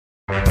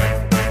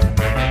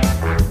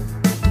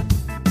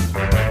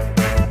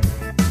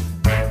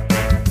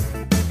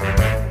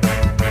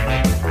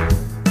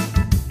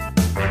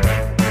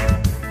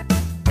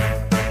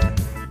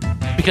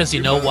Because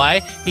you know why?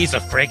 He's a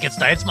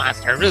Frankenstein's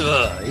monster.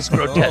 Ugh, he's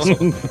grotesque.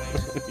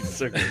 He's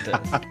so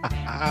grotesque.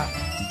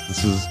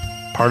 This is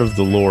part of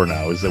the lore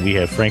now, is that we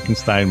have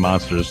Frankenstein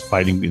monsters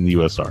fighting in the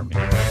U.S. Army.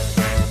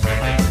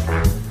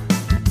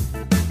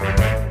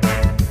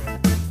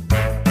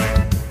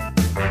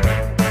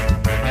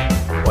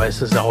 Boy,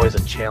 this is always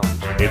a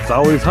challenge. It's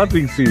always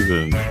hunting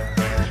season.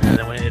 And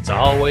then when it's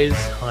always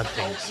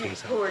hunting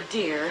season. Poor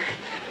dear.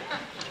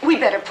 We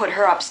better put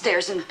her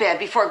upstairs in bed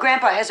before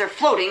Grandpa has her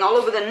floating all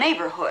over the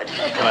neighborhood.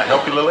 Can I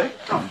help you, Lily?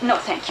 Oh, no,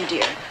 thank you,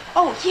 dear.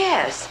 Oh,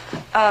 yes.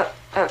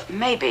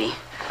 Maybe.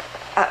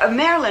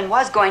 Marilyn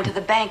was going to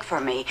the bank for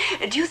me.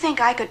 Do you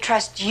think I could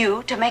trust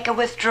you to make a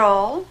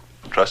withdrawal?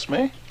 Trust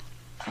me?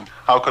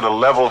 How could a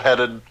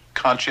level-headed,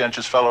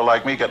 conscientious fellow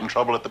like me get in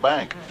trouble at the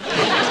bank?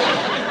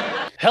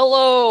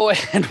 Hello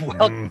and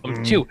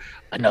welcome to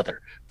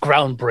another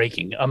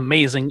groundbreaking,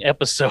 amazing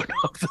episode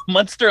of the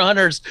Monster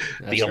Hunters,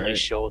 the only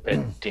show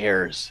that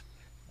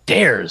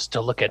dares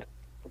to look at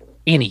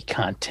any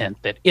content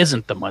that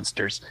isn't the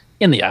monsters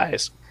in the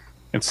eyes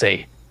and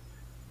say,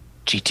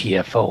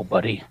 GTFO,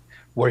 buddy.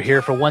 We're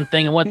here for one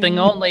thing and one thing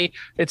only.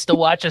 It's to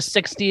watch a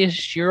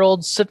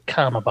 60-ish-year-old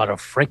sitcom about a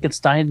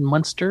Frankenstein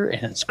monster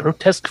and its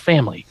grotesque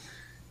family.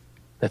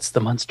 That's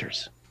the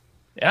Monsters.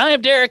 And I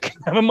am Derek.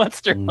 I'm a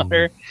monster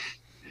hunter.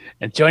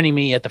 And joining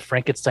me at the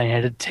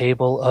Frankenstein-headed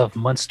table of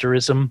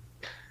monsterism,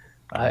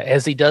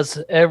 as he does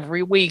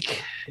every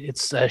week,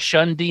 it's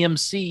Shun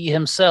DMC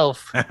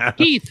himself,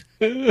 Keith.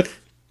 Hey,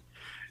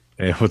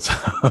 what's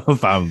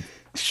up? I'm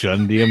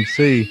Shun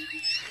DMC.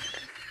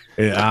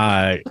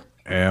 I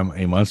am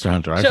a monster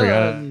hunter. I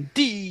forgot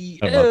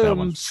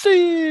DMC.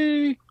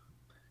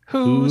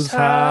 Whose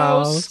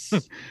house?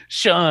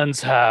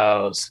 Shun's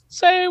house.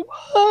 Say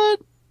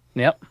what?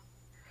 Yep.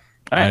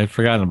 All right. I had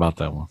forgotten about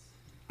that one.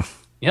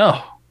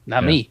 Yeah.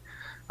 Not me.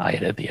 I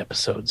edit the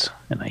episodes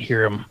and I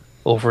hear them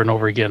over and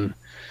over again.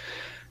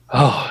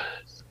 Oh,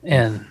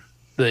 and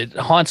it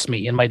haunts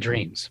me in my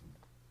dreams.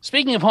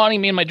 Speaking of haunting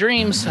me in my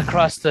dreams,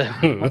 across the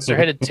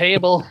monster-headed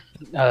table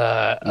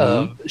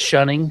of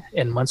shunning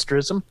and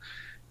monsterism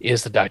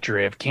is the Dr.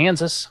 Ray of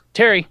Kansas,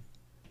 Terry.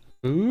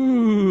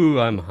 Ooh,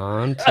 I'm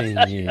haunting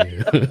you.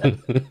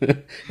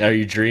 Are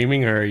you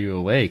dreaming or are you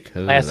awake?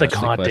 Ooh, Classic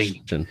haunting.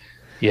 Question.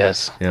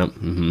 Yes. Yep.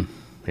 Mm-hmm.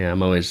 Yeah,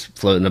 I'm always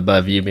floating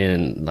above you,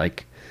 being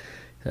like,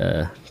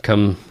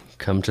 come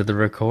to the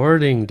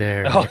recording,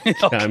 Derek. Oh,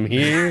 okay. I'm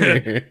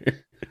here.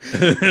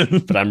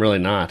 But I'm really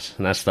not.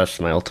 And that's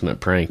my ultimate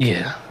prank.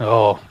 Yeah.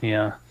 Oh,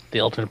 yeah. The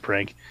ultimate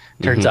prank.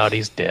 Turns out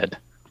he's dead.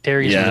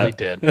 Terry's really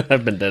dead.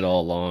 I've been dead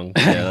all along.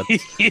 Yeah,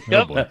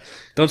 Yep.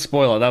 Don't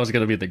spoil it. That was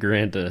going to be the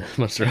grand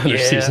Monster Hunter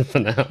season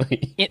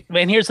finale.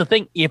 And here's the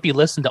thing. If you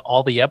listen to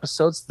all the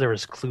episodes, there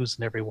was clues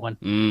in every one.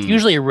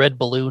 Usually a red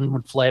balloon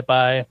would fly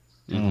by.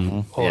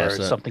 Or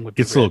something would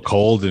be Gets a little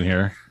cold in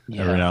here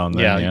every now and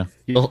then.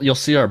 Yeah. You'll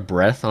see our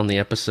breath on the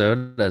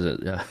episode as it.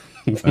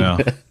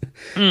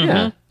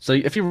 Yeah. So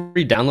if you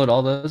re-download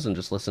all those and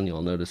just listen,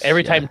 you'll notice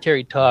every time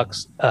Terry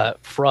talks,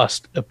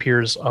 frost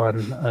appears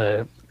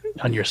on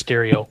your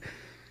stereo.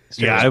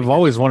 Yeah, I've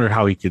always wondered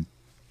how he could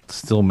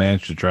still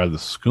manage to drive the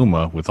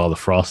skooma with all the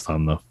frost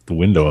on the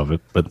window of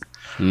it, but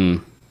I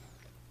don't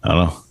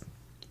know.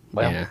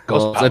 Well,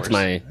 ghost powers. That's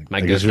my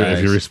ghost.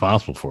 If you're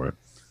responsible for it.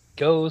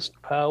 Ghost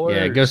power.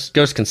 Yeah,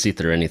 ghost can see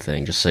through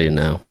anything. Just so you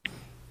know.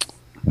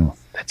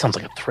 That sounds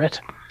like a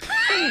threat.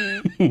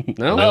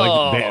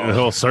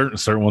 No,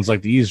 certain ones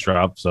like the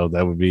eavesdrop, so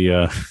that would be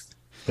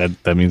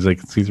that means they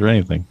can see through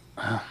anything.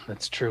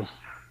 That's true.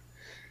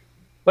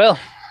 Well,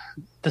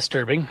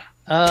 disturbing,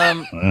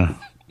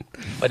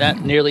 but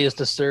not nearly as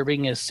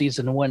disturbing as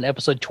season 1,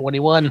 episode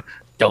 21.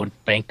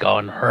 Don't bank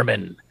on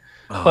Herman.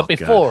 But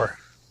before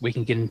we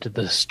can get into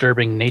the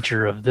disturbing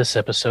nature of this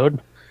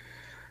episode,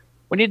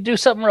 we need to do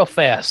something real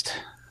fast.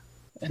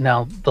 And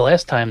now, the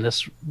last time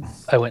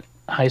I went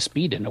high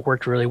speed and it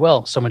worked really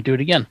well. So I'm going to do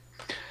it again.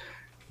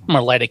 I'm going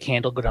to light a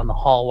candle, go down the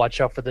hall, watch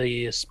out for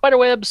the spider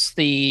webs,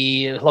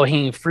 the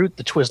low-hanging fruit,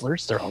 the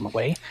Twizzlers. They're on the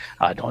way.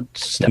 Don't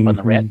step on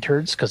the rat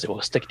turds because it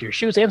will stick to your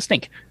shoes and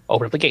stink.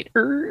 Open up the gate.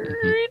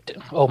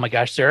 Oh my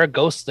gosh, there are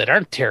ghosts that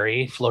aren't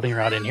Terry floating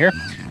around in here.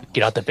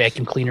 Get out the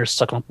vacuum cleaner,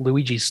 suck them up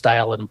Luigi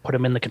style, and put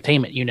them in the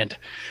containment unit.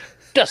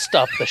 Dust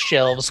off the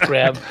shelves,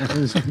 grab...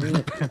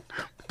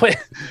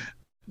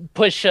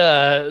 Push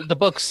the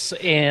books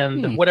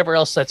and whatever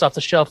else that's off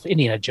the shelf.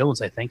 Indiana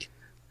Jones, I think.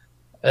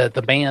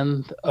 The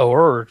band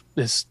or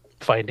his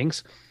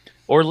findings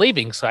or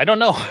leavings. I don't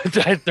know.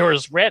 There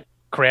was rat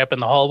crap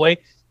in the hallway.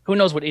 Who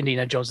knows what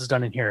Indiana Jones has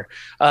done in here?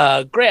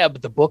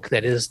 Grab the book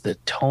that is the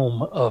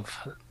tome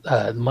of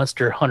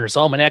Monster Hunter's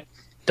Almanac.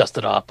 Dust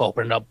it off.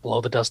 Open it up. Blow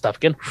the dust off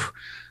again.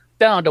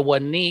 Down to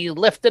one knee.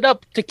 Lift it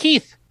up to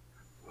Keith,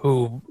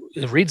 who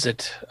reads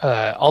it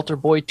altar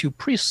boy to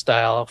priest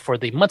style for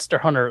the Monster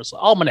Hunter's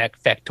Almanac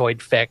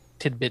factoid fact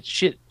tidbit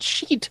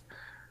sheet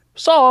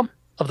psalm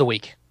of the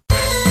week.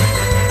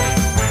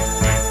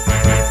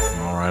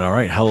 All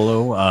right.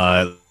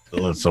 Hello.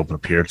 Let's open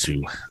up here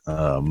to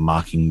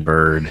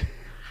Mockingbird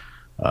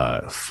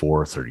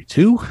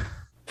 432.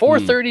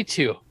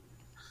 432.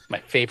 My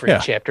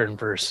favorite chapter and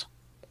verse.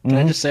 Can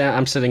I just say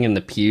I'm sitting in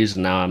the pews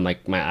and now I'm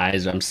like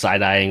I'm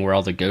side-eyeing where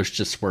all the ghosts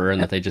just were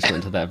and that they just went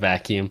into that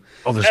vacuum.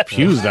 Oh, there's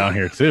pews down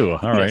here too.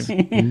 All right.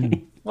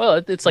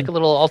 Well, it's like a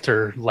little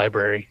altar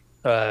library,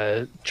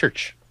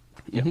 church.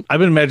 I've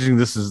been imagining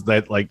this is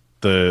that like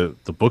the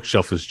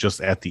bookshelf is just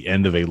at the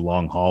end of a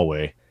long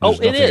hallway. There's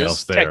it nothing is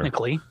else there.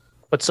 technically,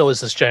 but so is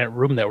this giant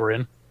room that we're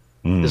in.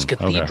 This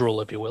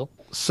cathedral, if you will.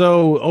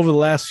 So over the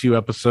last few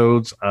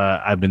episodes,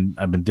 I've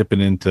been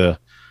dipping into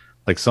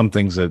like some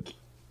things that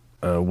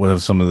what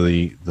have some of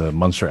the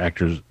Munster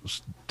actors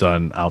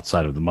done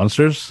outside of the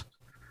Munsters.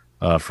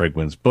 Fred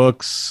Gwynn's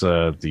books,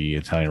 the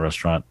Italian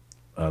restaurant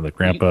that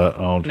Grandpa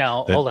owned.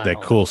 Now, that, hold on.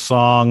 That cool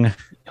song.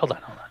 Hold on.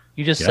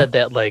 You just said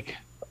that like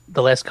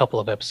the last couple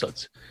of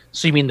episodes.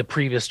 So you mean the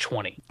previous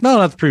 20? No,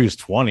 not the previous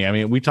 20. I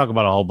mean, we talk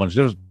about a whole bunch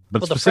of different,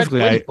 but specifically,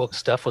 the Fred Gwynn book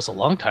stuff was a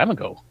long time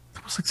ago.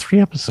 It was like 3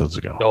 episodes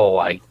ago. Oh,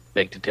 I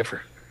beg to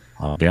differ.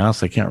 I'll be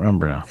honest, I can't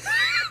remember now.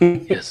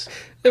 Yes.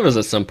 It was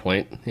at some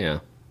point, yeah.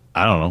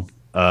 I don't know.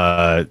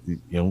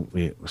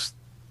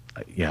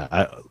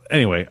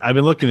 Anyway, I've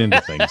been looking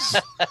into things,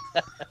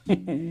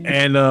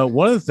 and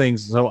one of the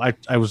things. So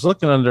I was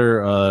looking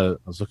under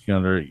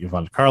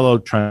Yvonne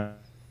DiCarlo, trying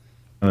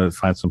to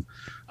find some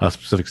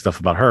specific stuff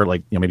about her,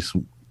 like maybe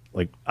some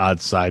like odd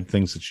side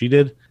things that she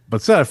did. But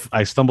instead,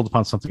 I stumbled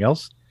upon something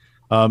else.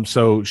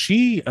 So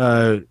she,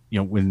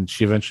 when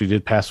she eventually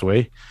did pass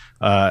away,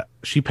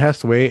 she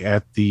passed away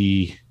at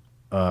the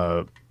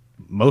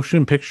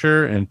Motion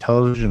Picture and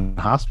Television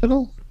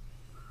Hospital.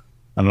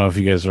 I don't know if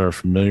you guys are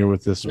familiar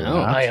with this or not.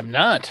 No, I am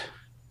not.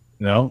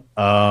 No.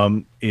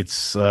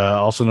 It's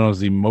also known as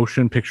the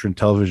Motion Picture and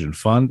Television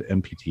Fund,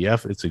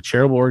 MPTF. It's a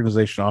charitable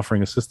organization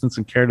offering assistance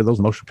and care to those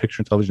motion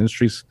picture and television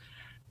industries,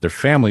 their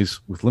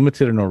families with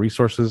limited or no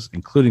resources,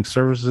 including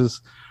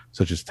services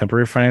such as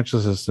temporary financial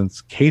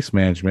assistance, case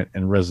management,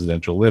 and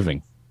residential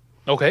living.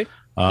 Okay.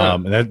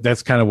 And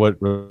that's kind of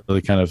what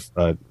really kind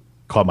of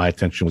caught my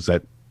attention, was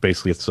that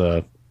basically it's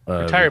a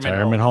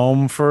retirement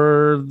home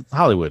for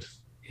Hollywood.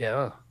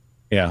 Yeah.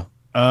 Yeah.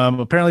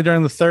 Apparently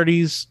during the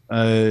 30s,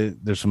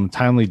 there's some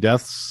timely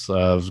deaths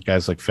of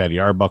guys like Fatty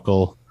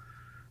Arbuckle,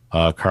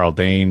 Carl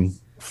Dane,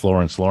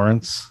 Florence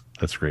Lawrence.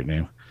 That's a great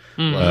name,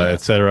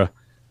 etc.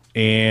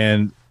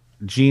 And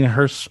Gene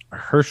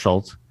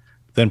Herschelt,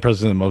 then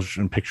president of the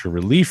Motion Picture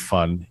Relief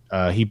Fund,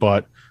 he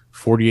bought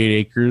 48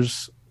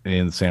 acres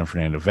in the San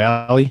Fernando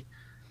Valley,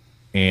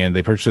 and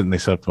they purchased it and they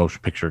set up the Motion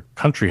Picture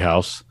Country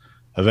House.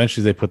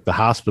 Eventually, they put the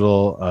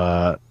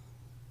hospital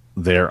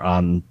there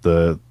on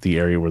the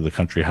area where the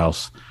country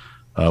house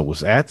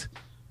was at,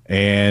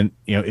 and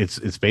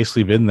it's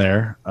basically been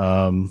there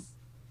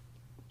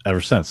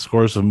ever since.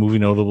 Scores of movie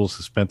notables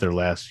have spent their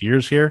last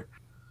years here.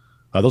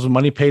 Those with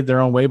money paid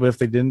their own way, but if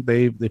they didn't,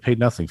 they paid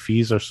nothing.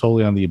 Fees are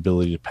solely on the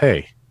ability to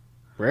pay.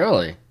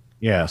 Really?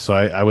 Yeah. So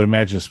I would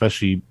imagine,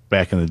 especially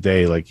back in the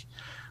day, like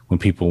when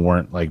people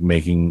weren't like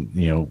making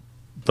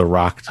the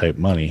Rock type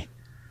money.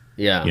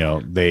 Yeah.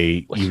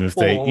 They even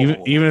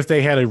if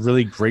they had a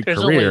really great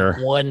career,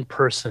 only one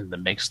person that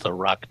makes the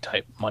Rock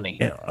type money.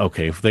 Yeah,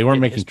 okay, if they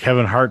weren't making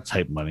Kevin Hart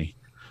type money,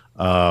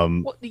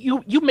 well,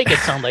 you make it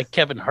sound like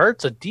Kevin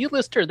Hart's a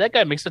D-lister. That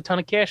guy makes a ton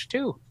of cash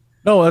too.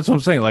 No, that's what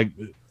I'm saying. Like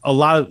a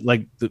lot of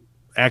like the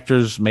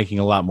actors making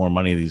a lot more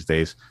money these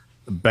days.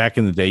 Back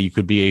in the day, you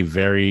could be a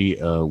very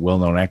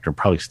well-known actor and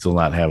probably still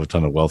not have a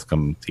ton of wealth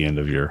come at the end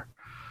of your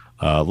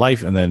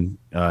life, and then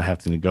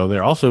having to go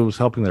there. Also, it was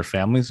helping their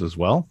families as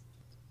well.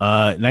 In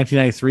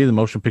 1993, the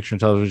Motion Picture and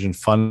Television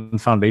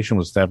Fund Foundation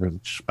was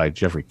established by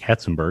Jeffrey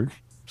Katzenberg.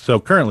 So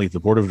currently, the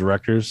board of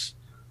directors,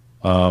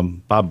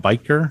 Bob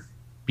Beitker,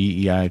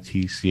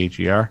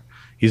 Beitcher,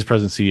 he's the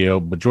president and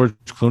CEO, but George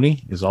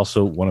Clooney is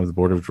also one of the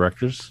board of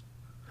directors.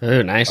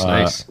 Oh, nice.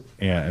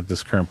 Yeah, at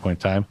this current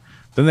point in time.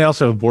 Then they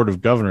also have a board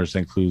of governors that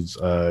includes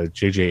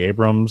J.J.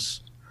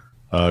 Abrams,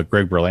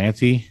 Greg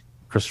Berlanti,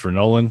 Christopher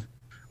Nolan.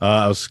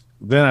 I was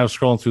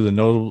scrolling through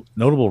the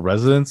notable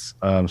residents,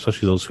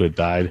 especially those who had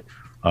died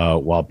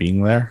while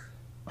being there,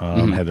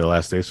 had their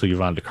last day. So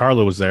Yvonne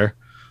DiCarlo was there.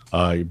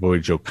 Your boy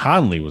Joe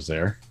Conley was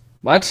there.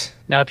 What?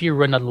 Now, if you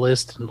run on the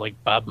list, like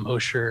Bob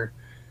Mosher.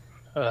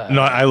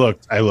 No, I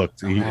looked.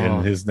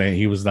 And his name,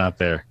 he was not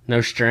there. No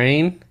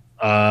Strain?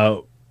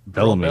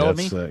 Bellamy.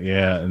 That's,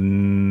 yeah.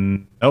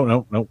 No.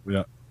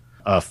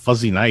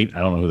 Fuzzy Knight. I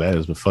don't know who that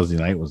is, but Fuzzy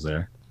Knight was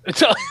there.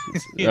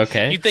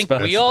 Okay. You think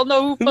we all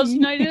know who Fuzzy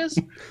Knight is?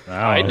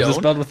 I don't. Is it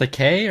spelled with a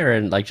K or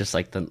in like just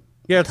like the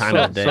time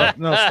of day?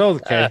 No, spelled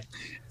with a K.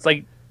 It's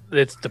like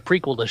it's the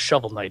prequel to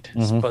Shovel Knight.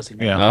 It's Fuzzy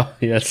Knight. Yeah. Oh,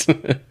 yes.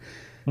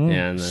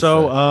 Yeah, and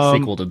so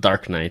sequel to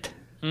Dark Knight.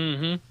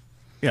 Mm-hmm.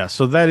 Yeah,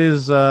 so that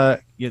is. I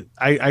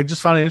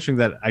just found it interesting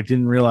that I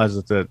didn't realize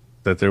that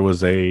there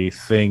was a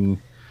thing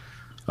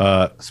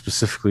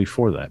specifically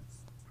for that.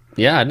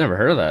 Yeah, I'd never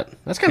heard of that.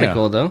 That's kind of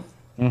cool, though.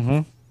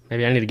 Mm-hmm.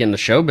 Maybe I need to get in the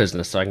show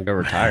business so I can go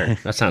retire.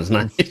 That sounds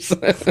nice.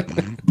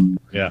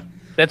 Yeah,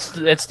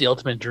 that's the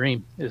ultimate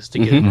dream, is to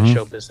get in the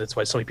show business. That's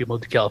why so many people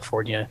move to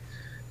California,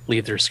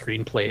 leave their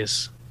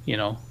screenplays,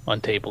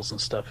 on tables and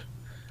stuff.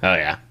 Oh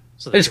yeah.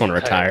 So I just want to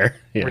retire.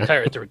 Yeah.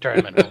 Retire at the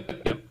retirement home.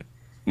 Yep.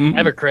 I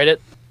have a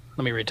credit.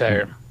 Let me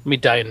retire. Let me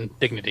die in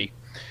dignity.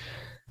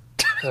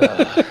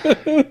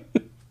 Yep.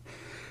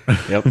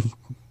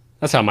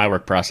 That's how my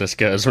work process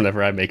goes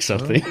whenever I make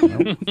something.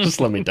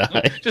 Just let me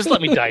die. Just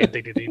let me die in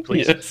dignity,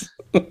 please. Yes.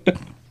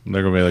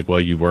 They're gonna be like,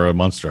 "Well, you were a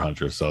monster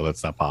hunter, so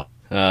that's not Oh,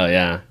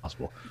 yeah.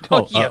 possible."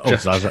 Oh, yeah.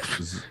 Zaza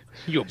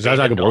You Zsa Zsa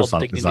abandoned Gabor's all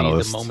on- is on dignity the the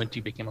list. moment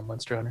you became a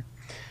monster hunter.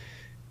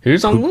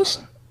 Who's on the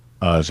list?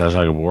 Zsa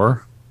Zsa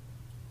Gabor,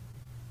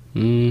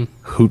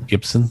 Hoot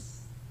Gibson.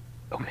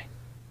 Okay.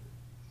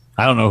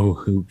 I don't know who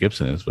Hoot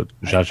Gibson is, but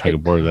Zsa Zsa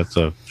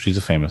Gabor, she's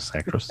a famous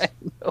actress.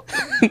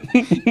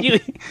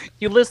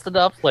 You listed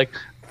off like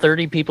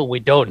 30 people we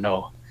don't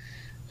know.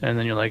 And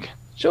then you're like,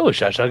 "Show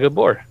Zsa Zsa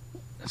Gabor."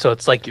 So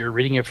it's like you're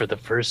reading it for the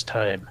first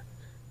time.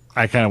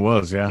 I kind of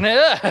was, yeah.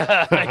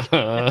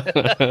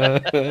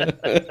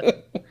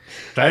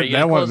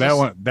 That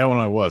one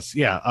I was,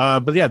 yeah.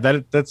 But yeah,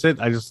 that's it.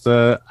 I just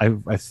I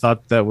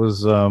thought that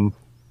was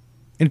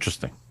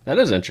interesting. That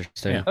is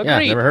interesting. Yeah. Yeah,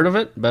 Agreed. never heard of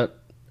it, but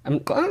I'm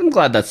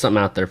glad that's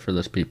something out there for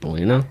those people,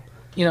 you know?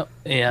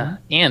 Yeah.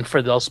 And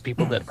for those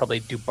people that probably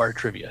do bar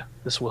trivia,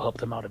 this will help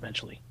them out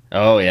eventually.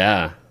 Oh,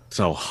 yeah.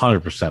 So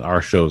 100%,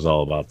 our show is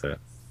all about that.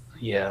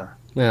 Yeah.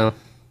 Well,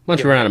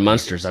 once we run out of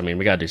monsters, I mean,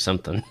 we got to do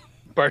something.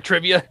 Bar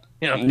trivia?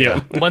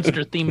 Yeah.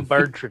 Monster themed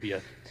bar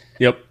trivia.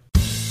 Yep.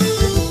 There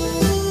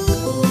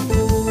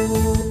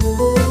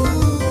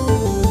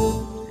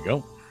you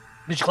go.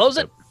 Did you close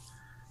it?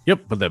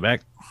 Yep, put that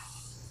back.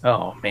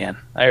 Oh, man.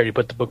 I already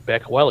put the book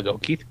back a while ago,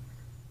 Keith.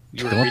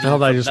 You were What the reading hell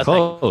did I from just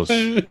nothing. close?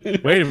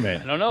 Wait a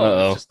minute. I don't know.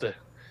 Uh-oh. It's just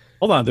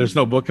Hold on, there's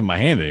no book in my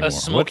hand anymore. a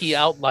smoky What's-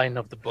 outline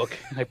of the book.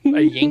 I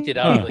yanked it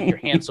out of like your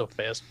hand so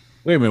fast.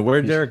 Wait a minute,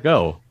 where did Derek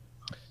go?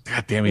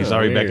 God damn, he's Oh,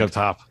 already back weird. up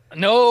top.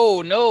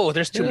 No,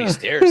 there's too many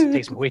stairs. It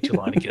takes me way too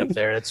long to get up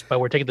there. That's why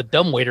we're taking the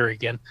dumbwaiter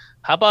again.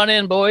 Hop on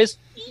in, boys.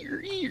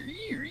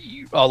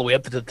 All the way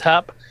up to the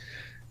top.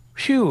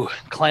 Phew.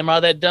 Climb out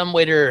of that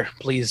dumbwaiter.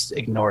 Please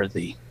ignore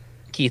the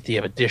Keith. You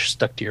have a dish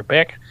stuck to your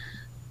back.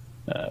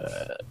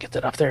 Get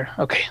that off there.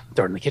 Okay,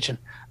 throw it in the kitchen.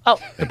 Out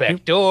the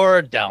back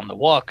door, down the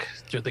walk,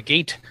 through the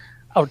gate,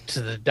 out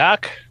to the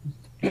dock.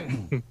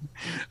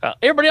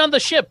 Everybody on the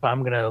ship.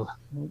 I'm going to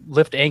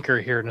lift anchor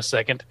here in a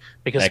second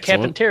because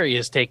Excellent. Captain Terry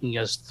is taking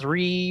us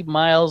 3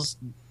 miles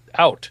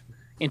out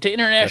into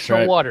international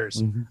right.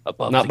 waters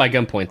above Not the by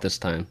gunpoint this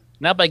time.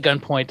 not by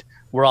gunpoint.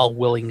 We're all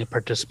willing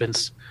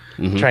participants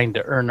trying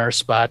to earn our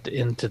spot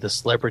into the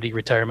celebrity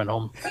retirement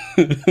home.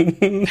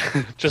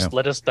 Just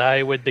let us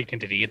die with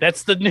dignity. That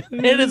is the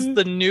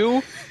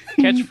new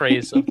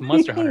catchphrase of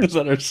Monster Hunter. Is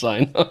that our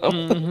sign?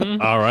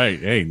 All right.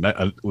 Hey,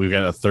 we've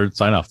got a third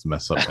sign off to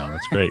mess up now.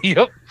 That's great.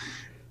 Yep.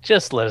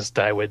 Just let us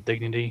die with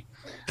dignity.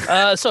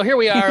 So here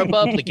we are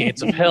above the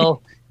gates of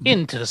hell,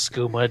 into the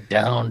skooma,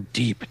 down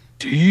deep,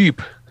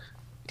 deeper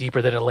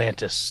than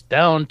Atlantis,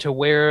 down to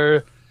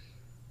where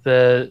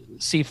the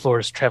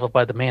seafloors traveled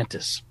by the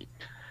mantis.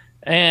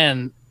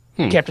 And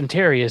Captain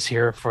Terry is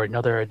here for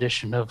another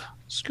edition of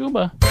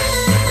Scuba.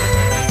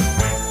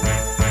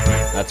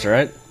 That's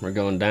right. We're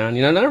going down.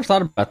 You know, I never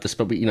thought about this,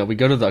 but we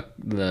go to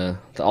the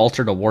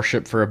altar to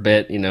worship for a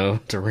bit,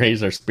 to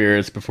raise our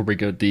spirits before we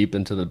go deep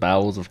into the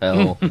bowels of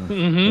hell.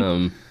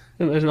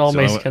 It all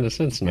makes kind of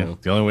sense now. Yeah,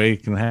 the only way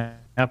it can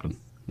happen.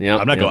 Yeah,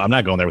 I'm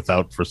not going there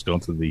without first going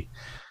to the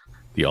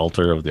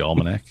altar of the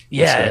almanac.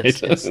 Yeah,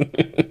 That's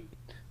right.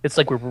 it's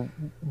like we're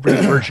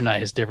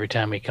virginized every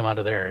time we come out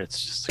of there.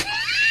 It's just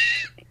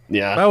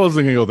Yeah. I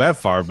wasn't gonna go that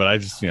far, but I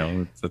just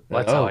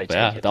that's how I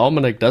take it. The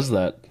almanac does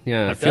that.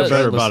 Yeah, I feel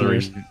better about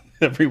listeners it.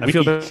 every I week.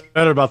 feel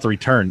better about the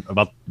return,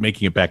 about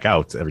making it back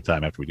out every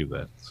time after we do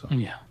that. So.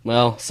 Yeah.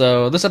 Well,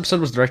 so this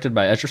episode was directed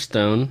by Ezra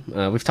Stone.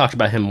 We've talked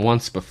about him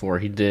once before.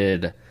 He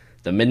did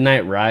The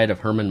Midnight Ride of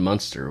Herman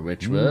Munster,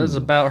 which was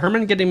about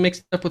Herman getting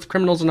mixed up with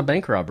criminals in a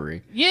bank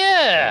robbery.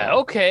 Yeah.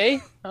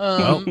 Okay.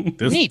 Well,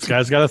 this neat.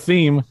 guy's got a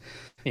theme.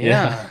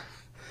 Yeah.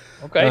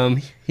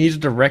 Okay. He's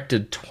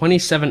directed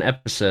 27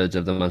 episodes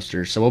of The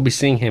Munsters, so we'll be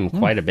seeing him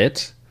quite a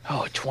bit.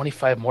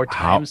 25 more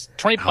times.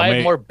 25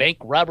 many- more bank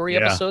robbery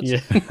Yeah. episodes.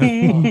 Yeah.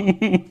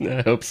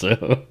 I hope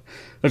so.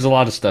 There's a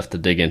lot of stuff to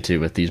dig into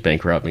with these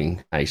bank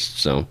robbing heists,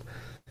 so...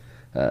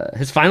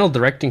 his final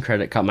directing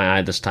credit caught my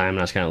eye this time, and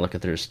I was kind of looking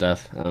through his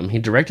stuff. He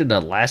directed a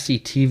Lassie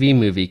TV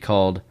movie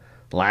called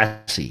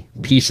Lassie,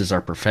 Peace is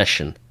Our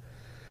Profession.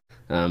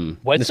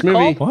 What's this it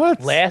movie, called?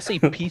 What? Lassie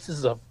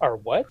Pieces of our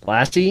what?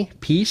 Lassie,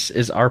 Peace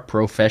is Our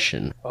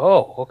Profession.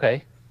 Oh,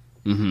 okay.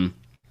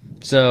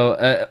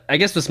 So I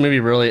guess this movie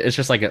really it's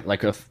just like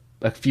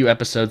a few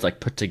episodes like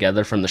put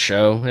together from the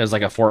show. It was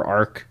like a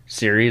 4-arc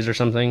series or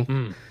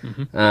something.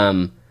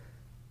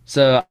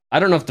 So I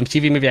don't know if the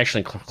TV movie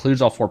actually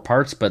includes all 4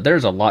 parts, but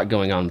there's a lot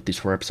going on with these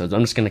 4 episodes.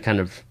 I'm just going to kind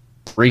of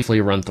briefly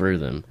run through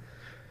them.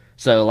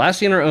 So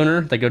Lassie and her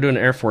owner, they go to an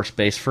Air Force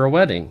base for a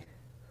wedding.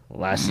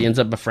 Lassie ends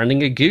up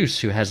befriending a goose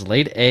who has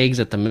laid eggs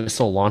at the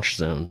missile launch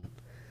zone.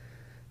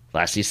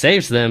 Lassie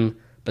saves them,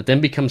 but then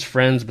becomes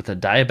friends with a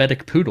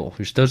diabetic poodle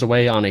who stows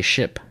away on a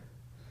ship.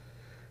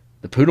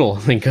 The poodle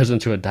then goes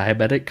into a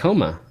diabetic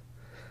coma.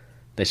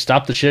 They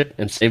stop the ship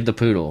and save the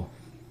poodle.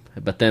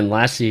 But then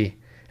Lassie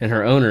and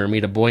her owner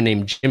meet a boy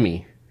named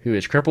Jimmy, who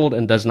is crippled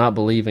and does not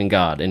believe in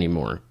God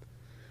anymore.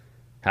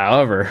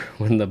 However,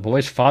 when the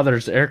boy's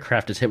father's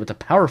aircraft is hit with a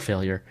power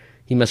failure,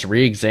 he must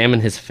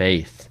re-examine his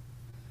faith.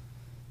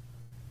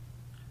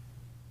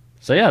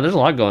 So yeah, there's a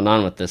lot going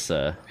on with this.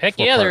 Heck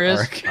yeah, there is.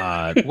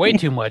 Way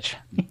too much.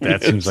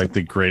 That seems like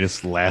the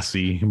greatest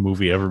Lassie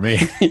movie ever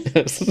made.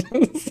 Yes.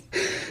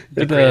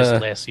 The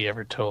greatest Lassie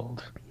ever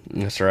told.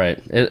 That's right.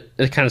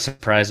 It kind of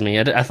surprised me.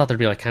 I thought there'd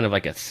be like kind of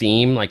like a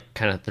theme, like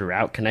kind of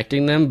throughout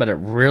connecting them, but it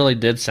really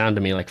did sound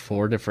to me like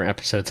 4 different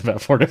episodes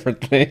about 4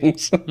 different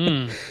things.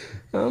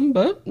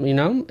 But you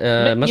know,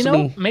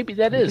 maybe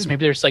that is.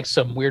 Maybe there's like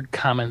some weird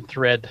common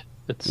thread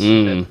that's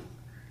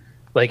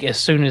like as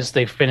soon as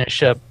they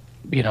finish up,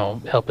 you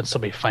know, helping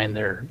somebody find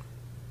their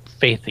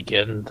faith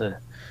again,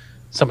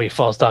 somebody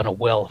falls down a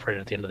well right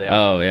at the end of that.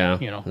 Oh yeah,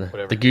 you know,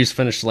 whatever. The goose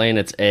finished laying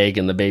its egg,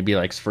 and the baby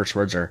like's first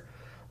words are,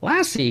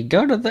 "Lassie,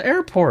 go to the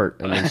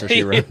airport," and then so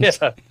she runs.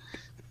 Yeah.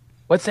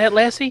 What's that,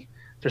 Lassie?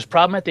 There's a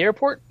problem at the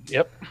airport?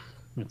 Yep.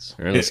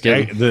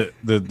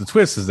 The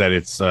twist is that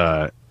it's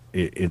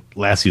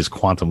Lassie is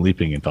quantum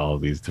leaping into all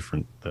of these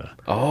different.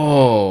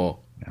 Oh.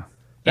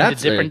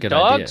 That's into different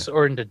dogs idea.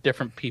 Or into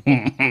different people?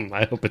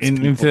 I hope it's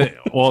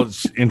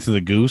it's into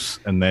the goose,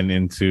 and then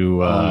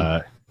into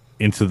the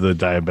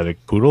diabetic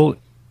poodle,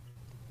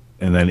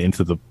 and then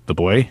into the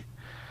boy,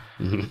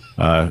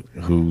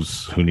 who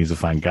needs to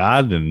find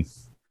God. And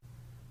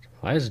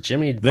why is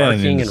Jimmy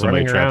barking and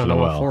running around on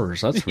all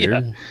fours? That's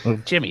weird. Yeah.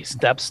 Jimmy,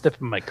 stop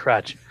sniffing my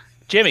crotch.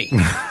 Jimmy,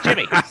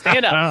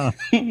 stand up.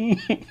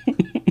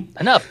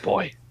 Enough,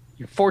 boy.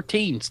 You're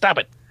 14. Stop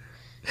it.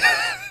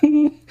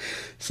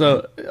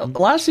 So,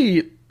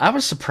 Lassie, I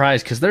was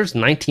surprised because there's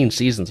 19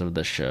 seasons of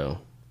this show.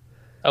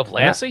 Of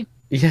Lassie?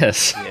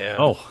 Yes. Yeah.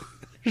 Oh,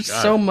 there's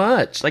so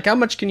much. Like, how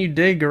much can you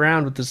dig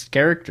around with this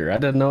character? I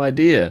had no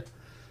idea.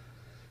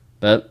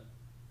 But,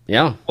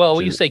 yeah. Well,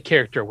 when you say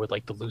character with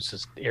like the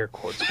loosest air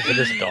quotes, because it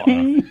is a dog.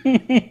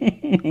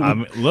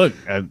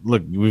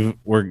 Look,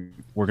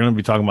 we're going to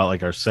be talking about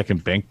like our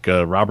second bank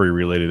robbery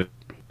related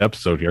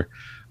episode here.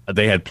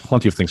 They had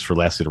plenty of things for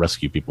Lassie to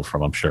rescue people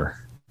from, I'm sure.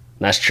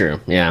 That's true.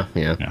 Yeah.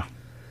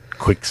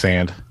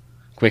 Quicksand.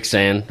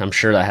 I'm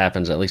sure that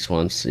happens at least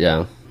once.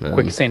 Yeah.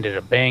 Quicksand at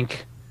a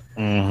bank.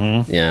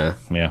 Mm-hmm. Yeah.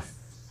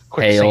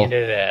 Quicksand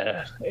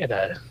at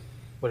a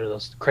what are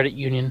those? Credit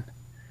union.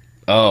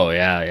 Oh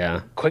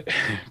yeah.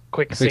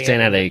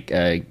 Quicksand at a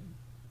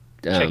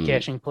check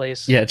cashing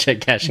place. Yeah,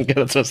 check cashing.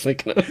 That's what I was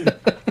thinking of.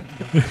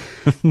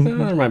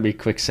 There might be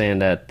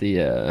quicksand at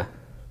the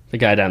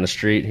guy down the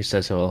street. He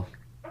says he'll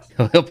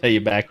pay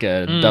you back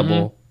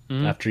double.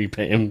 After you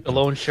pay him. The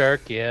loan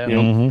shark, yeah.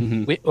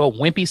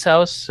 Wimpy's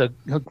house, so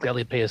he'll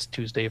gladly pay us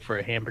Tuesday for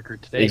a hamburger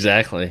today.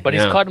 Exactly. But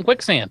he's caught in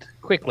quicksand.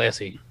 Quick,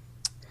 Lassie.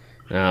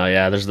 Oh,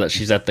 yeah,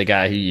 she's at the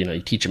guy who,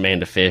 you teach a man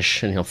to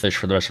fish, and he'll fish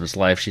for the rest of his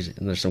life.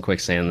 There's some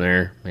quicksand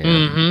there. Yeah.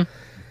 Mm-hmm.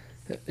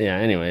 Yeah,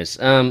 anyways.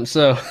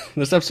 So,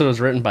 this episode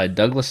was written by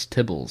Douglas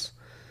Tibbles.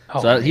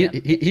 Oh, so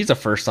he's a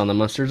first on the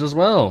Munsters as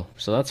well.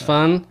 So that's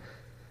fun.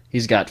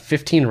 He's got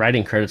 15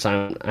 writing credits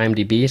on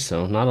IMDb,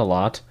 so not a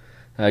lot.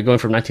 Going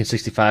from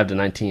 1965 to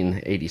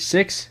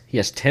 1986. He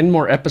has 10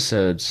 more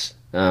episodes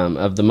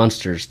of the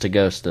Munsters to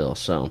go still,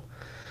 so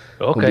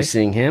we'll be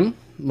seeing him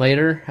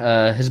later.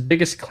 His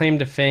biggest claim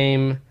to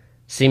fame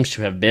seems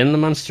to have been the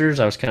Munsters.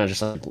 I was kind of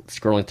just like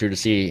scrolling through to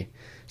see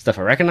stuff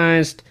I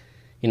recognized.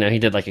 He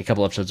did like a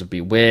couple episodes of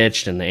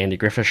Bewitched and the Andy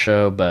Griffith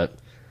Show, but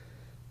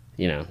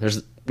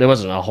there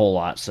wasn't a whole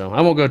lot, so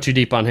I won't go too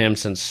deep on him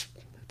since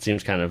it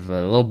seems kind of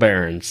a little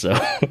barren, so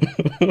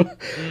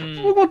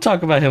we'll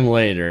talk about him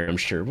later, I'm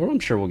sure. Well, I'm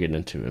sure we'll get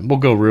into it. We'll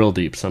go real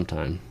deep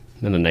sometime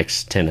in the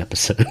next 10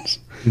 episodes.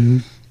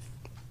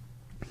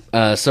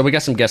 So we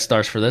got some guest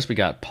stars for this. We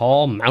got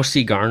Paul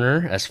Mousy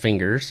Garner as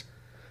Fingers,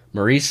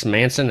 Maurice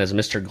Manson as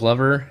Mr.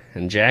 Glover,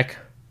 and Jack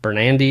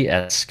Bernandy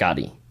as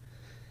Scotty.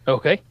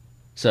 Okay.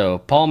 So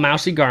Paul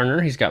Mousy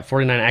Garner, he's got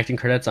 49 acting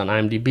credits on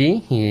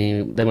IMDb.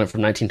 They went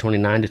from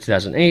 1929 to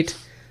 2008.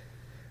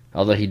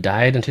 Although he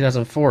died in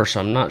 2004, so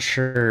I'm not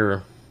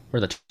sure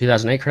where the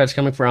 2008 credits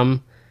coming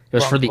from. It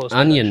was for the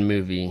Onion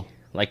movie,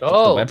 like the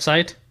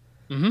website.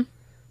 Mm-hmm.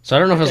 So I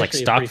don't know if it was like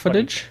stock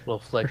footage. Little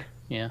flick,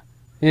 yeah.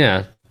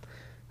 Yeah,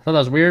 I thought that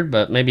was weird,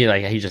 but maybe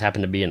like he just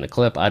happened to be in the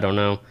clip. I don't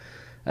know.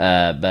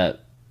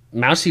 But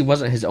Mousy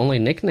wasn't his only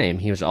nickname.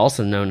 He was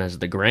also known as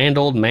the Grand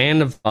Old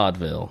Man of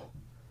Vaudeville.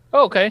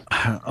 Oh, okay.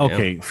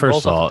 Okay.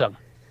 First of all,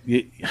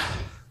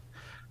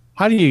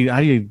 how do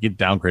you get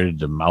downgraded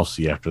to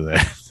Mousy after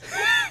that?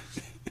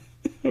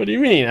 What do you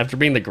mean? After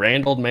being the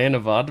Grand Old Man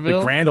of Vaudeville?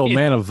 The Grand Old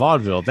Man of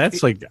Vaudeville.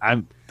 That's right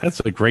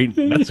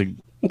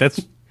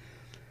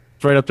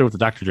up there with the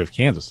Dr. J of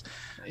Kansas.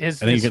 His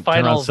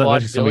final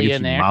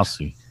vaudevillian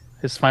act.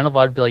 His final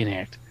vaudevillian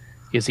act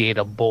is he ate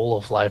a bowl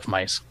of live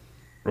mice.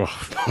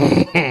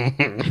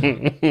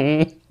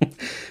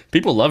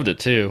 People loved it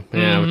too.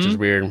 Yeah, which is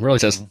weird. Really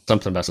says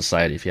something about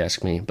society, if you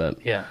ask me.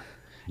 But yeah,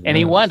 and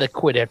he wanted to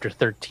quit after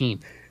 13,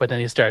 but then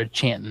he started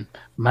chanting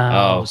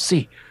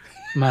 "Mousy,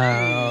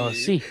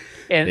 Mousy."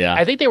 And Yeah.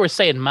 I think they were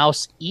saying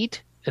mouse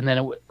eat, and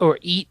then or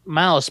eat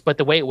mouse, but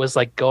the way it was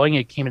like going,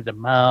 it came into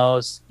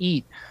mouse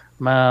eat,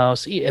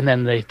 and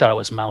then they thought it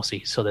was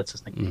mousy, so that's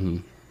his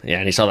nickname. Yeah,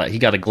 and he saw that he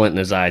got a glint in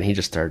his eye, and he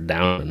just started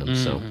downing him.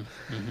 So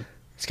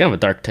it's kind of a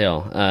dark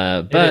tale.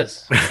 It But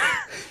is.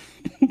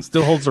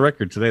 Still holds the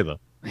record today, though.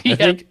 I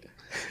think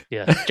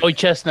Yeah, Joey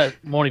Chestnut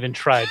won't even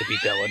try to beat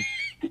that one.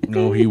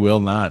 No, he will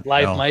not.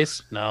 Live No.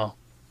 mice? No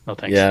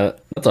thanks. yeah,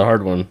 that's a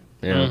hard one.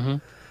 Yeah, Mm-hmm.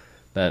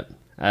 but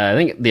I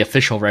think the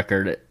official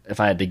record, if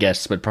I had to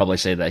guess, would probably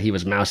say that he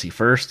was mousy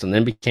first, and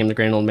then became the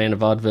grand old man of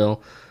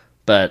vaudeville.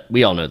 But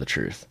we all know the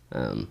truth.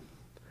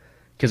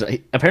 Because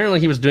apparently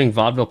he was doing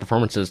vaudeville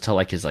performances till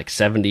like his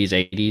 70s,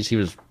 80s. He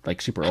was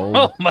like super old.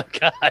 Oh my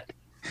god!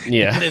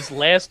 Yeah. In his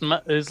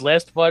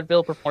last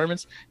vaudeville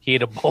performance, he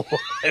ate a bowl.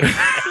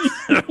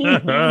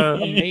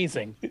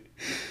 Amazing.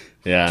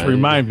 Yeah. To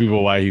remind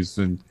people why he's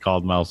been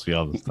called Mousy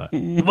all this time.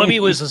 Maybe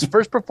it was his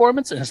first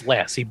performance and his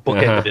last. He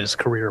bookended Uh-huh. his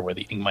career with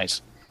eating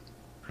mice.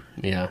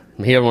 Yeah.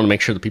 He would want to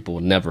make sure that people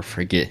would never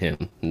forget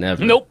him.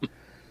 Never. Nope.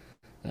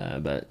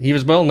 But he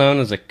was well known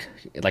as a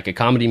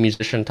comedy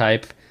musician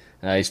type.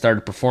 He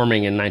started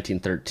performing in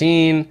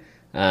 1913.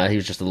 He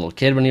was just a little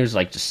kid when he was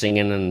just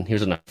singing, and he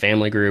was in a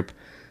family group.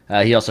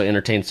 He also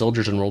entertained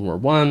soldiers in World War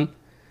One.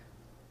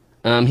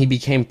 He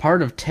became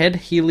part of Ted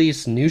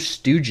Healy's New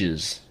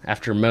Stooges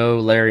after Moe,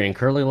 Larry, and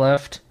Curly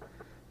left.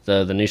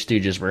 The New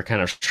Stooges were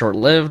kind of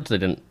short-lived. They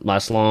didn't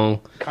last long.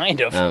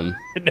 Kind of.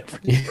 Never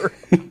were.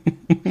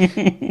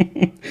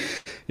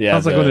 Yeah,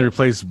 Sounds like when they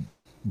replaced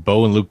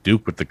Bo and Luke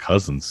Duke with the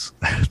Cousins.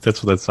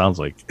 That's what that sounds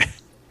like.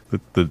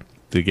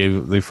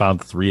 They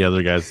found 3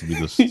 other guys to be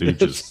the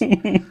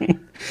Stooges.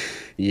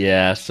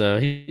 Yeah, so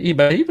he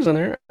was in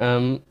there.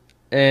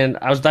 And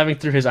I was diving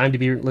through his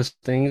IMDb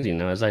listings,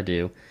 as I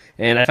do,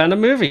 and I found a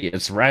movie.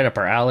 It's right up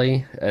our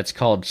alley. It's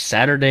called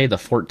Saturday the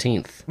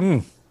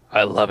 14th.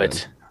 I love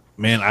it.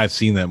 Man, I've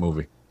seen that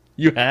movie.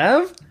 You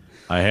have?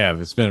 I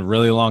have. It's been a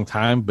really long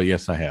time, but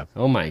yes, I have.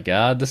 Oh my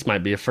God, this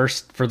might be a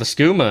first for the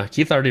skooma.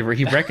 Keith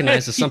he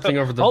recognizes something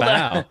over the Hold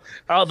bow. on.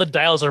 Oh, the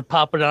dials are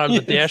popping out on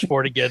the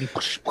dashboard again.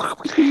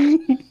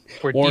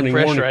 We're Warning,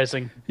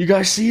 depressurizing. You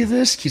guys see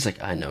this? He's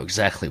like, I know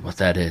exactly what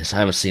that is. I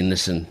haven't seen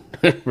this in.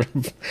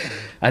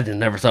 I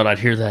never thought I'd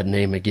hear that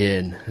name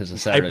again. As a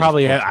Saturday.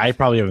 I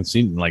probably haven't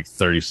seen it in like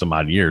 30 some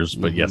odd years,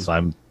 but yes,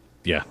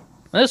 yeah.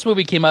 This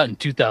movie came out in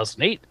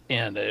 2008,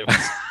 and it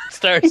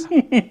starts.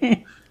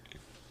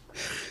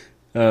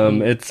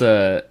 It's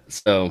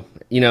so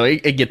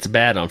it gets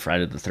bad on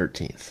Friday the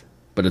 13th,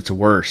 but it's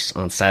worse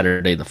on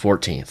Saturday the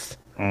 14th.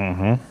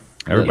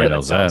 Everybody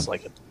knows that. Sounds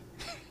like it.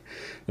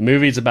 The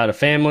movie's about a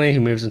family who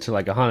moves into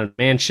a haunted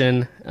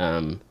mansion.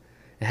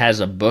 It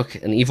has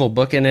an evil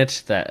book in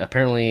it that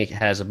apparently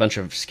has a bunch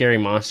of scary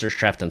monsters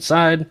trapped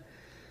inside.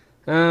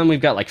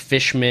 We've got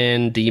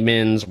fishmen,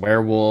 demons,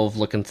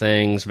 werewolf-looking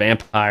things,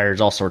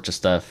 vampires, all sorts of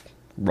stuff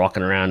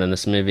walking around in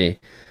this movie.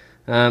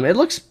 It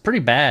looks pretty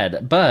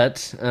bad,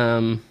 but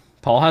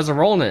Paul has a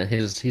role in it.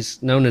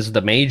 He's known as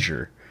the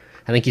Major.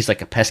 I think he's a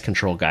pest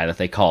control guy that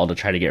they call to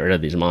try to get rid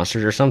of these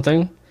monsters or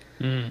something.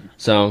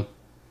 So,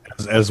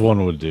 as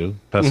one would do,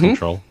 pest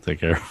control, take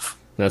care of.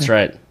 that's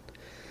right.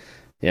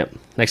 Yep.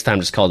 Next time,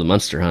 just call the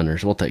Monster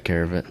Hunters. We'll take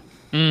care of it.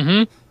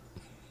 I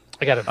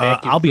got a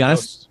vacuum. I'll be for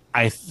honest. those.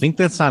 I think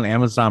that's on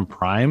Amazon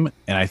Prime,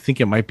 and I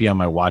think it might be on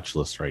my watch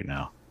list right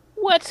now.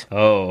 What?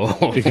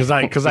 Oh. Because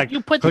I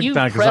You clicked on it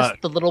 'cause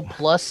pressed the little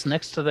plus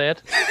next to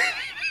that.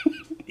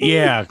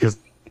 yeah, because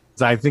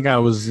I think I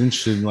was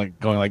interested in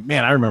going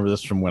man, I remember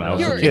this from when I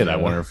was a kid. I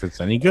wonder if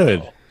it's any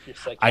good.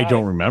 I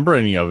don't remember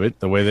any of it.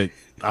 The way that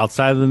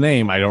outside of the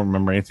name, I don't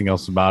remember anything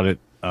else about it.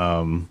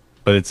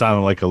 But it's on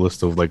a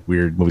list of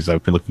weird movies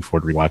I've been looking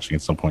forward to rewatching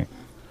at some point.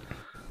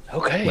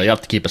 Okay. Well, you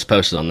have to keep us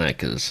posted on that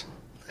because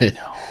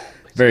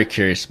very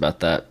curious about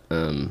that.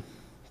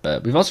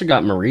 But we've also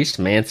got Maurice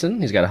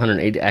Manson. He's got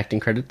 180 acting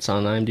credits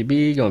on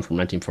IMDb, going from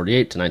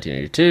 1948 to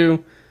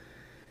 1982.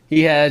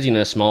 He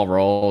has, small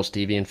roles,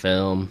 TV and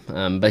film,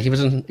 but he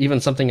was in even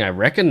something I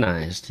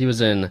recognized. He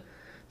was in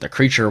The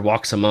Creature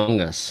Walks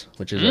Among Us,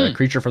 which is a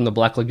Creature from the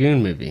Black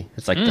Lagoon movie.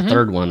 It's the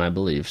third one, I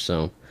believe.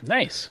 So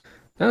Nice.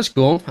 that was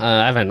cool.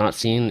 I've only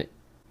seen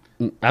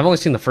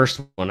the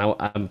first one.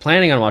 I'm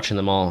planning on watching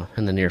them all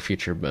in the near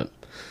future, but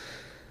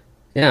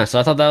yeah. So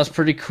I thought that was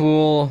pretty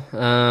cool.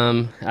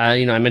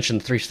 I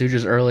mentioned Three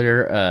Stooges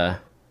earlier.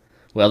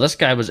 Well, this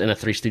guy was in a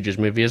Three Stooges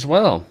movie as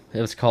well.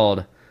 It was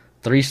called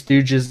Three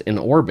Stooges in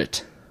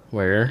Orbit,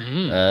 where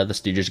the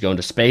Stooges go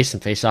into space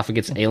and face off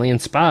against alien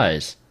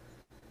spies.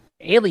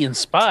 Alien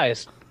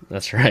spies.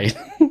 That's right.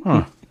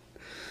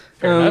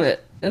 Fair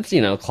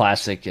It's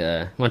classic.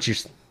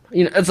 Once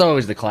it's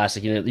always the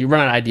classic. You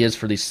run out of ideas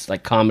for these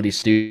comedy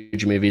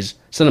stooge movies.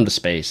 Send them to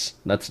space.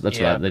 That's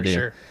what they do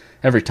sure.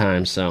 every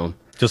time. So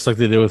Just like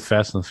they did with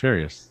Fast and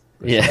Furious.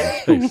 yeah,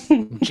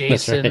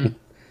 Jason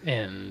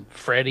and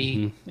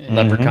Freddy and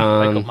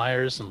Leprechaun, Michael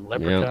Myers and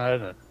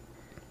Leprechaun.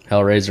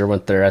 Hellraiser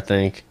went there. I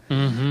think.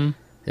 Mm-hmm.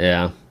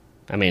 Yeah,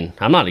 I mean,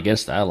 I'm not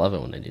against that. I love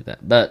it when they do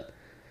that. But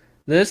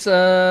This, they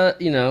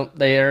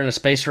are in a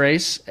space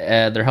race.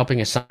 They're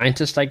helping a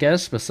scientist, I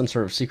guess, with some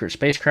sort of secret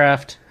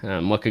spacecraft.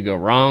 What could go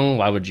wrong?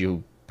 Why would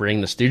you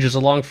bring the Stooges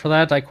along for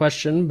that? I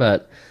question,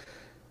 but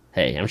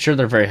hey, I'm sure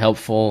they're very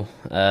helpful.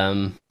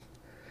 And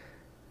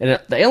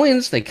the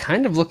aliens, they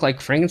kind of look like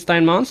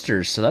Frankenstein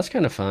monsters, so that's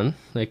kind of fun.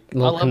 Like a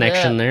little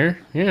connection there.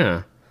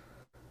 Yeah.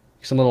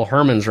 Some little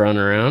Hermans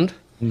running around.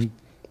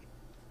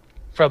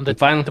 From the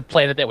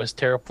planet that was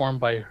terraformed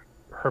by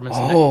Herman's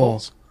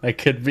neckballs. That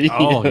could be.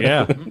 Oh,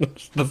 yeah.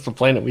 That's the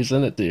planet we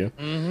sent it to.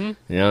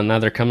 Mm-hmm. Now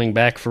they're coming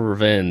back for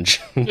revenge.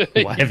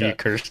 Why have you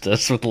cursed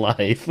us with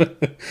life?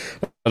 Let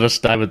us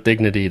die with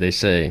dignity, they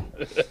say.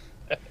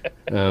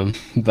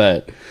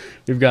 But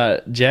we've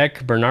got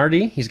Jack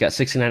Bernardi. He's got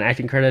 69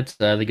 acting credits.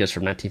 He goes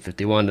from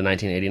 1951 to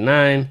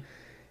 1989.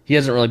 He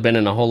hasn't really been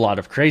in a whole lot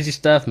of crazy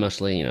stuff,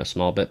 mostly,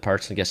 small bit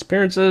parts and guest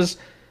appearances.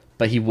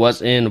 But he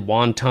was in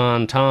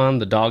Wonton Ton,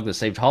 the dog that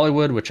saved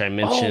Hollywood, which I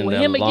mentioned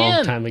a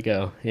long time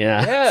ago.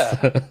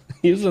 Yeah.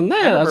 He was in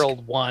that. I remember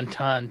old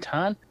Wonton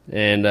Ton.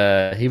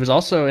 And he was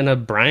also in a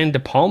Brian De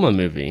Palma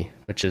movie,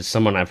 which is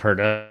someone I've heard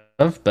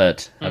of,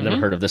 but I've never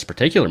heard of this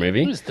particular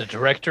movie. He was the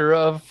director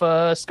of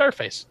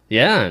Scarface.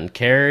 Yeah, and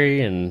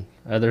Carrie and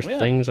other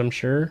things, I'm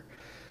sure.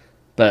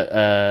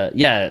 But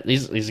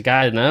he's a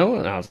guy I know,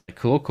 and I was like,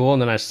 cool.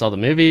 And then I saw the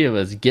movie. It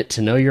was Get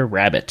to Know Your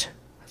Rabbit.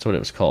 That's what it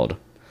was called.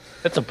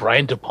 That's a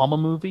Brian De Palma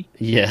movie?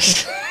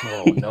 Yes.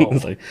 Oh,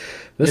 no.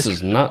 This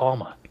is not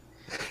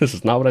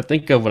what I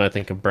think of when I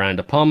think of Brian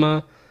De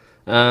Palma.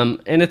 And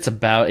it's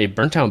about a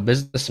burnt-out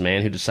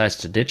businessman who decides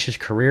to ditch his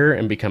career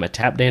and become a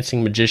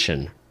tap-dancing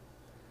magician.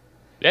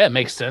 Yeah, it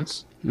makes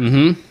sense.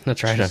 Mm-hmm.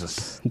 That's right.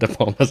 De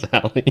Palma's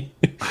alley.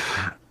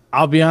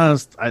 I'll be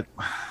honest. I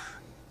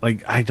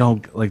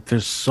don't like.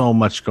 There's so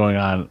much going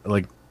on.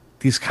 Like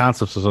these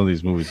concepts of some of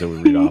these movies that we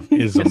read off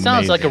is it amazing.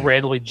 Sounds like a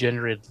randomly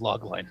generated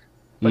log line.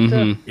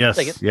 But,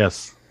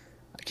 yes.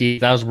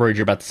 Keith, I was worried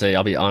you're about to say,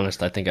 I'll be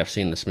honest, I think I've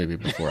seen this movie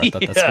before. I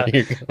thought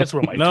that's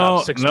one of my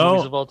top 6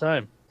 movies of all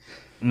time.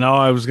 No,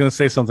 I was going to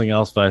say something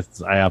else, but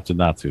I opted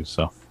not to.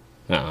 So.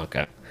 Oh,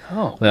 okay.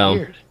 Oh,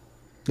 weird.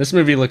 This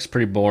movie looks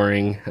pretty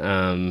boring.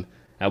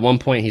 At one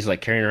point, he's like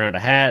carrying around a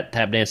hat,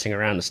 tap dancing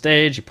around the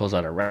stage. He pulls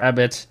out a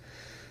rabbit.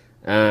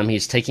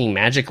 He's taking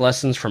magic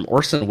lessons from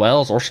Orson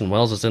Welles. Orson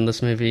Welles is in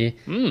this movie.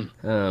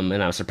 And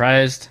I was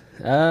surprised.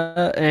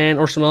 And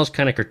Orson Welles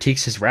kind of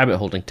critiques his rabbit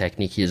holding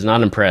technique. He is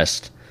not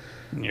impressed.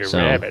 Your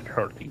rabbit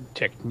holding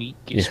technique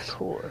is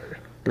poor.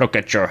 Look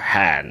at your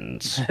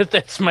hands.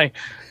 that's my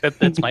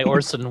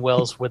Orson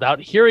Welles without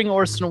hearing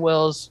Orson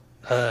Welles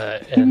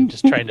and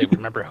just trying to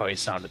remember how he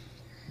sounded.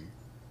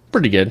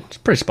 Pretty good. It's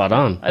pretty spot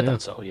on. I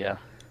thought so, yeah.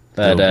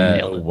 But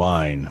no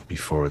wine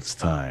before it's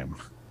time.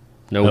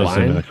 No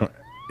wine?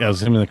 It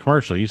was him in the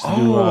commercial. He used to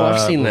do.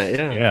 I've seen that,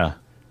 yeah. Yeah.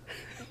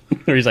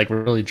 Or he's like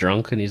really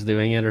drunk and he's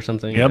doing it or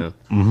something. Yep.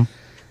 Mm-hmm.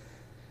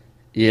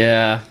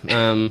 Yeah.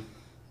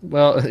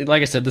 Well,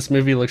 like I said, this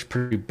movie looks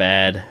pretty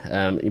bad.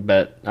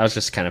 But I was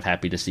just kind of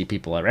happy to see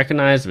people I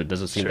recognize. But it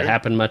doesn't seem to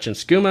happen much in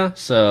Skooma.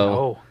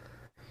 So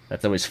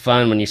that's always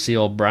fun when you see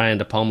old Brian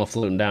De Palma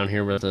floating down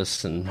here with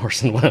us and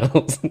Orson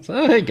Welles.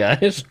 So, hey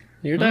guys,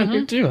 you're down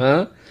here too,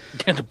 huh?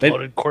 And the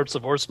bloated corpse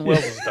of Orson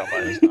Welles is down by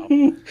us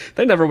now.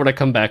 They never want to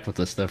come back with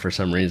us though for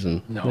some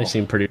reason. No. They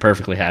seem pretty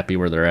perfectly happy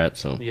where they're at.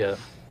 So yeah.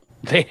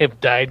 They have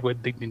died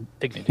with dignity.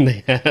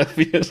 They have,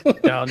 yes.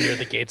 Down near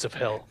the gates of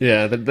hell.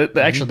 Yeah,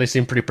 actually, they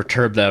seem pretty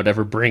perturbed that I would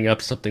ever bring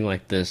up something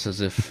like this,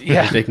 as if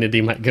their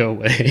dignity might go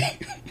away.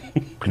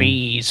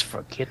 Please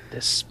forget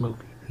this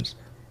movie.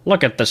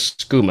 Look at the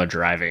skooma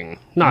driving.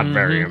 Not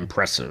very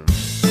impressive.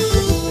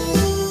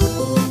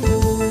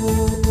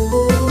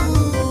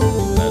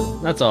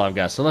 That's all I've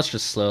got. So let's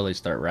just slowly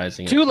start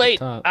rising. Too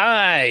late.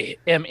 I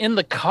am in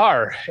the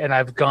car, and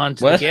I've gone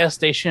to the gas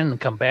station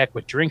and come back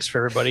with drinks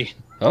for everybody.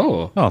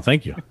 Oh,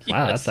 thank you.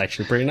 Wow, that's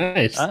actually pretty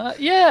nice.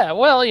 Yeah,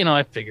 well,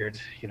 I figured,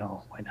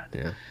 why not?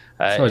 Yeah.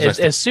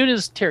 As soon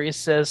as Terry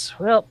says,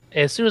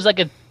 as soon as I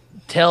could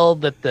tell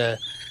that the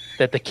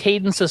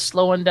cadence is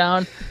slowing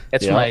down,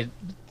 that's when I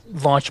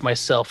launch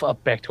myself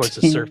up back towards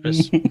the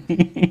surface.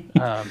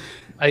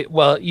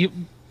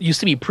 You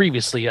see me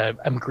previously.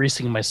 I'm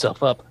greasing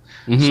myself up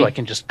so I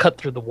can just cut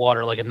through the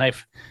water like a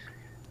knife.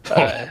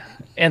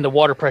 And the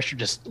water pressure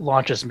just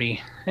launches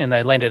me, and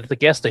I landed at the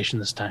gas station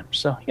this time.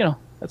 So,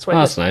 that's why.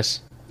 That's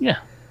nice. Yeah.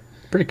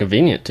 Pretty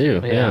convenient,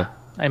 too. Yeah.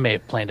 I may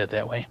have planned it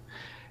that way.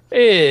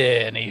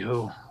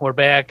 Anywho, we're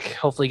back.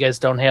 Hopefully you guys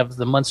don't have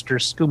the Munster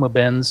skooma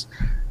bends,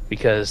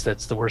 because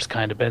that's the worst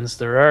kind of bends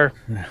there are.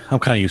 I'm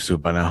kind of used to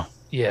it by now.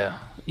 Yeah.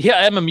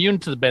 Yeah, I'm immune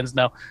to the bends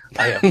now.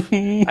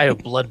 I have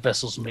blood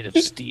vessels made of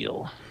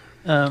steel.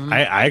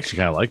 I actually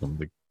kind of like them.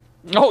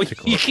 You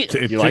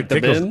like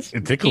the bends?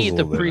 It tickles Keith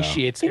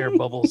appreciates air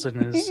bubbles in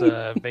his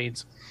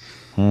veins.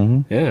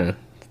 Mm-hmm. Yeah.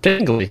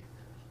 Tingly.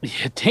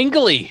 Yeah,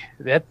 tingly.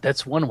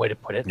 That's one way to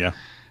put it. Yeah.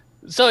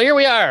 So here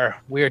we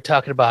are. We are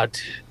talking about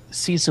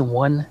season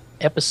 1,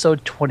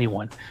 episode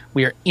 21.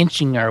 We are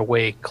inching our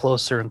way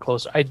closer and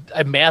closer.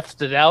 I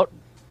mathed it out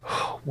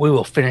We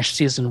will finish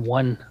season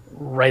 1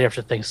 right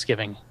after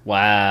Thanksgiving.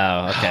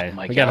 Wow. Okay. Oh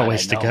my we got a God,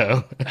 ways I to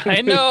go.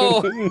 I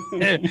know.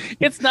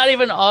 It's not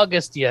even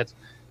August yet.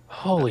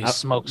 Holy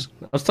smokes.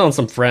 I was telling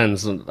some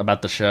friends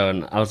about the show,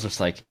 and I was just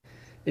like,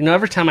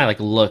 every time I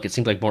look, it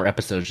seems like more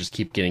episodes just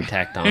keep getting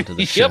tacked onto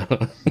the show.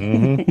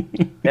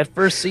 That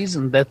first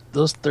season,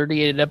 those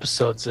 38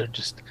 episodes are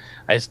just.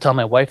 I just tell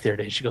my wife the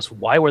other day. She goes,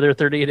 "Why were there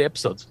 38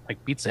 episodes?"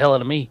 Like, beats the hell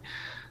out of me.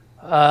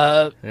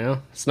 Yeah,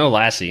 it's no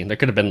Lassie. There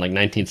could have been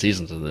 19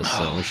 seasons of this,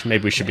 so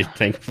maybe we should be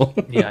thankful.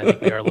 Yeah, I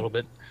think we are a little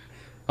bit.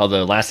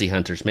 Although Lassie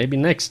Hunters, maybe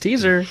next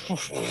teaser.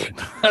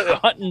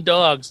 Hunting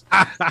dogs.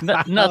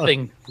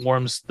 Nothing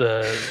warms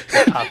the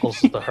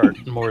cockles of the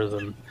heart more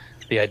than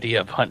the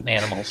idea of hunting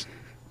animals.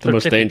 The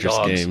most Particularly dangerous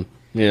dogs. game.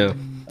 Yeah,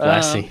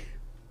 Lassie.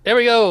 There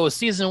we go.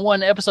 Season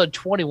 1, episode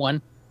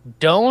 21.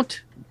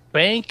 Don't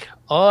Bank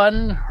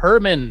on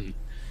Herman.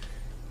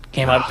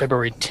 Came out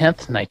February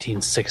 10th,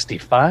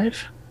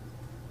 1965.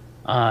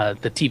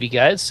 The TV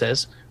guide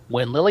says,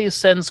 when Lily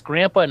sends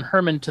Grandpa and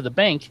Herman to the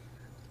bank,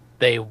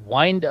 they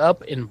wind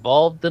up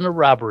involved in a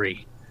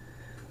robbery.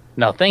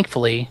 Now,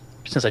 thankfully,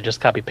 since I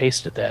just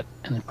copy-pasted that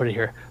and then put it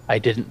here, I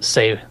didn't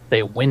say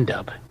they wind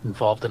up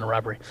involved in a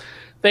robbery.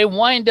 They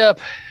wind up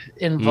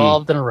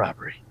involved in a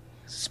robbery.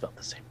 It's spelled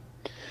the same.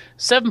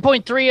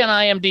 7.3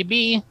 on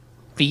IMDb.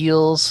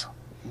 Feels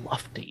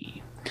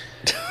lofty.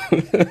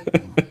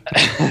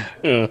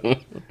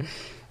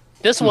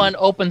 This one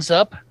opens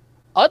up,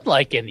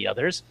 unlike any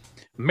others.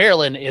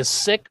 Marilyn is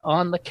sick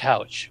on the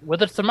couch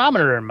with a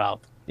thermometer in her mouth.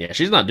 Yeah,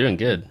 she's not doing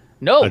good.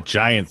 No. A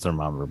giant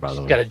thermometer, by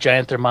the way. Got a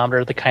giant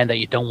thermometer, the kind that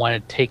you don't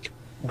want to take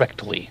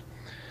rectally.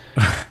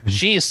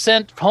 She's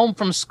sent home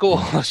from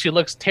school. She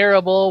looks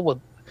terrible with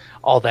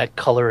all that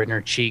color in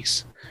her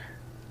cheeks.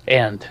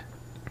 And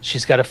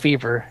she's got a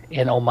fever,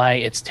 and oh my,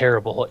 it's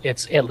terrible.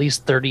 It's at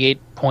least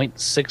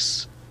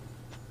 38.6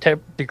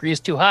 degrees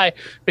too high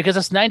because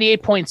it's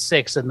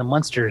 98.6, and the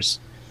Munsters,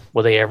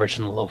 well, they average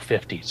in the low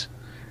 50s,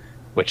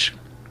 which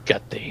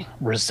got the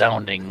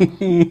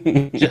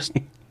resounding, just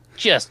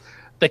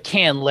the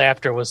canned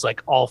laughter was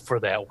like all for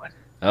that one.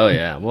 Oh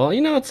yeah, well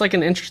it's like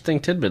an interesting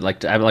tidbit.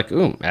 Add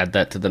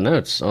that to the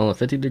notes. Oh,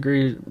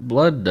 50-degree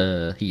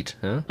blood heat,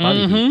 huh?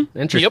 Body heat.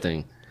 Interesting.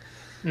 Yep.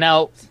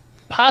 Now,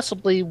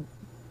 possibly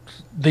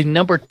the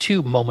number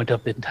 2 moment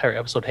of the entire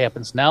episode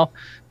happens now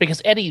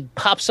because Eddie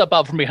pops up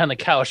out from behind the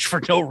couch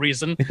for no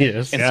reason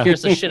and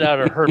scares the shit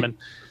out of Herman.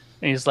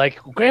 And he's like,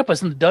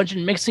 Grandpa's in the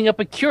dungeon mixing up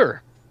a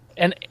cure.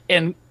 And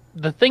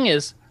the thing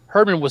is,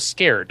 Herman was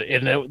scared,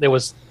 and it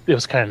was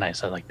kind of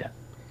nice. I like that.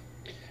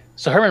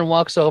 So Herman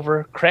walks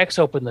over, cracks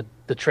open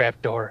the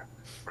trap door,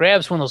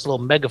 grabs one of those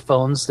little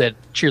megaphones that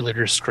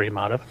cheerleaders scream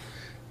out of,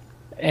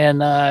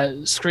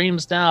 and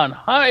screams down,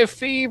 "High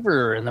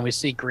fever!" And then we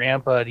see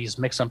Grandpa, and he's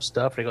mixing up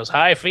stuff, and he goes,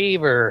 "High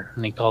fever!"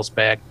 And he calls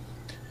back.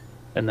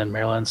 And then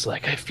Marilyn's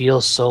like, "I feel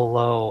so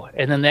low."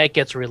 And then that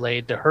gets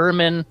relayed to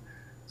Herman.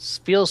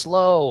 Feels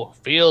low,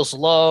 feels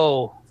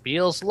low,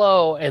 feels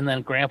low. And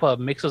then Grandpa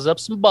mixes up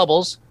some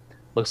bubbles,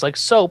 looks like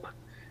soap,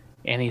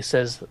 and he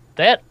says,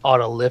 "That ought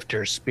to lift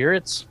her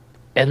spirits."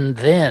 And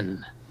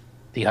then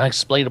the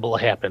unexplainable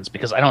happens,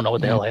 because I don't know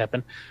what the hell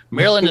happened.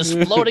 Marilyn is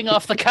floating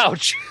off the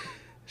couch.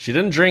 She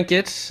didn't drink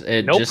it.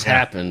 It just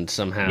happened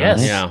somehow.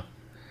 Yes. Yeah.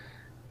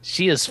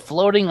 She is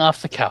floating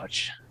off the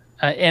couch.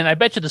 And I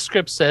bet you the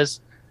script says,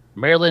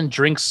 Marilyn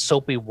drinks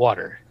soapy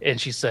water. And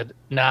she said,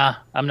 "Nah,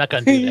 I'm not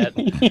going to do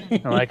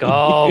that." I'm like,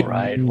 all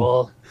right,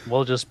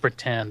 we'll just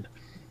pretend.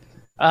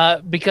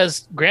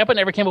 Because Grandpa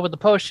never came up with the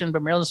potion,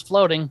 but Marilyn's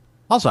floating.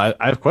 Also,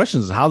 I have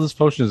questions how this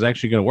potion is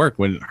actually going to work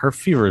when her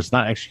fever is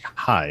not actually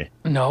high.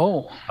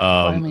 No.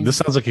 This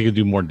sounds like it could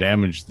do more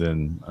damage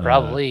than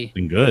probably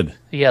than good.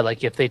 Yeah,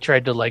 like if they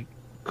tried to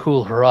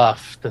cool her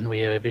off, then we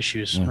have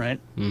issues, right?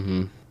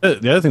 Mm-hmm.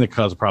 The other thing that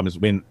causes a problem is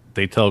when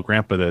they tell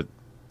Grandpa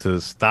to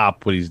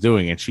stop what he's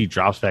doing, and she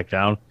drops back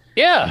down.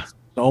 Yeah.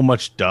 So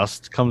much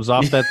dust comes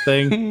off that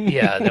thing.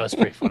 Yeah, that was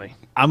pretty funny.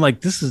 I'm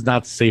like, this is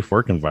not a safe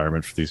work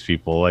environment for these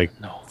people. Like,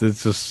 no.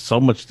 There's just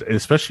so much,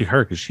 especially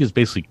her, because she is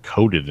basically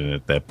coated in it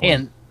at that point.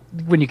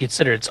 And when you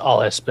consider it's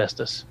all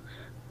asbestos,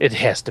 it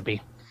has to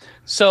be.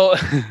 So,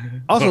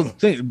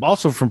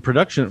 also from a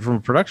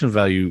production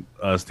value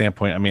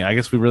standpoint, I mean, I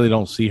guess we really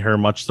don't see her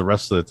much the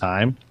rest of the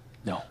time.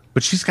 No,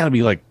 but she's got to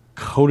be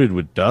coated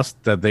with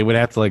dust that they would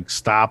have to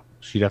stop.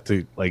 She'd have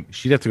to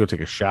go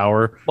take a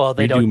shower. Well,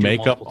 they don't do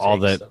makeup, all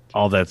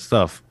that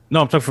stuff. No,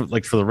 I'm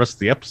talking for the rest of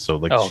the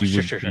episode.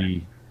 Sure.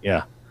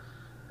 Yeah.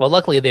 Well,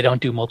 luckily they don't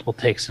do multiple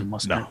takes on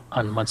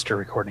Munster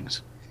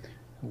recordings.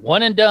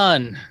 One and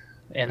done.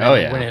 And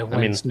then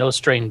when it's no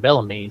strain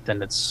Bellamy,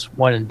 then it's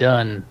one and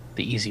done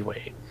the easy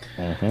way.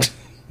 Mm-hmm.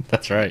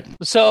 That's right.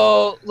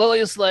 So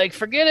Lily's like,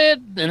 "Forget it,"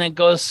 and it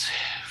goes,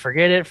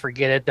 forget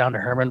it, down to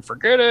Herman,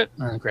 "Forget it,"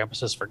 and Grandpa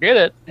says, "Forget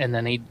it," and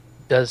then he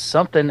does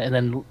something, and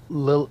then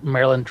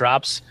Marilyn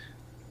drops.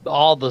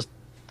 All the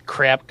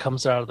crap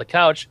comes out of the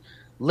couch.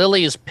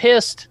 Lily is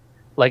pissed,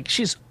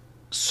 she's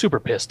super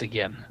pissed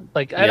again.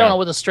 I don't know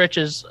what the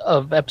stretches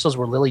of episodes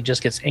where Lily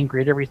just gets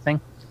angry at everything,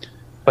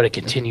 but it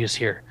continues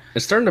here.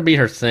 It's starting to be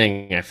her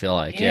thing, I feel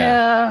like.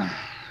 Yeah.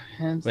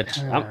 And, Which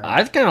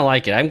I kind of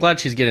like it. I'm glad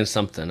she's getting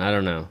something. I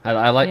don't know.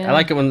 I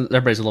like it when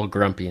everybody's a little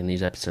grumpy in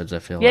these episodes. I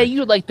feel like.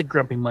 You like the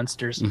grumpy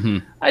monsters. Mm-hmm.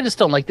 I just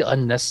don't like the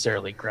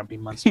unnecessarily grumpy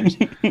monsters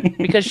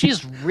because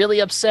she's really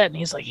upset, and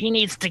he's like, he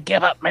needs to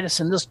give up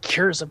medicine, those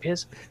cures of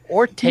his,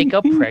 or take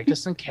up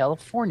practice in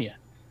California.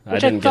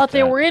 Which I thought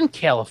they were in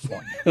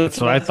California.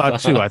 That's what I thought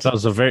too. I thought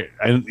it was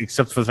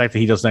except for the fact that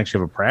he doesn't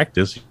actually have a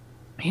practice.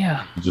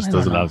 Yeah, he just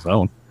does it on his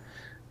own.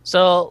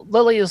 So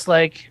Lily is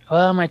like,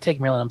 well, I might take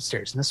Marilyn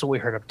upstairs. And this is what we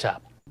heard up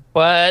top.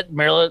 But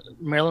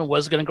Marilyn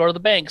was going to go to the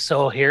bank.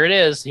 So here it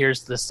is.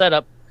 Here's the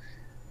setup.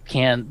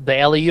 Can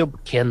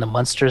the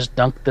monsters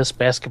dunk this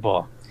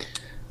basketball?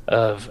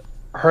 Of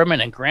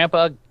Herman and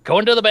Grandpa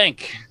going to the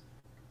bank.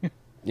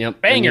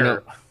 Yep.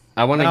 Banger.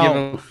 I want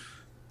to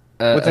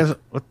give him...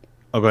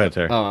 Oh, go ahead,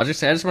 Terry. Oh, I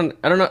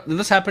don't know. Did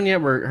this happen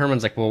yet where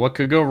Herman's like, well, what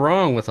could go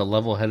wrong with a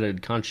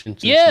level-headed,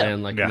 conscientious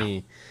man like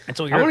me?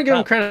 I want to give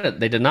him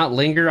credit. They did not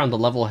linger on the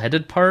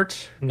level-headed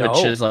part,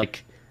 which is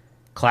like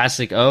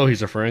classic,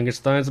 he's a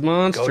Frankenstein's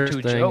monster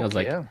thing. Joke, I was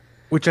like,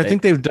 which I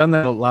think they've done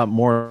that a lot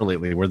more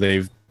lately, where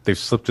they've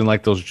slipped in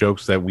like those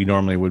jokes that we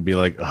normally would be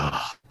like,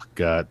 oh,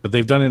 God. But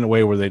they've done it in a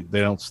way where they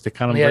don't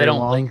stick on them very long. They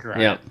don't linger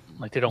on it.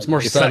 Like they don't. It's more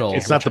subtle.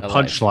 It's not the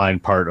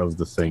punchline part of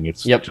the thing.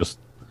 It's just...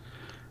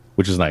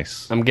 Which is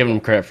nice. I'm giving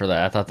them credit for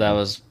that. I thought that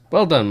was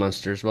well done,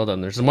 monsters. Well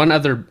done. There's one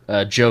other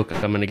joke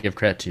I'm going to give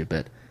credit to,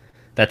 but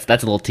that's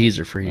a little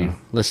teaser for you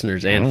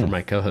listeners and for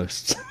my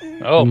co-hosts.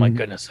 Oh my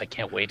goodness, I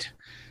can't wait.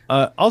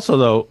 Also,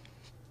 though,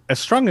 as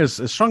strong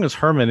as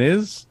Herman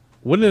is,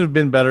 wouldn't it have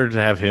been better to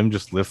have him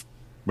just lift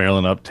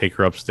Marilyn up, take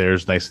her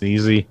upstairs, nice and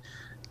easy,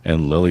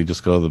 and Lily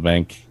just go to the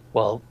bank?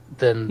 Well,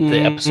 then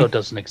the episode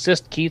doesn't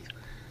exist, Keith.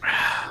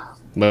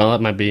 Well,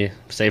 that might be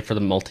saved for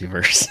the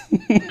multiverse.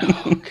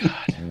 Oh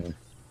God.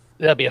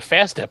 That'll be a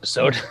fast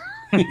episode.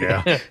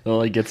 Yeah.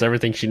 Well, he gets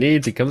everything she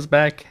needs. He comes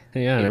back.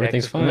 Yeah, and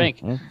everything's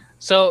fine.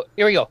 So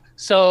here we go.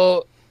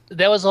 So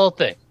that was the whole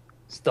thing.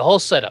 It's the whole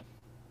setup.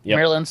 Yep.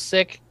 Marilyn's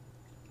sick.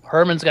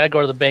 Herman's got to go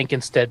to the bank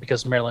instead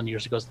because Marilyn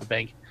usually goes to the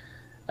bank.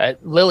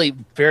 Lily,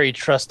 very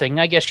trusting.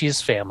 I guess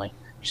she's family.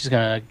 She's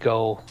going to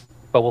go,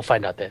 but we'll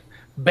find out that.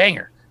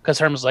 Banger. Because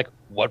Herman's like,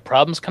 what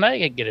problems can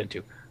I get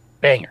into?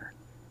 Banger.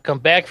 Come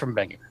back from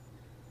banger.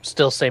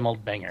 Still same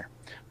old banger.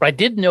 But I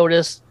did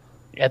notice...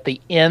 At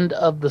the end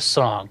of the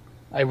song,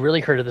 I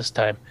really heard it this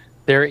time,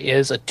 there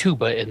is a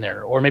tuba in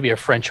there, or maybe a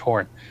French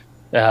horn.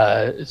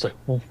 It's like...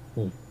 oh,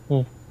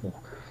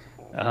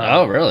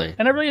 really?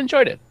 And I really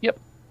enjoyed it. Yep.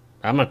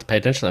 I'm going to have to pay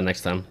attention to that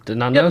next time. Did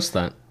not notice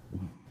that.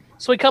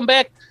 So we come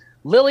back.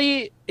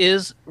 Lily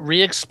is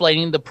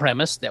re-explaining the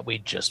premise that we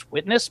just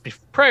witnessed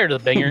prior to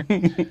the banger.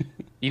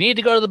 You need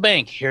to go to the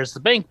bank. Here's the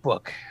bank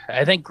book.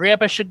 I think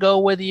Grandpa should go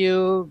with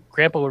you.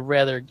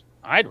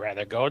 I'd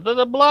rather go to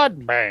the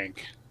blood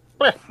bank.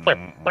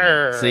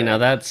 See, now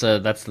that's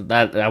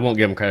that. I won't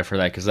give him credit for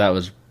that because that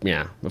was,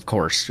 of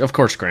course,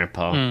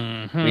 Grandpa.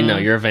 Mm-hmm. We know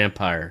you're a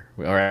vampire.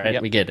 All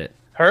right, we get it.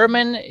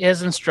 Herman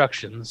has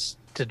instructions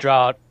to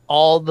draw out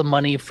all the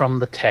money from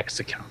the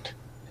tax account,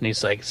 and he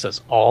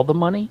says all the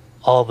money.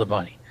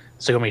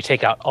 So when we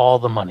take out all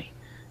the money,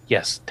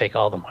 yes, take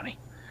all the money.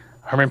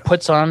 Herman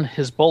puts on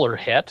his bowler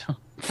hat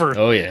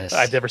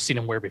I've never seen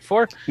him wear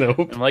before.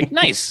 Nope. I'm like,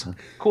 nice,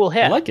 cool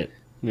hat. I like it.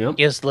 Yep.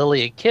 Gives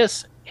Lily a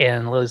kiss.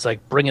 And Lily's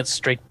like, bring it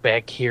straight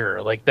back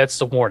here. Like, that's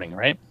the warning,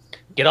 right?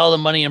 Get all the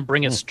money and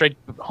bring it straight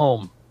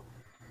home.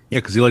 Yeah,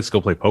 because he likes to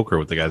go play poker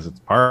with the guys at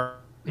the parlor.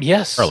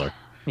 Yes.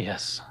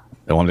 Yes.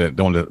 Don't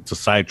want to, it's a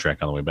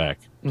sidetrack on the way back.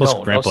 Plus,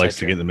 Grandpa likes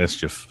to get in the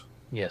mischief.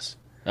 Yes.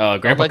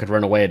 Grandpa could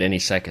run away at any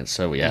second,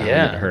 so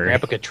yeah.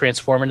 Grandpa could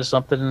transform into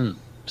something and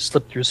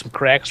slip through some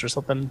cracks or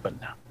something, but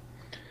no.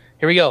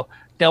 Here we go.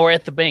 Now we're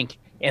at the bank,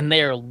 and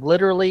they are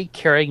literally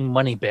carrying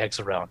money bags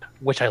around,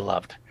 which I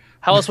loved.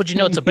 How else would you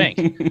know it's a bank,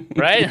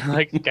 right?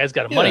 Like, the guy's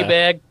got a money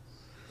bag,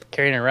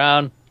 carrying it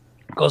around,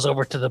 goes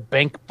over to the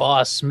bank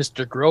boss,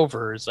 Mr.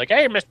 Grover. He's like,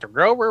 hey, Mr.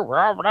 Grover.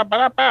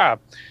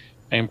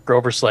 And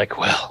Grover's like,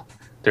 well,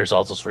 there's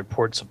all those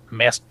reports of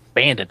masked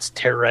bandits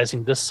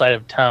terrorizing this side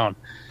of town.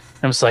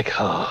 And I was like,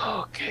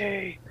 oh,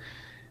 okay.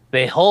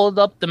 They hold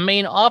up the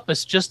main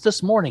office just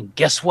this morning.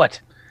 Guess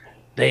what?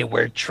 They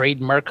wear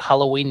trademark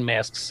Halloween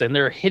masks and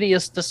their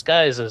hideous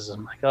disguises.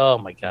 I'm like, oh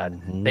my God.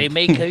 They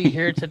may be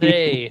here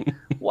today.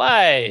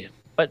 Why?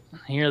 But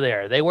here they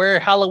are. They wear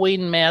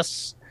Halloween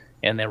masks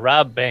and they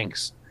rob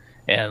banks.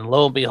 And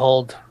lo and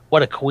behold,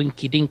 what a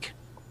coinky dink.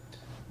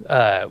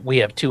 We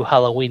have two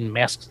Halloween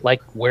masks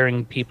like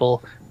wearing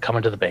people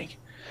coming to the bank.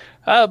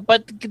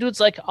 But the dude's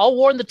like, I'll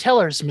warn the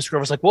tellers. Mr.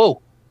 Grover's like, whoa,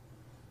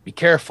 be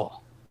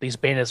careful. These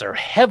bandits are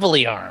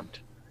heavily armed.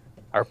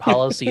 Our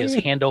policy is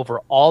hand over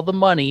all the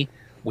money.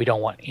 We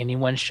don't want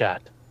anyone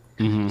shot.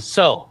 Mm-hmm.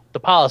 So the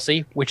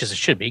policy, which is it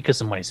should be because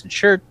the money's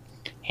insured,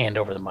 hand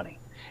over the money.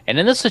 And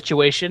in this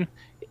situation,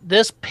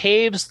 this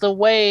paves the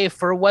way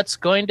for what's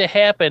going to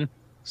happen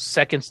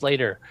seconds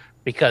later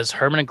because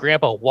Herman and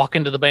Grandpa walk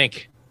into the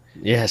bank.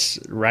 Yes,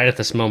 right at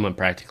this moment,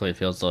 practically, it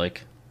feels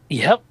like.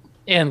 Yep.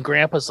 And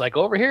Grandpa's like,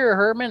 over here,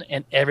 Herman,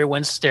 and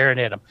everyone's staring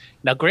at him.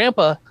 Now,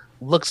 Grandpa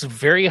looks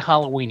very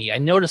Halloween-y. I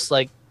noticed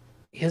like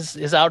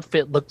his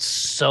outfit looked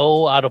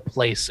so out of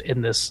place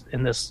in this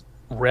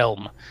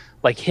realm.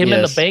 Like him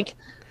in the bank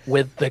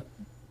with the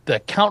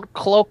count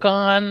cloak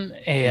on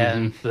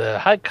and the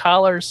high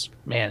collars.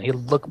 Man, he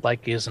looked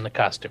like he was in a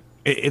costume.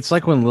 It's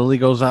like when Lily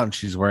goes out and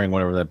she's wearing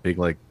whatever that big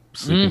like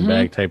sleeping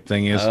bag type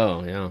thing is.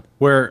 Oh yeah.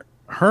 Where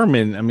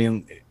Herman, I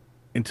mean,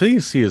 until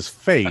you see his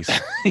face,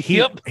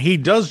 he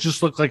does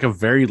just look like a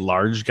very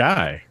large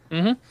guy.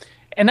 Mm-hmm.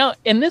 And now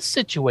in this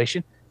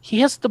situation, he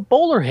has the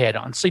bowler hat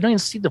on, so you don't even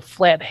see the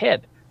flat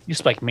head. You're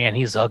just like, man,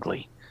 he's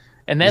ugly.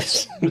 And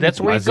that's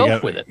where you go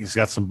with it. He's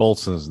got some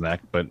bolts in his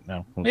neck, but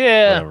no,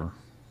 whatever.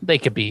 They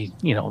could be,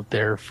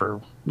 there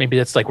for maybe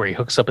that's like where he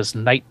hooks up his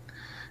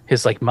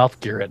like mouth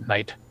gear at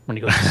night when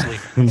he goes to sleep.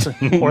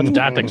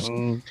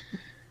 Orthodontics.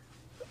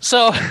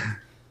 So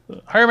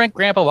Herman,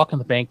 Grandpa walk in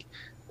the bank.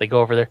 They go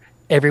over there.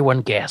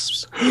 Everyone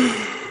gasps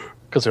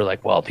because they're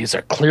like, well, these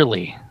are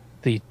clearly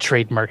the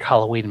trademark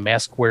Halloween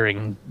mask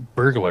wearing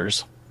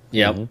burglars.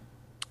 Yep. Mm-hmm.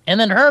 And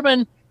then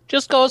Herman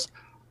just goes,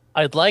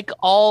 I'd like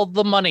all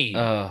the money.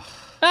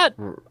 Not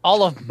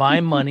all of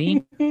my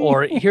money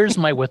or here's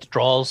my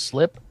withdrawal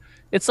slip.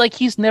 It's like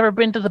he's never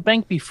been to the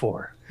bank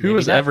before. Who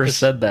has ever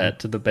said that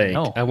to the bank?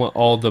 No. I want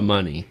all the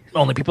money.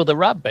 Only people that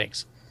rob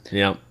banks.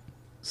 Yep.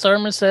 So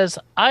Herman says,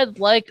 I'd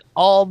like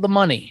all the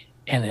money.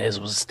 And as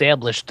was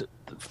established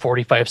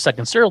 45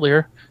 seconds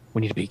earlier,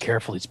 we need to be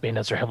careful. These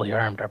bandits are heavily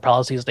armed. Our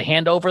policy is to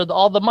hand over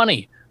all the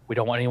money. We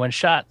don't want anyone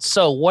shot.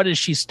 So what does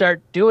she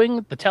start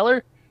doing? The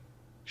teller?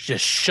 She's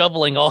just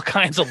shoveling all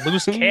kinds of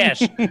loose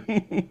cash.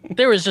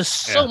 There was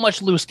just so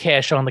much loose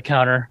cash on the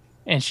counter,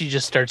 and she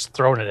just starts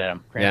throwing it at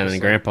him. And then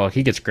Grandpa,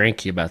 he gets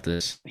cranky about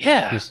this.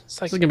 Yeah. It's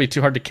like, this is going to be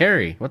too hard to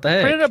carry. What the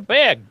heck? Put it in a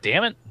bag,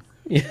 damn it.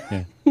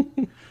 Yeah.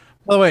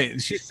 By the way,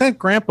 she sent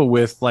Grandpa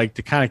with,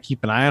 to kind of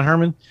keep an eye on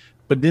Herman,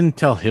 but didn't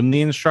tell him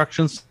the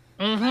instructions.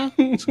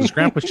 Mm-hmm. Because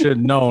Grandpa should have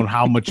known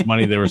how much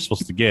money they were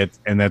supposed to get,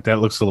 and that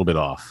looks a little bit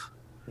off.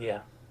 Yeah.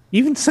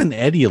 Even send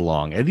Eddie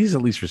along. Eddie's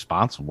at least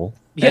responsible.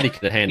 Yeah. Eddie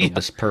could have handled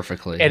this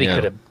perfectly. Eddie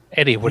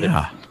would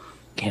have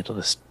handled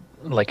this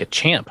like a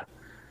champ.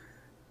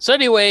 So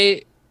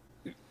anyway,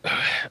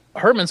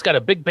 Herman's got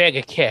a big bag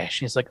of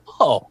cash. He's like,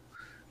 oh,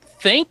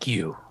 thank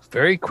you.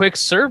 Very quick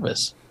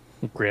service.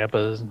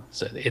 Grandpa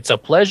said, it's a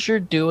pleasure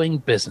doing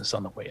business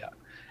on the way out.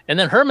 And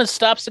then Herman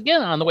stops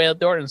again on the way out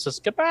the door and says,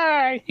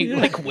 goodbye. He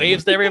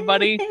waves to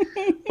everybody,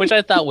 which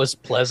I thought was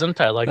pleasant.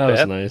 I like that.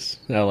 That was nice.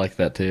 I like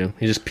that too.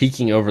 He's just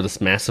peeking over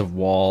this massive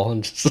wall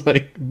and just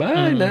like,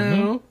 bye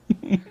now.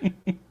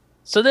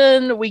 So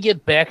then we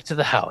get back to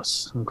the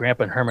house. And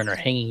Grandpa and Herman are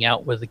hanging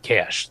out with the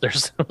cash.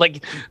 There's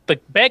the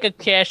bag of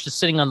cash is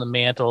sitting on the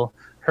mantle.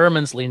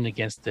 Herman's leaning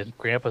against it.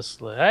 Grandpa's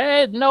like, I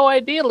had no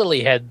idea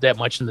Lily had that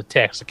much in the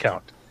tax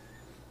account.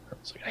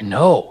 Herman's like, I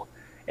know.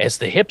 As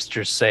the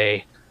hipsters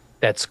say,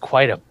 that's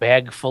quite a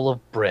bag full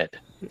of bread,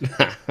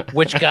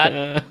 which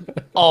got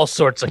all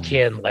sorts of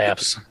canned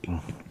laughs.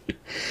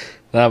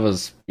 That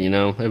was,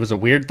 it was a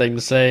weird thing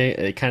to say.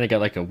 It kind of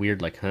got like a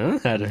weird, huh,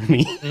 out of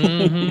me.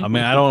 Mm-hmm. I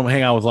mean, I don't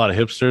hang out with a lot of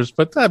hipsters,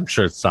 but I'm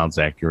sure it sounds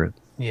accurate.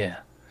 Yeah.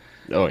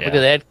 Oh, yeah. Look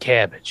at that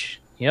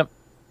cabbage. Yep.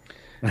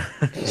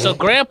 So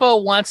Grandpa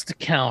wants to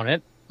count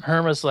it.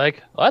 Herman's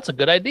like, oh, that's a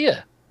good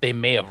idea. They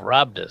may have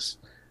robbed us.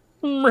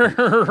 They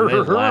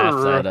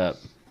laughed that up.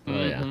 Oh,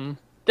 mm-hmm. Yeah.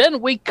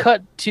 Then we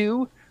cut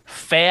to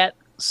fat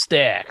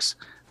stacks.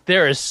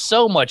 There is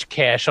so much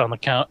cash on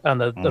the on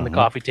the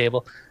coffee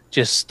table,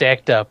 just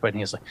stacked up, and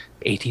he's like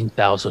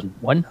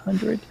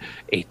 18,100,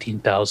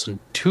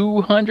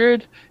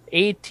 18,200,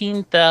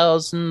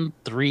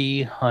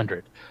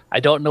 18,300. I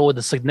don't know what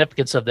the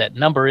significance of that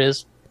number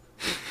is,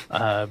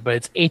 but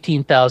it's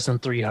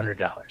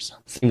 $18,300.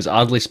 Seems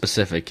oddly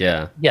specific,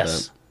 yeah.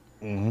 Yes.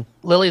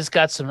 Lily's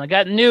got I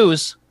got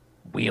news.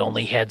 We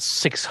only had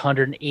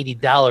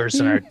 $680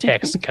 in our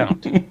tax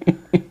account.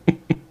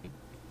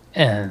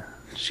 And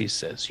she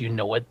says, you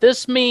know what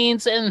this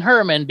means? And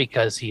Herman,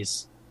 because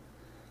he's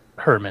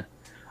Herman,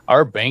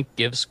 our bank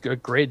gives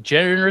a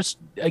generous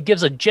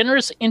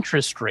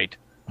interest rate.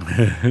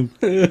 And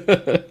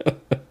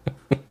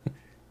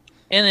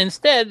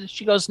instead,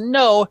 she goes,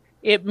 no,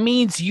 it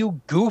means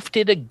you goofed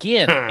it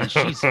again. And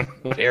she's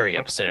very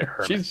upset at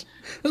Herman. This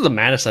is the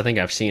maddest I think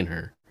I've seen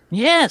her.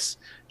 Yes,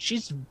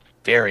 she's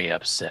very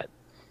upset.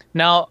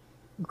 Now,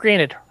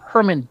 granted,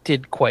 Herman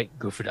did quite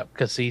goof it up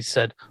because he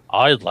said,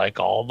 I'd like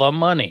all the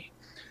money.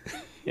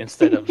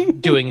 Instead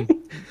of doing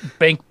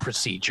bank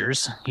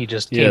procedures, he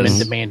just came in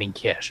demanding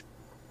cash.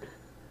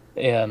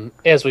 And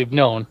as we've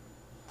known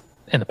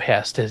in the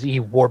past,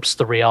 he warps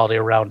the reality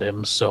around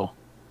him, so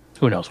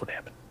who knows what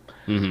happened.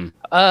 Mm-hmm.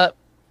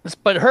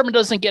 But Herman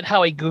doesn't get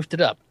how he goofed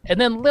it up. And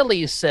then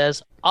Lily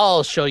says,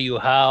 I'll show you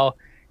how.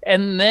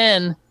 And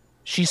then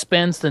she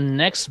spends the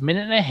next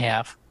minute and a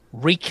half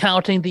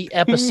recounting the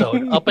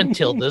episode up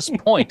until this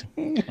point.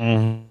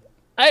 I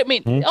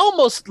mean,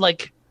 almost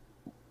like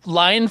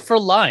line for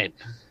line.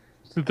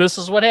 This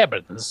is what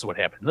happened. This is what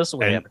happened. This is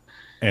what happened.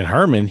 And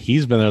Herman,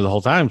 he's been there the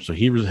whole time. So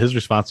his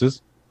response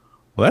is,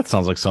 Well, that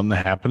sounds like something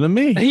that happened to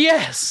me.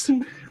 Yes.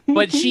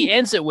 But she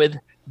ends it with,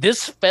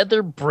 this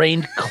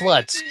feather-brained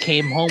klutz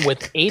came home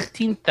with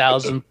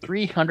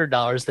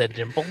 $18,300 that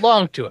didn't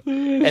belong to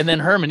him. And then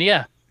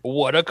Herman,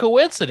 what a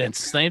coincidence.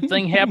 Same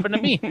thing happened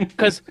to me.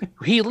 Because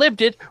he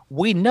lived it.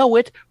 We know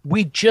it.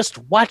 We just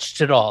watched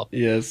it all.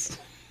 Yes.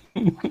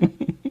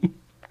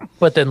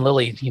 But then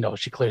Lily,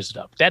 she clears it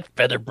up. That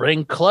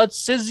feather-brained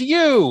klutz is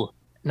you.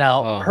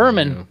 Now,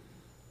 Herman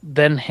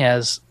then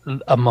has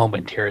a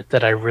moment here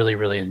that I really,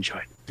 really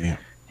enjoyed. Yeah.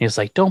 He's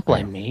like, don't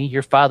blame me.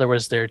 Your father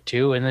was there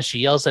too. And then she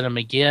yells at him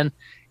again.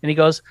 And he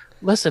goes,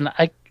 listen,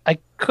 I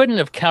couldn't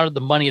have counted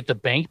the money at the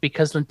bank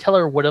because the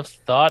teller would have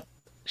thought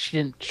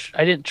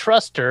I didn't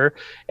trust her.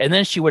 And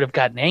then she would have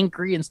gotten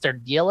angry and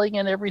started yelling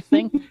and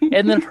everything.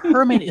 And then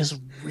Herman is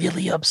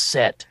really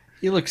upset.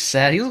 He looks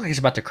sad. He looks like he's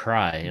about to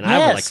cry. And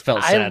I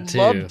felt sad too.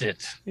 I loved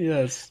it.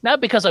 Yes. Not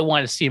because I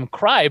wanted to see him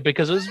cry,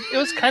 because it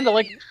was kind of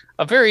like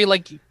a very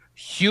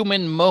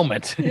human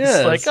moment. Yes.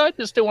 It's like, I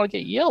just didn't want to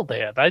get yelled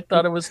at. I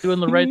thought I was doing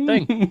the right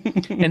thing.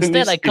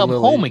 Instead, I come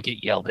home and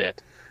get yelled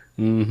at.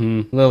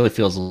 Mm-hmm. Lily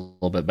feels a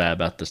little bit bad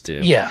about this too.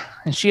 Yeah,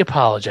 and she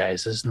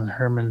apologizes, and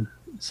Herman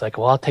is like,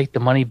 well, I'll take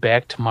the money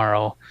back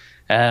tomorrow.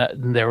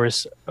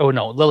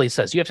 Lily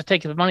says, you have to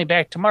take the money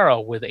back tomorrow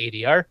with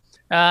ADR.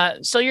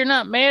 So you're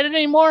not mad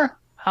anymore?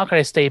 How can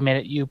I stay mad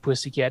at you,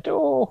 pussycat?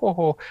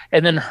 Oh.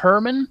 And then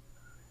Herman,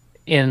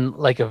 in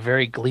a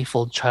very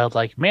gleeful,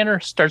 childlike manner,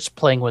 starts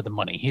playing with the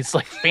money. He's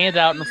fanned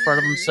out in front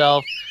of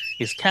himself.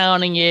 He's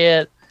counting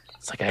it.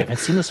 It's like, I haven't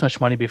seen this much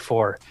money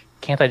before.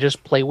 Can't I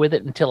just play with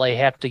it until I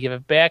have to give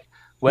it back?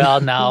 Well,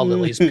 now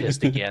Lily's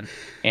pissed again.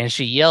 And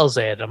she yells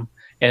at him.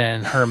 And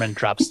then Herman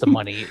drops the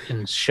money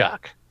in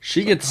shock.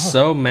 She gets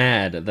so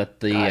mad that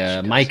the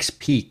mics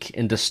peak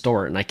and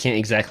distort, and I can't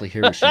exactly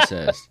hear what she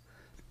says.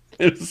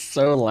 It's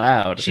so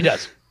loud. She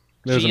does.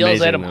 She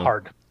yells at him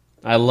hard.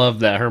 I love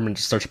that Herman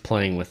just starts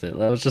playing with it.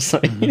 That was just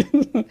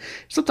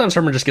sometimes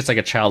Herman just gets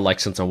a childlike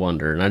sense of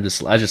wonder, and I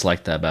just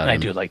like that about him. I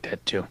do like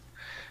that too.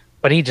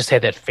 But he just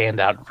had that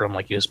fanned out from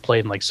he was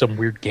playing some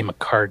weird game of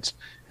cards,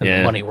 and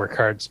the money were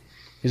cards.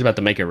 He's about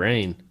to make it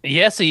rain.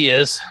 Yes, he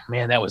is.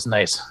 Man, that was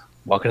nice.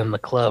 Walking in the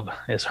club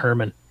as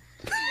Herman.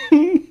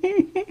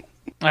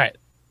 All right.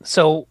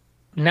 So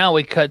now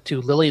we cut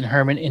to Lily and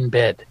Herman in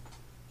bed,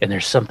 and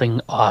there's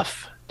something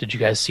off. Did you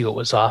guys see what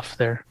was off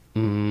there?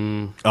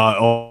 Lily's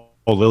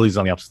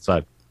on the opposite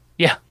side.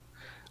 Yeah.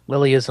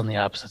 Lily is on the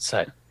opposite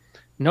side.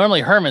 Normally,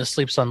 Herman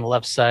sleeps on the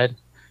left side,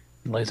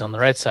 and Lily's on the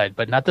right side,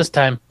 but not this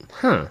time.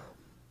 Huh.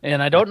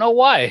 And I don't know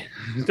why.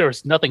 There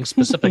was nothing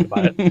specific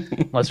about it,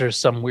 unless there's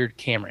some weird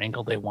camera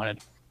angle they wanted.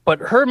 But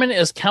Herman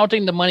is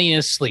counting the money in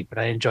his sleep, and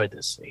I enjoyed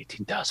this.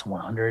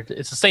 18,100.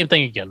 It's the same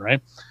thing again,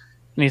 right?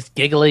 And he's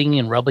giggling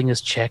and rubbing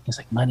his check. He's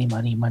like, money,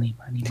 money, money,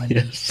 money, money.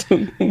 Yes.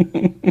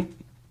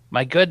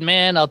 My good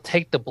man, I'll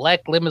take the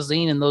black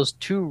limousine and those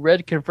 2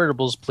 red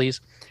convertibles,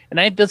 please.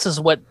 And this is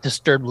what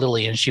disturbed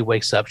Lily, and she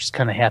wakes up. She's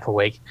kind of half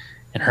awake,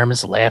 and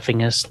Herman's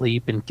laughing in his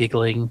sleep and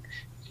giggling.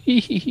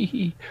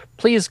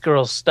 Please,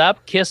 girls,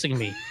 stop kissing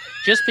me.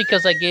 Just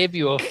because I gave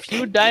you a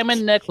few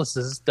diamond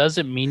necklaces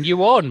doesn't mean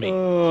you own me.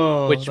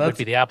 Which would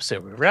be the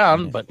opposite way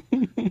around, but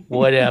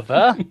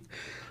whatever.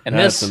 And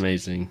that's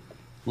amazing.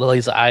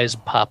 Lily's eyes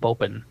pop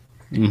open.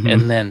 Mm-hmm.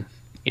 And then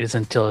it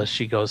isn't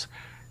until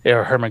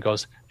Herman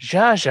goes,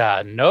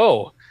 Zsa,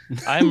 no.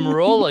 I'm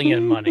rolling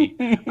in money.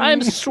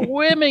 I'm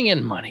swimming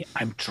in money.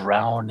 I'm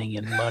drowning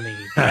in money.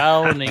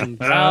 Drowning.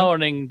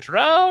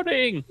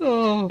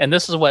 And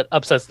this is what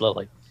upsets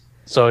Lily.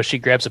 So she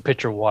grabs a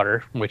pitcher of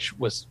water, which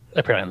was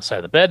apparently on the side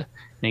of the bed,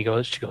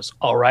 and she goes,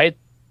 all right,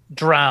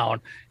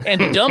 drown,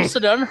 and dumps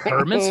it on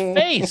Herman's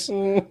face.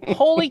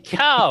 Holy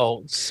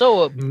cow.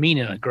 So mean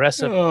and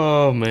aggressive.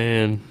 Oh,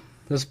 man.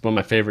 This is one of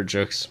my favorite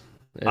jokes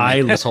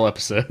in this whole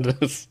episode.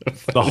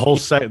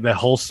 The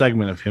whole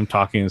segment of him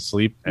talking in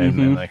sleep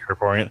and her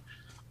pouring it,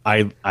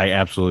 I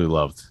absolutely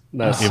loved.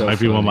 It might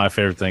be one of my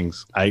favorite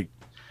things. I've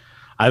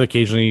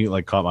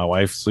occasionally caught my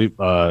wife sleep.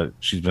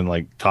 She's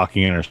been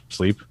talking in her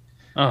sleep.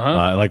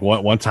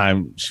 One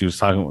time she was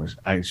talking,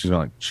 she's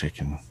going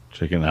chicken.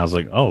 I was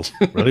like, oh,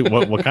 really?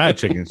 What kind of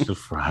chicken? It's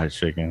just fried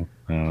chicken.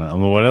 I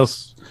don't know what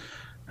else.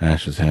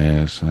 Ashes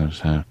has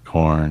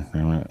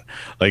corn.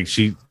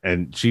 She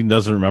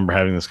doesn't remember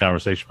having this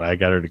conversation, but I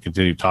got her to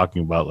continue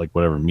talking about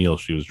whatever meal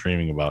she was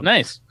dreaming about.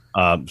 Nice.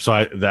 So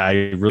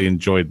I really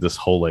enjoyed this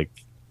whole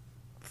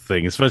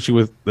thing, especially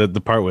with the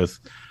part with,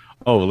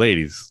 oh,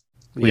 ladies,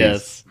 please.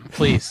 Yes,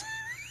 please.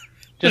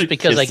 Just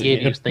because I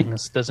gave you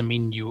things doesn't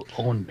mean you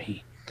own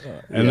me.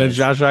 And then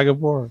Zsa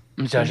Gabor,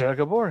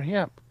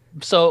 yeah.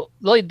 So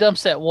Lily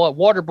dumps that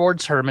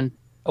waterboards Herman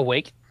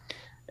awake,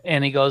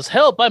 and he goes,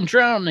 help, I'm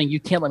drowning. You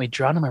can't let me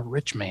drown. I'm a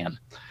rich man,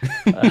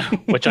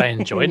 which I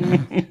enjoyed.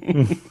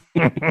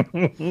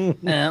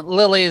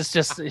 Lily is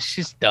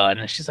she's done.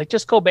 And she's like,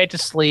 just go back to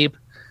sleep.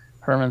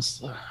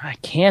 Herman's, I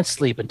can't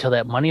sleep until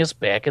that money is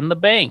back in the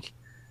bank.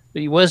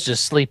 He was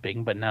just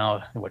sleeping, but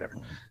now, whatever.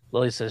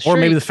 Lily says, or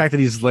maybe the fact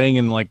that he's laying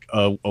in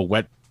a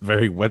wet,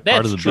 very wet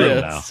part of the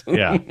bed now.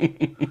 Yeah.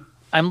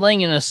 I'm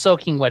laying in a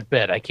soaking wet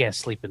bed. I can't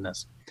sleep in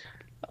this.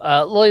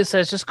 Lily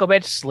says, just go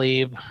back to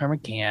sleep. Herman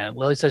can't.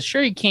 Lily says,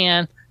 sure you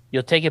can.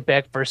 You'll take it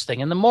back first thing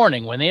in the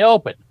morning when they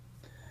open.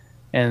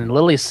 And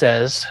Lily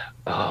says,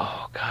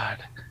 oh, God.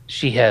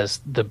 She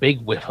has the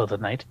big whiff of the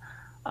night.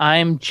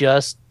 I'm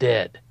just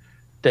dead.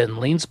 Then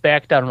leans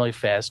back down really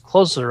fast,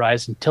 closes her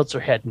eyes, and tilts her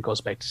head and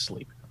goes back to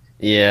sleep.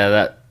 Yeah,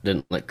 that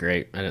didn't look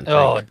great. I didn't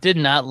Oh, think. it did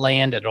not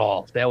land at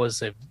all. That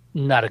was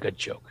not a good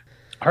joke.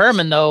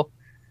 Herman, though,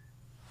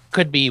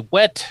 could be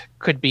wet,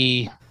 could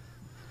be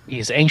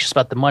he's anxious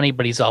about the money,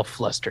 but he's all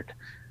flustered.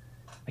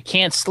 I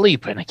can't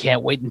sleep, and I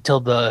can't wait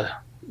until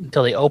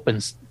he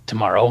opens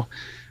tomorrow,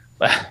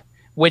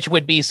 which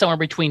would be somewhere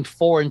between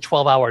 4 and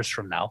 12 hours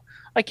from now.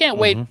 I can't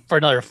wait for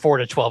another 4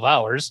 to 12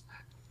 hours.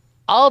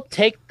 I'll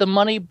take the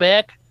money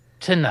back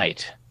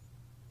tonight.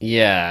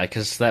 Yeah,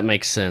 because that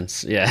makes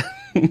sense. Yeah.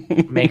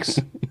 Makes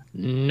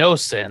no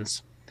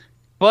sense.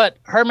 But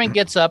Herman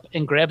gets up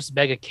and grabs the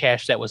bag of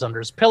cash that was under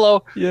his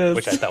pillow, Yes.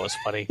 which I thought was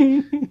funny.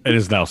 It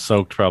is now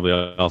soaked, probably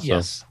also.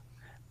 Yes.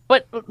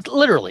 But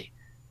literally,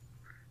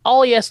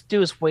 all he has to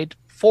do is wait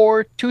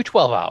 4 to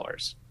 12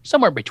 hours,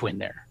 somewhere between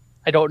there.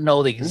 I don't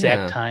know the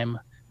exact time,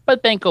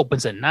 but bank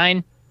opens at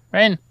 9,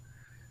 right?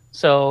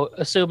 So,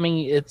 assuming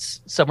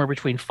it's somewhere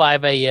between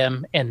 5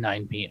 a.m. and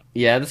 9 p.m.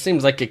 Yeah, this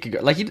seems like it could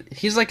go. Like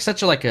he's like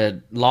such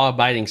a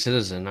law-abiding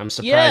citizen. I'm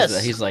surprised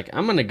that he's like,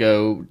 I'm gonna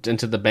go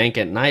into the bank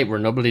at night where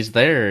nobody's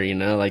there. You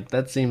know, like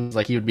that seems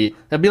like that'd be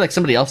like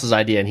somebody else's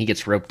idea, and he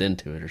gets roped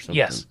into it or something.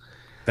 Yes,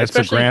 that's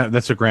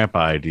a grandpa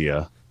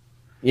idea.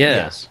 Yeah.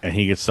 Yes, and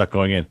he gets stuck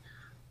going in.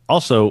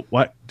 Also,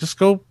 what? Just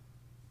go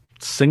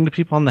sing to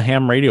people on the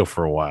ham radio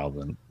for a while,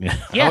 then. Yeah.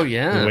 Oh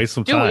yeah. Waste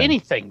some do time.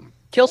 anything,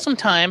 kill some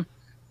time,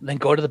 then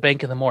go to the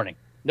bank in the morning.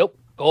 Nope,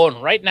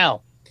 going right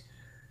now.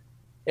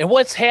 And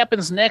what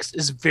happens next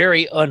is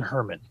very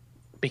un-Herman,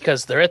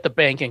 because they're at the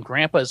bank and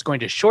Grandpa is going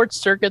to short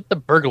circuit the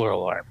burglar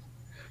alarm,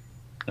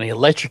 and he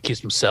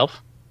electrocutes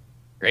himself.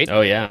 Great.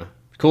 Oh yeah.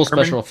 Cool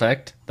Herman? special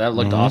effect. That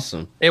looked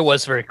awesome. It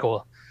was very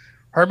cool.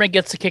 Herman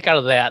gets a kick out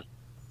of that.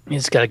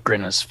 He's got a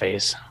grin on his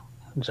face.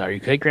 Are you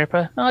okay,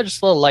 Grandpa? No,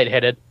 just a little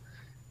lightheaded.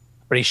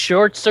 But he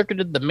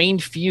short-circuited the main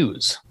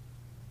fuse.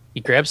 He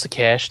grabs the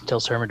cash and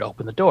tells Herman to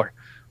open the door.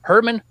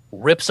 Herman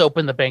rips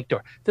open the bank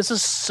door. This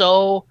is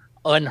so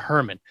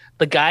un-Herman.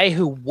 The guy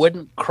who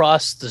wouldn't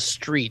cross the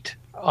street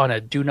on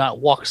a do not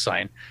walk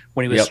sign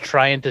when he was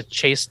trying to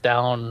chase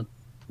down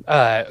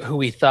who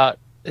he thought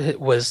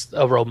was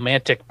a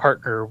romantic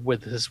partner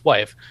with his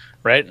wife,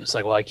 right? It's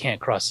like, well, I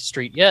can't cross the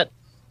street yet.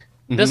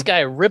 This guy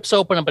rips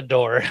open up a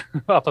door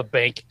off a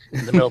bank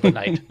in the middle of the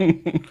night.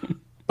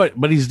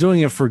 But he's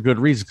doing it for good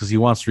reason, because he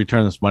wants to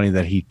return this money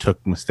that he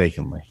took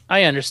mistakenly.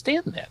 I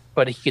understand that,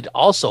 but he could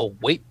also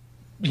wait,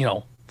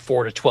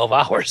 4 to 12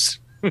 hours,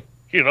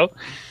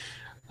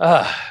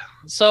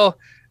 So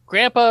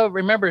Grandpa,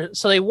 remember,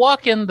 so they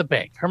walk in the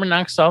bank. Herman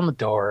knocks on the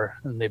door,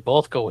 and they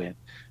both go in.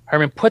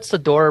 Herman puts the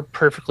door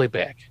perfectly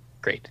back.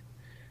 Great.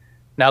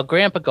 Now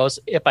Grandpa goes,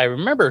 if I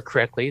remember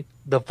correctly,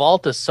 the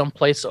vault is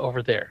someplace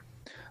over there.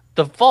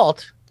 The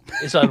vault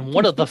is on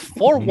one of the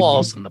 4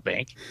 walls in the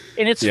bank,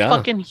 and it's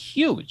fucking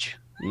huge.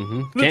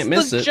 Can't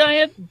miss it.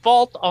 Giant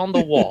vault on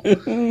the wall.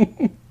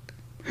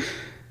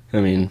 I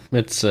mean,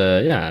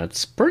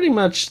 it's pretty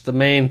much the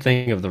main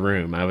thing of the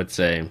room, I would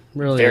say.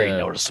 Really very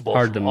noticeable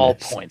hard from to all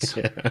miss. points.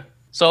 Yeah.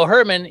 So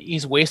Herman,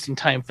 he's wasting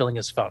time filling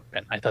his fountain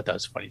pen. I thought that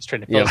was funny. He's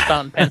trying to fill his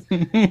fountain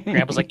pen.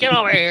 Grandpa's like, get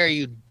over here,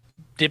 you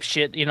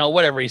dipshit,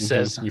 whatever he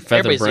says. You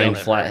feather Everybody's brain yelling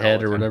at Herman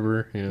flathead all or the time.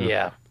 whatever.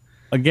 Yeah.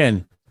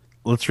 Again,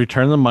 let's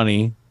return the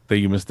money that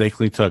you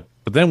mistakenly took.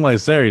 But then when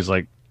he's there, he's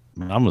like,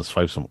 I'm going to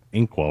swipe some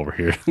ink over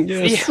here.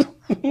 Yes. Yeah.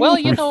 Well,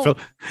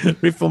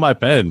 refill my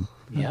pen.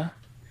 Yeah.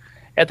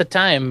 At the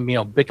time,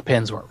 Bic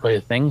pens weren't really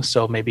a thing.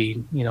 So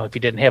maybe, if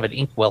you didn't have an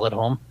inkwell at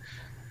home,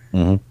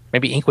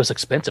 maybe ink was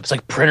expensive. It's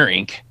like printer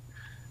ink.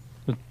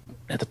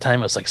 At the time,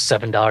 it was like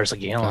 $7 a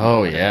gallon.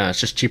 Oh, yeah. It's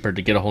just cheaper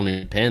to get a whole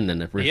new pen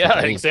than if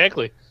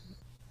exactly.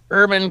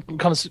 Herman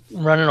comes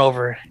running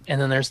over, and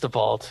then there's the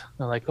vault.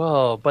 They're like,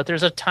 oh, but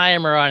there's a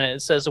timer on it.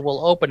 It says it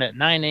will open at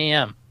 9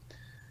 a.m.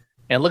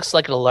 And it looks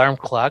like an alarm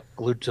clock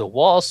glued to a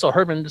wall. So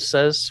Herman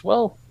says,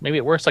 well, maybe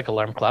it works like an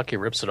alarm clock. He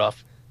rips it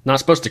off. Not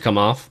supposed to come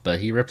off, but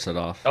he rips it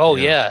off. Oh,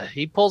 yeah.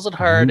 He pulls it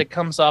hard. It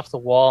comes off the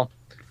wall.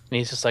 And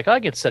he's just like, I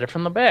can set it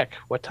from the back.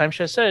 What time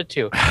should I set it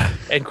to?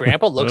 And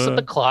Grandpa looks at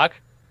the clock.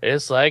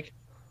 It's like,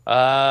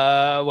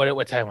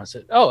 what time was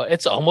it? Oh,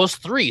 it's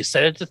almost 3.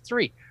 Set it to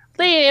 3.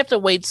 They have to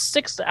wait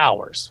 6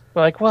 hours.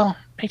 We're like, well,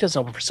 he doesn't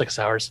open for 6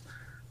 hours.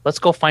 Let's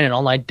go find an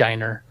all-night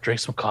diner, drink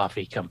some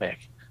coffee, come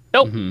back.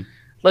 Nope.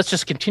 Let's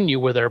just continue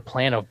with our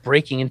plan of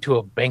breaking into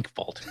a bank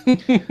vault.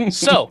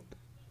 So,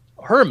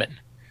 Herman,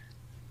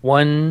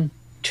 1,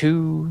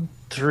 2,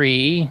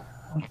 3,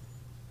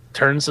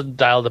 turns the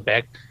dial to the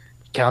back,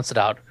 counts it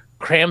out,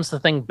 crams the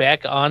thing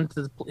back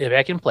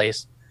back in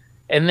place,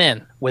 and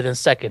then within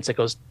seconds it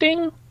goes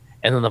ding,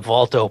 and then the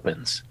vault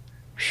opens.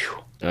 Whew.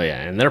 Oh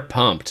yeah, and they're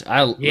pumped.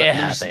 They're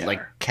just, they like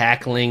are.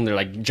 cackling. They're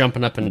like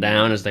jumping up and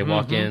down as they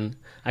walk in.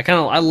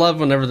 I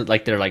love whenever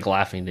they're like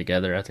laughing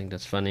together. I think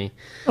that's funny.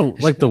 Oh,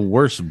 like the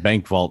worst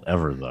bank vault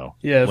ever, though.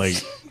 Yes.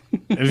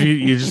 Like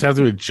You just have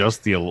to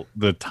adjust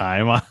the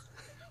time on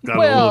the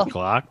little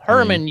clock.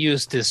 Herman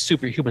used his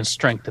superhuman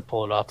strength to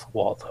pull it off the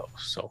wall, though.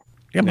 So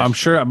yeah, but I'm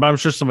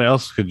sure somebody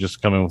else could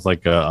just come in with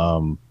like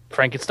a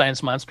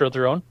Frankenstein's monster of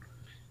their own.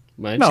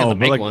 No,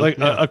 but like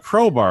a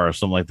crowbar or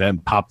something like that,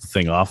 and pop the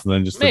thing off, and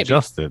then just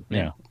adjust it.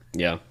 Yeah.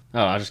 Yeah. Oh,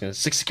 I was just gonna.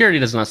 Security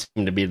does not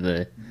seem to be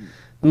the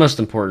most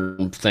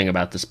important thing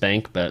about this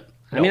bank, but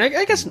I mean,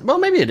 I guess. Well,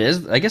 maybe it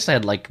is. I guess they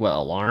had like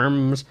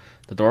alarms.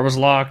 The door was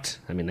locked.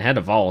 I mean, they had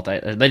a vault. I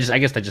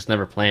guess they just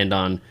never planned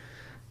on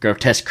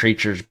grotesque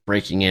creatures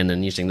breaking in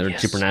and using their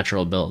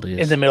supernatural abilities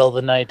in the middle of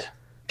the night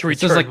to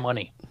return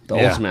money.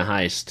 The ultimate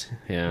heist.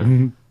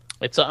 Yeah.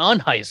 It's an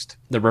unheist.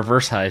 The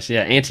reverse heist.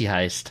 Yeah,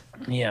 anti-heist.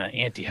 Yeah,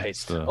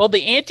 anti-heist.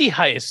 The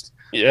anti-heist.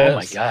 Yes. Oh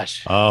my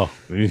gosh. Oh,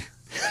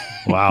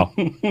 wow.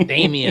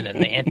 Damien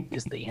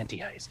is the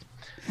anti-heist.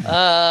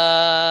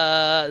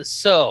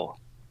 So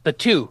the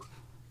two,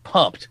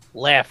 pumped,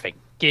 laughing,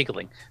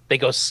 giggling, they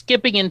go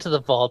skipping into the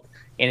vault,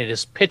 and it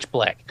is pitch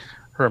black.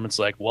 Herman's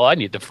like, well, I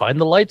need to find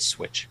the light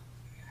switch.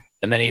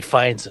 And then he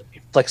finds it.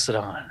 He flicks it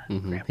on.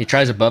 Mm-hmm. He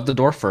tries above the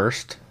door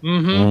first.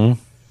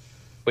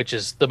 Which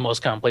is the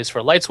most common place for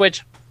a light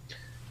switch.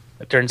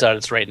 It turns out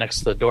it's right next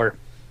to the door.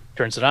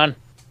 Turns it on.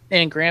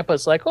 And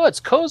Grandpa's like, oh, it's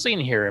cozy in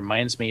here.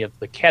 Reminds me of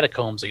the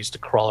catacombs I used to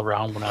crawl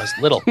around when I was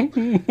little.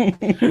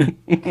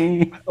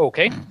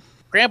 Okay.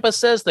 Grandpa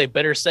says they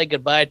better say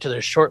goodbye to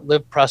their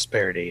short-lived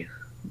prosperity.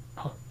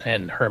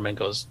 And Herman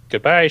goes,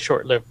 goodbye,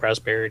 short-lived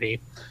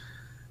prosperity.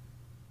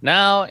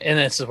 Now, and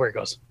this is where it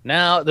goes.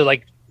 Now they're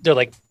like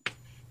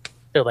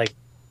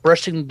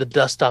brushing the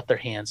dust off their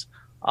hands.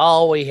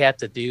 All we have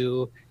to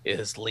do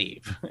is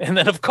leave. And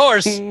then, of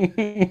course,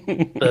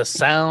 the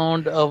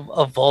sound of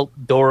a vault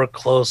door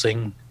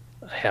closing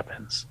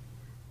happens.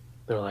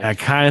 They're like, I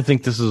kind of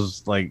think this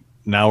is like,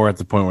 now we're at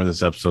the point where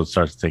this episode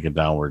starts to take a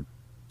downward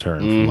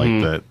turn from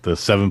like the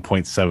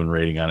 7.7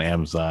 rating on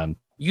Amazon.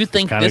 You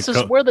think this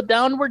is where the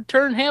downward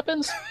turn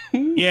happens?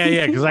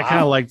 Yeah, because I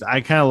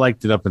kind of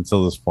liked it up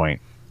until this point.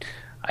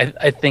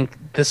 I think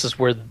this is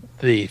where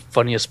the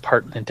funniest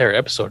part in the entire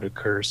episode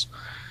occurs.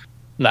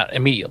 Not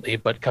immediately,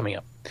 but coming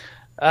up.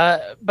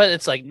 But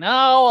it's like,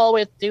 now all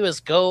we have to do is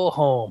go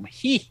home.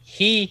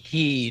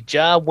 He.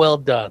 Job well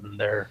done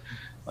there.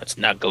 Let's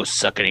not go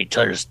sucking each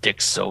other's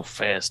dicks so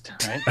fast.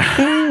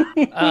 Right?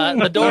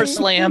 The door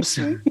slams.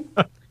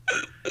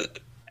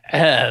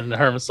 And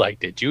Herman's like,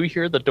 did you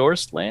hear the door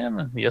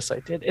slam? Yes, I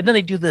did. And then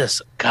they do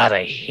this. God,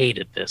 I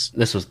hated this.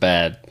 This was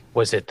bad.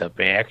 Was it the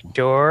back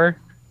door?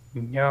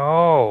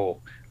 No.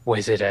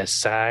 Was it a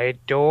side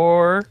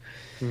door?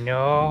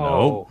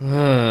 No.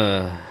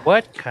 Nope.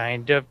 What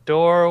kind of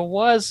door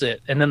was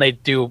it? And then they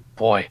do,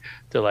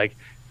 they're like,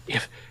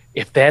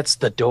 if that's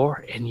the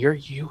door and you're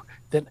you,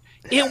 then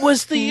it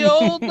was the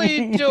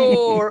only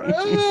door.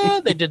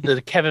 They did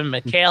the Kevin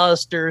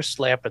McAllister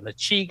slapping the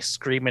cheeks,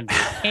 screaming to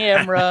the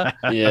camera.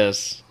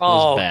 Yes.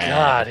 Oh,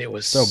 God, it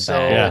was so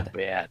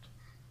bad.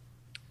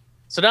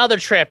 So now they're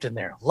trapped in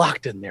there,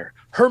 locked in there,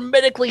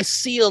 hermetically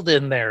sealed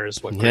in there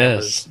is what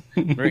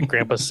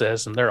Grandpa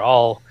says, and they're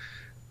all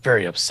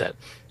very upset.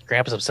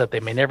 Grandpa's upset they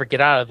may never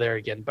get out of there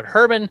again, but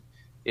Herman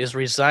is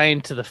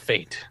resigned to the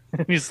fate.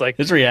 He's like,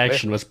 his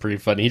reaction was pretty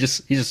funny. He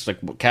just like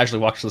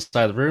casually walks to the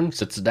side of the room,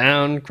 sits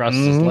down,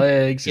 crosses his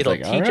legs. It'll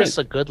teach us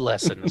a good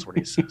lesson, is what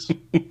he says.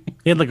 He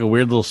had like a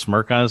weird little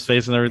smirk on his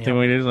face and everything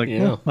when he did. Like,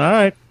 all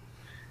right,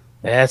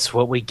 that's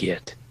what we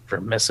get for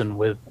messing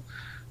with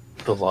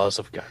the laws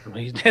of God.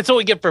 That's what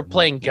we get for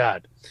playing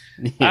God.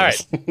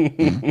 Yes. All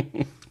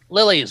right.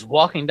 Lily is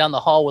walking down the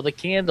hall with a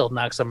candle,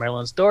 knocks on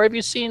Marilyn's door. Have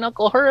you seen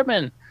Uncle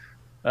Herman?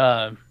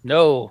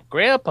 No.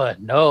 Grandpa?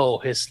 No,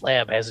 his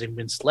slab hasn't even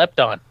been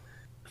slept on.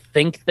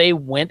 Think they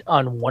went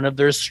on one of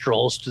their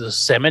strolls to the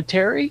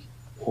cemetery?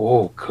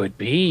 Oh, could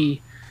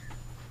be.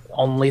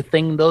 Only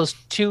thing those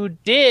two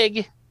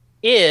dig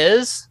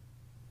is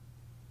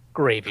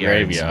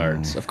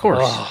graveyards. Of course.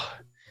 Oh.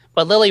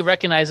 But Lily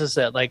recognizes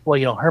that, like,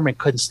 Herman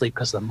couldn't sleep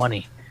because of the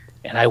money,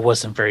 and I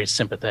wasn't very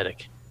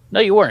sympathetic. No,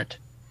 you weren't.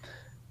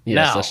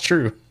 Yes, that's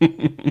true.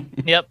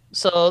 Yep.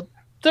 So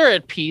they're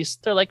at peace.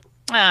 They're like,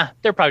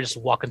 they're probably just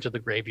walking through the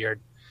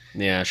graveyard.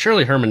 Yeah,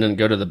 surely Herman didn't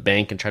go to the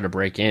bank and try to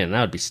break in. That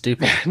would be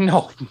stupid.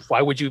 No,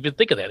 why would you even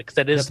think of that? Because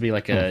that is... You have to be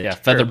like a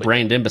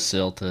feather-brained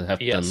imbecile to have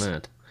done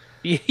that.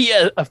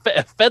 Yeah,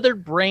 a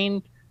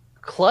feather-brained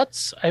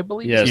klutz, I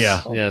believe. Yes,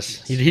 yeah.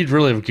 Yes. He'd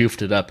really have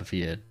goofed it up if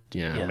he had.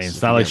 Yeah, I mean,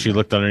 it's not like she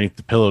looked underneath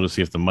the pillow to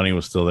see if the money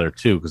was still there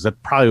too, because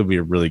that probably would be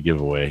a really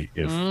giveaway.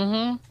 If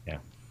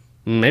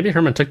maybe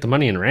Herman took the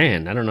money and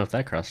ran. I don't know if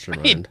that crossed her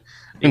mind.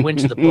 He went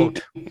to the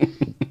boat.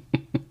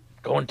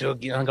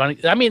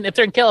 I mean, if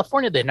they're in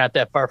California, they're not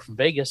that far from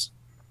Vegas.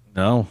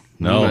 No,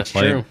 that's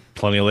true.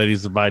 Plenty of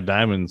ladies that buy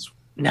diamonds.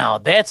 Now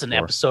that's an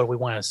episode we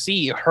want to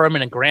see.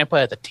 Herman and Grandpa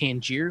at the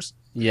Tangiers.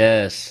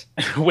 Yes,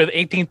 with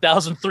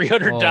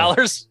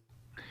 $18,300.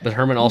 But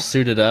Herman all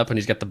suited up and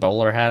he's got the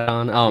bowler hat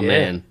on. Oh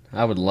man,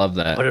 I would love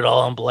that. Put it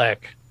all in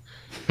black.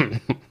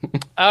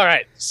 All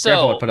right, so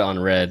Grandpa would put it on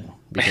red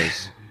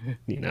because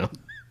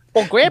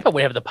Well, Grandpa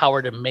would have the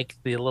power to make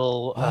the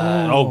little.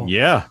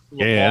 Yeah,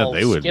 ball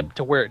they would skip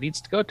to where it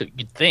needs to go to.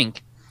 You'd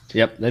think.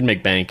 Yep, they'd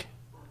make bank.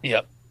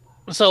 Yep.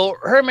 So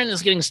Herman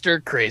is getting stir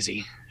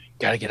crazy.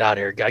 Gotta get out of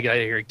here. Gotta get out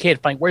of here. He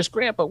can't find. Where's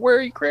Grandpa? Where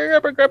are you,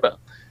 Grandpa?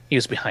 He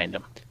was behind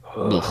him.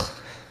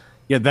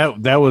 Yeah,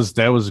 that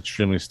was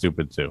extremely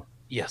stupid too.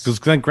 Yes. Because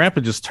then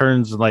Grandpa just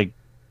turns like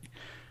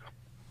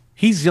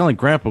he's yelling,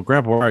 "Grandpa,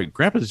 Grandpa!" All right,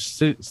 Grandpa's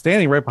just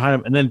standing right behind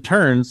him, and then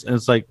turns and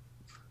it's like,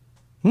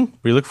 "Were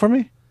you looking for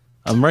me?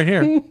 I'm right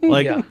here."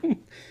 Like,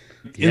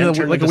 in a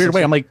weird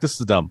way. I'm like, "This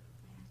is dumb."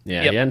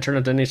 Yeah, he hadn't turned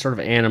into any sort of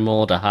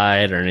animal to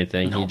hide or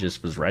anything. No. He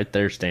just was right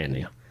there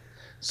standing.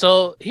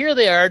 So here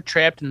they are,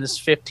 trapped in this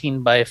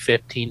 15 by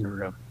 15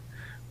 room,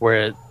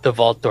 where the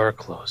vault door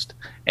closed,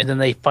 and then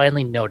they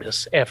finally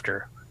notice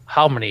after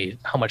how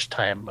much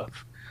time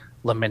of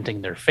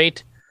lamenting their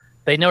fate,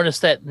 they notice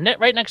that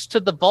right next to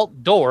the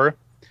vault door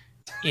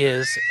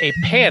is a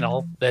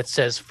panel that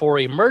says "For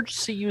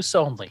emergency use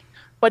only."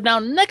 But now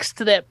next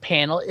to that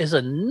panel is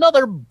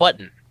another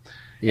button.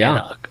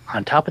 Yeah. And,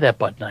 on top of that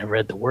button, I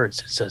read the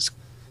words. It says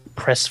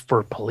 "Press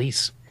for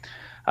police."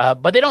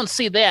 But they don't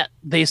see that.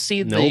 They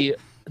see the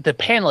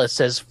panel that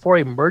says "For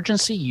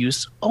emergency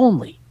use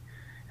only."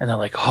 And they're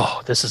like,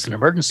 "Oh, this is an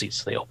emergency."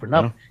 So they open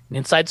up, and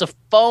inside's a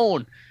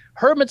phone.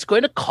 Herman's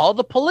going to call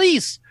the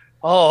police.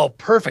 Oh,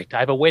 perfect. I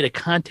have a way to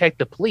contact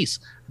the police.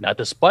 Not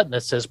this button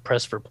that says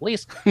 "Press for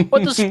police,"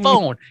 but this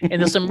phone in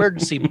this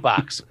emergency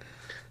box.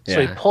 So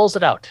he pulls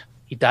it out.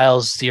 He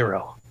dials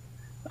 0.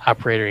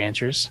 Operator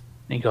answers,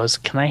 and he goes,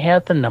 "Can I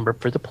have the number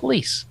for the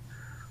police?"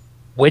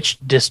 "Which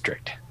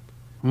district?"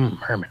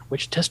 Herman,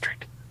 which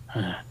district?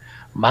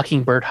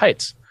 Mockingbird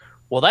Heights.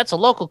 "Well, that's a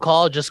local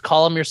call. Just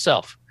call him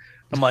yourself."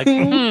 I'm like,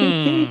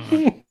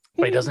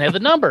 But he doesn't have the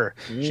number.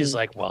 She's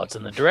like, "Well, it's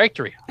in the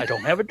directory." "I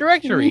don't have a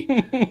directory."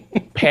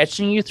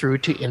 "Patching you through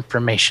to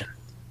information."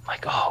 I'm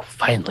like, oh,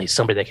 finally,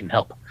 somebody that can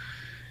help.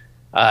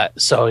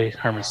 So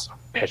Herman's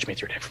patched me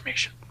through to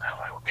information. I'm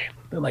like, okay.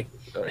 They're like,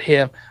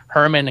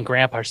 Herman and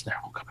Grandpa are there.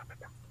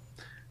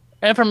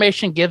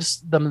 Information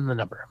gives them the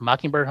number.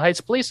 Mockingbird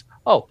Heights Police.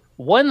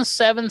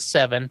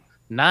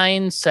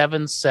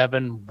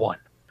 177-9771.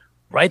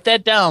 Write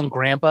that down,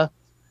 Grandpa.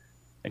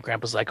 And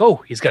Grandpa's like,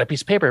 oh, he's got a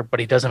piece of paper, but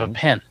he doesn't have a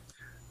pen.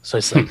 So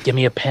he's like, "Give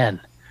me a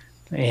pen."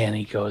 And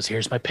he goes,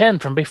 "Here's my pen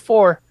from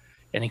before."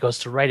 And he goes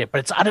to write it, but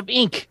it's out of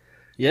ink.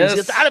 Yes.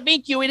 It's out of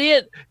ink, you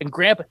idiot. And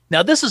Grandpa,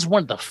 now this is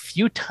one of the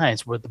few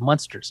times where the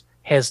Munsters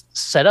has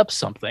set up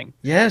something.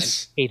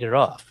 Yes. And paid it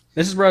off.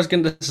 This is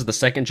the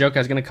second joke I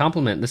was going to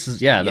compliment. This is,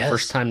 the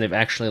first time they've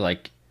actually,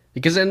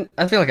 because I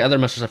feel like other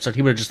Munsters episodes,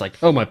 he would have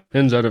just "Oh, my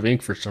pen's out of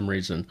ink for some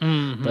reason."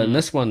 Mm-hmm. But in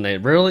this one, they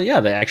really,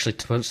 they actually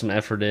put some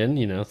effort in,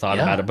 thought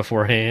about it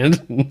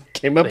beforehand, and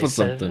came up with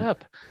something.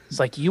 It's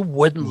like, you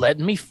wouldn't let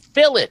me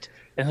fill it.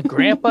 And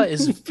Grandpa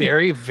is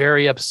very,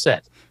 very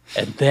upset.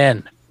 And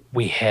then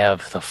we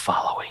have the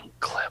following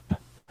clip.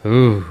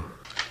 Ooh.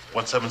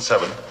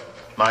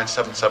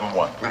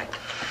 177-9771. Right.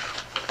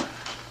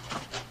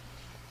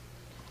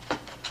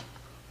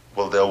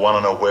 Well, they'll want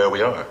to know where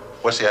we are.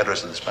 What's the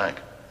address of this bank?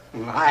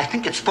 I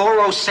think it's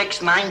 406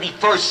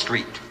 91st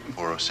Street.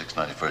 406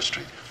 91st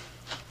Street.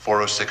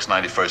 406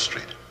 91st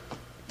Street.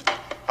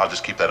 I'll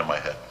just keep that in my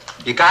head.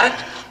 You got it?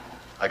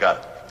 I got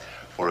it.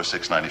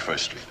 406 91st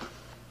Street.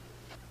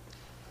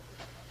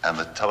 And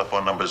the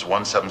telephone number is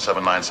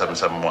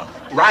 177-9771.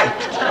 Right.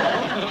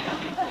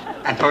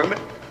 And Herman,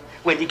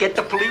 when you get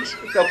the police,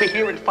 they'll be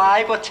here in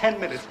 5 or 10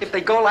 minutes. If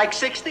they go like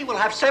 60, we'll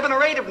have 7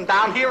 or 8 of them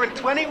down here in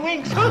 20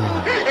 winks.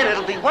 And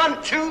it'll be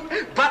 1,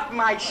 2, button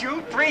my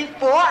shoe, 3,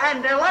 4,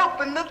 and they'll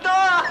open the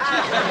door.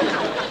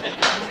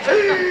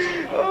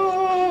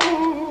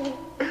 Oh.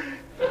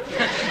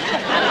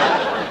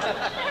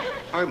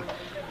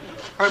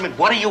 Herman,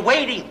 what are you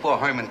waiting for,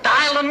 Herman?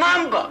 Dial a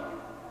number.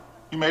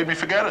 You made me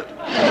forget it.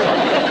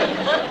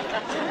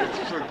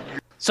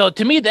 So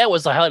to me, that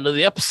was the highlight of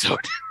the episode.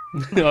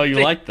 Oh,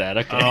 you like that?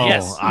 Okay. Oh,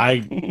 Yes.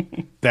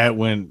 That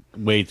went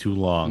way too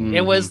long.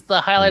 It was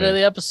the highlight of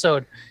the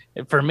episode,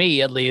 for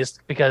me at least,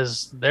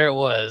 because there it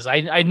was.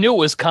 I knew it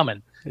was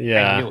coming.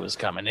 Yeah. I knew it was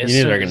coming. You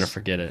knew they were going to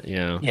forget it,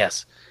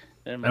 Yes.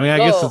 I mean, I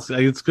guess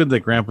it's good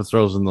that Grandpa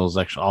throws in all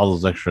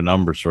those extra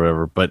numbers or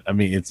whatever. But I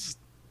mean,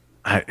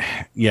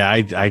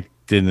 I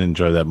didn't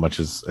enjoy that much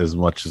as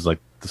like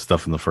the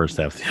stuff in the first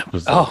half of the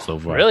episode so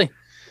far. Really?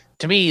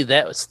 To me,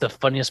 that was the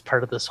funniest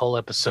part of this whole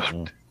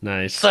episode.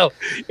 Nice. So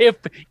if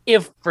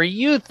for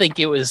you think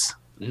it was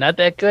not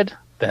that good,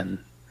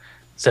 then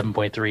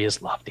 7.3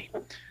 is lofty.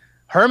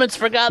 Herman's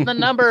forgotten the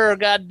number,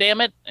 god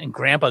damn it. And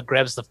Grandpa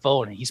grabs the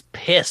phone and he's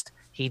pissed.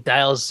 He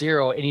dials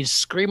 0 and he's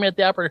screaming at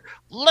the operator,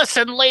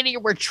 "Listen, lady,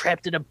 we're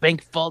trapped in a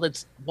bank vault.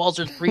 Its walls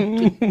are 3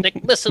 feet thick.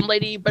 Listen,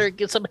 lady, you better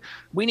get some.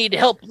 We need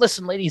help.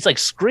 Listen, lady." He's like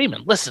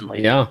screaming, "Listen,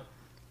 lady." Yeah.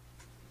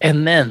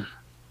 And then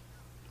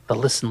the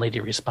listen lady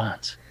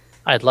responds,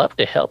 "I'd love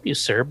to help you,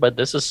 sir, but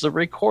this is a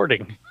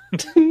recording."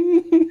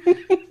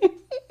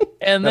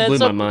 And That then blew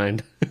my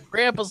mind.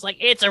 Grandpa's like,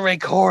 "It's a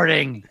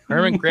recording."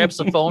 Herman grabs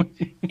the phone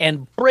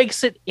and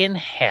breaks it in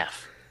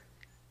half.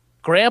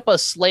 Grandpa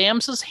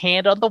slams his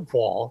hand on the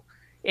wall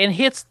and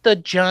hits the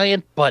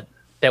giant button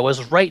that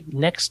was right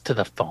next to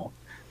the phone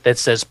that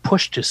says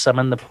push to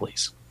summon the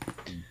police.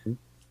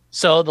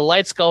 So the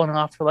lights going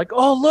off. They're like,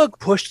 oh, look,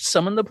 push to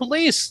summon the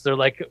police. They're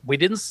like, we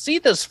didn't see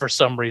this for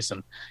some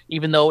reason,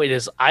 even though it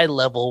is eye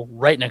level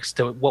right next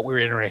to what we were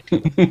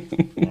interacting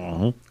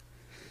with.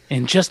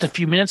 In just a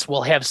few minutes,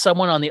 we'll have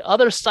someone on the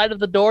other side of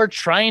the door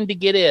trying to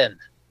get in.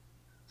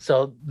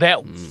 So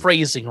that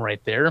phrasing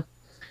right there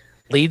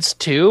leads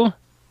to,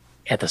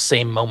 at the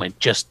same moment,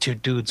 just two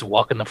dudes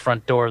walk in the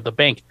front door of the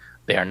bank.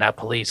 They are not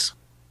police.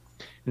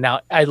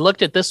 Now, I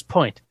looked at this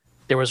point.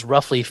 There was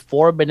roughly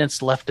 4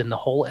 minutes left in the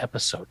whole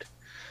episode.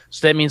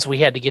 So that means we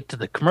had to get to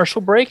the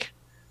commercial break,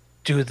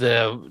 do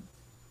the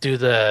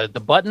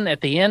button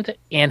at the end,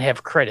 and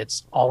have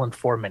credits all in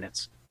 4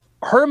 minutes.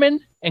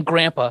 Herman and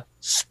Grandpa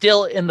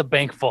still in the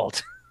bank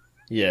vault.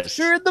 Yes.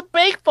 They're in the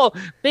bank vault.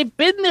 They've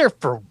been there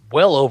for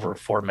well over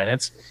 4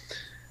 minutes.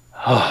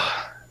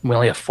 We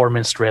only have 4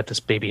 minutes to wrap this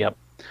baby up.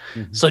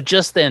 So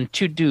just then,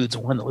 two dudes,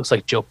 one that looks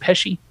like Joe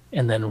Pesci,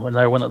 and then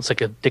another one that looks like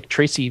a Dick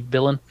Tracy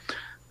villain,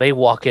 they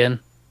walk in,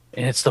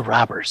 and it's the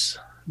robbers.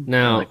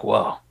 Now, I'm like,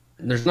 whoa.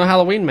 There's no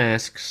Halloween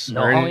masks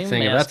or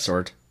anything of that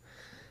sort.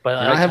 But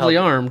they're not heavily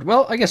armed.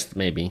 Well, I guess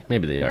maybe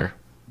they are.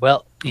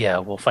 Well, yeah,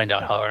 we'll find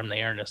out how armed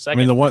they are in a second.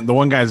 I mean, the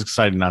one guy's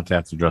excited not to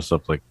have to dress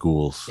up like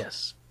ghouls.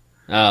 Yes.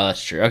 Oh,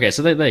 that's true. Okay,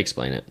 so they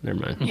explain it. Never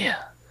mind.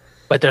 Yeah.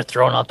 But they're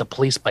throwing out the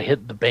police by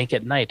hitting the bank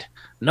at night.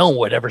 No one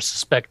would ever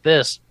suspect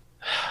this.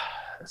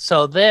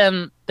 So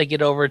then they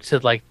get over to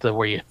like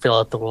where you fill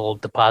out the little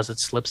deposit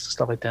slips and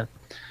stuff like that.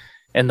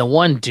 And the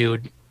one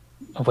dude,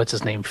 what's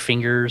his name?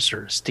 Fingers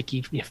or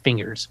Sticky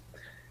Fingers.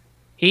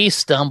 He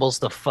stumbles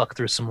the fuck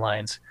through some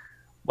lines.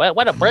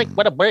 What a break,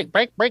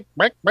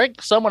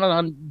 break.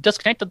 Someone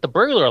disconnected the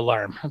burglar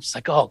alarm. I'm just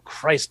like, oh,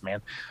 Christ,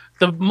 man.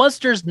 The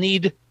Munsters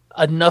need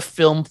enough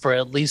film for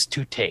at least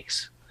 2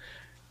 takes.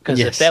 Because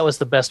if that was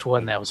the best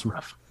one, that was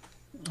rough.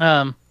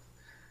 And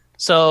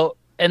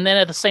then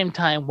at the same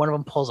time, one of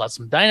them pulls out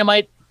some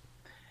dynamite.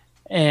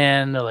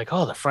 And they're like,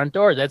 oh, the front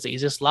door, that's the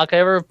easiest lock I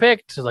ever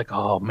picked. They're like,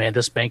 oh, man,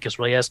 this bank is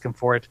really asking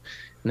for it.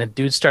 And the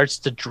dude starts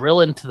to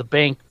drill into the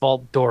bank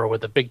vault door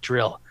with a big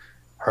drill.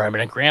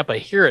 Herman and Grandpa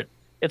hear it.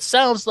 It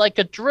sounds like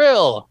a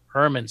drill.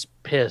 Herman's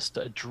pissed.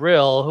 A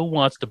drill? Who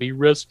wants to be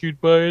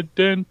rescued by a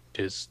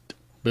dentist?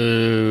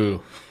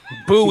 Boo.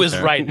 Boo is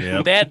right.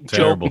 Yep, that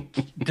terrible.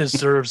 Joke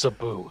deserves a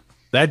boo.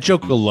 That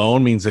joke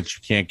alone means that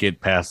you can't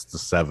get past the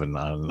 7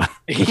 on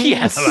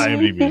Yes.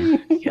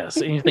 IMDb. Yes,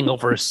 anything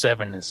over a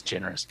 7 is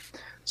generous.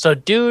 So,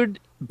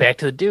 back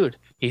to the dude.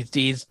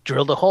 He's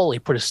drilled a hole. He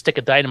put a stick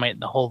of dynamite in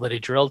the hole that he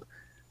drilled.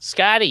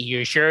 Scotty,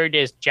 you sure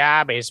this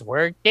job is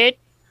worth it?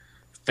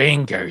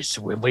 Fingers,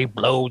 when we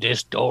blow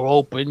this door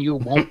open, you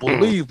won't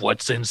believe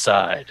what's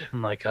inside.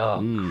 I'm like,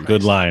 oh.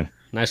 Good line.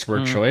 Nice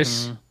word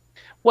choice.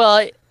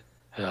 Well,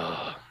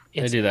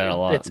 they do that a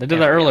lot. They did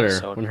that earlier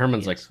when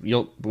Herman's like,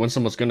 when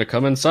someone's going to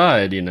come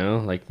inside,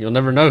 like you'll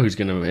never know who's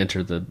going to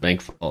enter the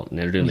bank vault, and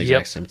they're doing the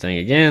exact same thing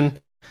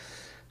again.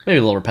 Maybe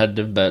a little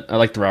repetitive, but I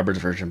like the Roberts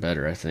version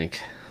better, I think.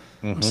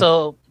 Mm-hmm.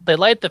 So they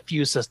light the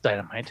fuse as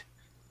dynamite,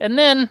 and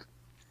then,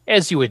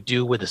 as you would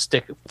do with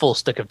a full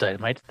stick of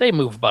dynamite, they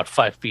move about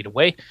 5 feet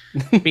away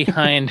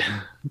behind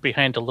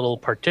a little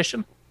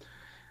partition.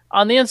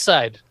 On the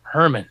inside,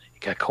 Herman,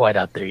 it got quiet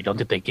out there. You don't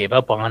think they gave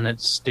up on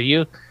it, do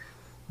you?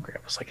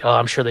 Grandpa's like, oh,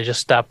 I'm sure they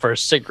just stopped for a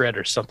cigarette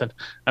or something.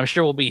 I'm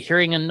sure we'll be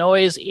hearing a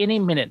noise any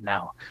minute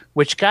now,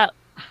 which got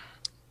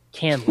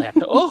canned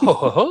laughter.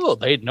 Oh,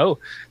 they know.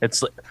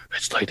 It's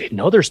like they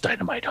know there's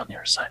dynamite on the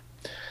other side.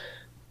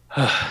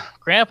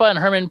 Grandpa and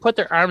Herman put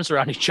their arms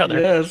around each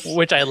other,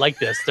 which I like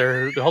this.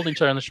 They're holding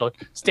each other on the shoulder,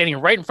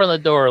 standing right in front of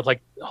the door,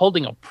 like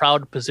holding a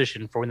proud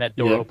position for when that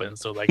door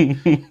opens. So like,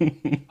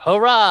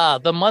 hurrah,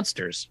 the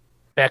Munsters.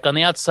 Back on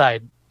the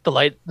outside, the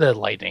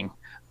lightning,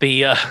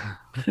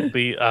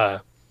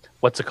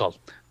 what's it called?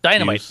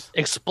 Dynamite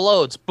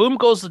explodes. Boom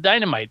goes the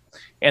dynamite,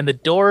 and the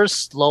door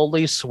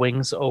slowly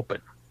swings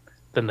open.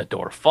 Then the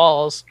door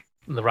falls,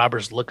 and the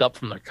robbers look up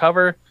from their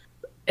cover,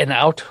 and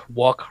out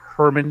walk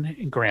Herman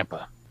and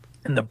Grandpa.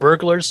 And the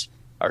burglars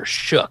are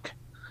shook.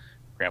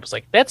 Grandpa's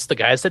like, that's the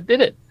guys that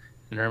did it.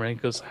 And Herman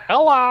goes,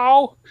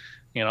 hello.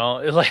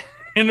 It's like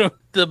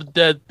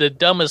the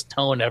dumbest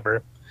tone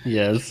ever.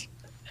 Yes.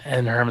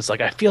 And Herman's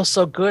like, I feel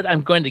so good,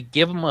 I'm going to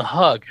give him a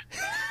hug.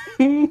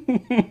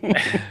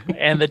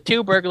 And the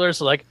two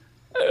burglars are like,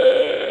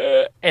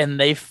 and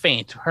they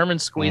faint. Herman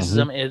squeezes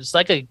them. It's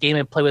like a game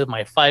I play with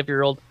my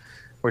 5-year-old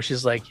where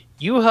she's like,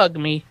 you hug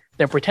me,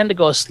 then pretend to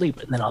go asleep,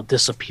 and then I'll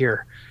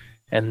disappear.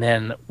 And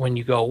then when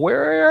you go,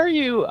 where are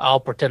you? I'll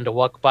pretend to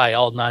walk by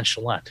all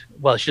nonchalant.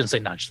 Well, she didn't say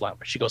nonchalant,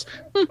 but she goes,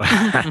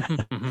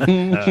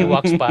 she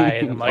walks by,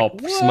 and I'm like, all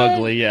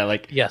smugly,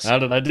 yes. How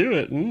did I do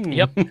it?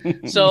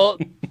 Yep. So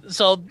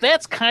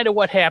that's kind of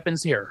what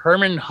happens here.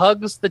 Herman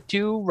hugs the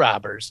two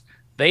robbers.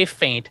 They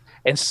faint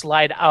and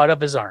slide out of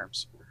his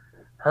arms.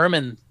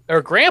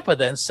 Grandpa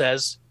then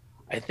says,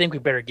 I think we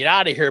better get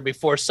out of here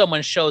before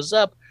someone shows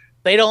up.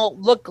 They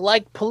don't look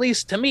like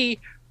police to me.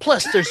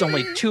 Plus, there's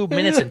only 2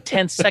 minutes and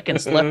 10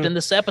 seconds left in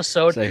this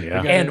episode,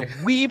 and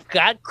we've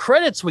got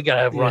credits we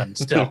gotta run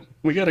still.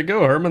 We gotta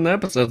go, Herman. The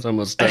episode's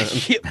almost done.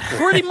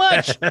 Pretty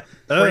much.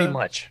 Pretty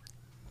much.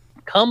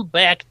 Come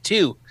back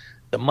to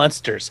the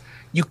Munsters.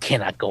 You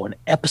cannot go an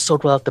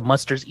episode without the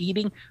Munsters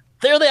eating.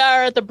 There they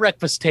are at the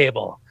breakfast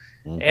table.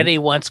 Eddie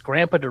wants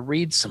Grandpa to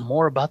read some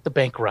more about the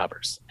bank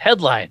robbers.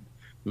 Headline,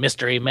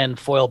 Mystery Men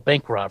Foil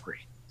Bank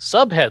Robbery.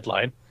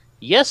 Subheadline,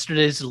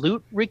 Yesterday's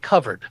Loot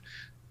Recovered.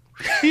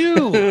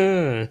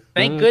 Phew.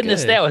 Thank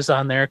goodness that was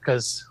on there,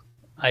 because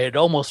I had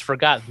almost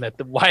forgotten that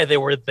why they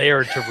were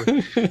there.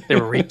 They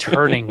were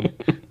returning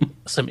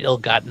some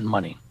ill-gotten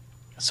money.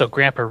 So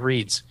Grandpa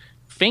reads,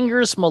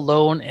 Fingers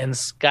Malone and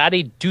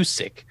Scotty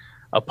Dusick,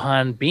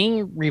 upon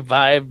being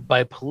revived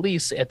by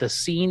police at the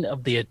scene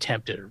of the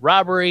attempted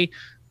robbery,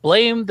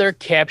 blamed their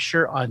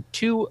capture on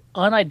 2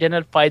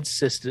 unidentified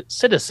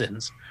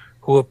citizens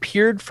who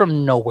appeared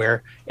from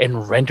nowhere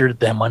and rendered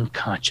them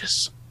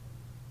unconscious.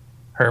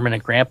 Herman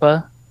and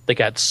Grandpa, they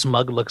got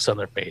smug looks on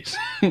their face.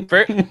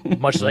 Very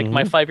much like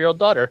my 5-year-old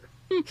daughter.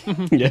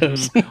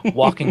 Yes.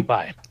 Walking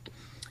by.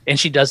 And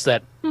she does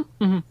that.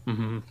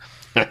 Herman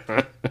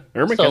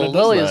So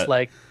Lily is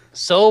like,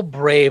 so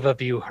brave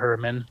of you,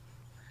 Herman.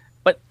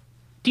 But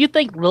do you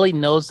think Lily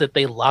knows that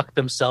they locked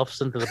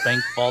themselves into the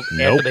bank vault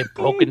after they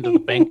broke into the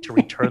bank to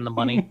return the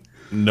money?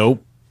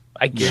 Nope.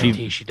 I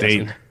guarantee she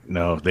doesn't.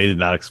 No, they did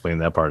not explain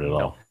that part at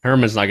all.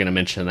 Herman's not going to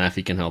mention that if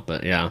he can help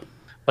it. Yeah.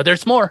 But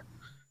there's more.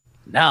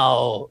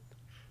 Now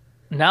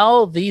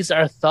these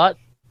are thought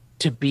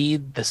to be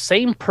the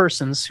same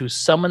persons who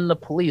summoned the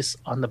police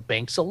on the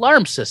bank's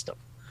alarm system.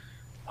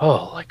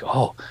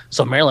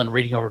 So Marilyn,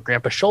 reading over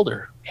Grandpa's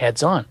shoulder,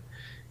 adds on,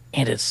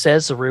 and it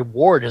says a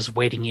reward is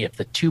waiting if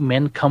the 2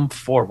 men come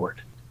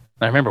forward.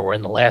 Now remember, we're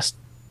in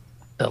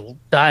the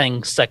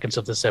dying seconds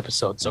of this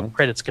episode, so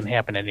credits can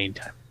happen at any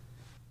time.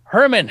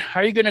 Herman,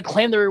 are you going to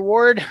claim the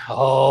reward?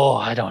 Oh,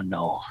 I don't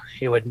know.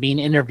 It would mean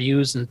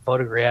interviews and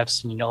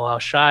photographs, and you know how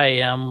shy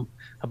I am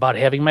about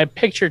having my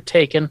picture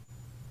taken.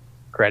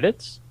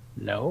 Credits?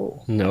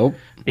 No. Nope.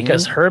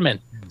 Because Herman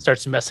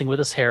starts messing with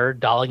his hair,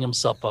 dolling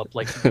himself up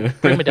like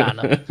prima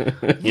donna,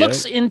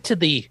 looks into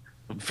the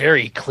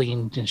very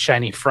clean and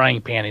shiny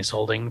frying pan he's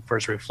holding for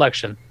his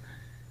reflection,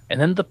 and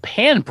then the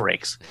pan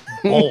breaks.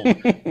 Bold.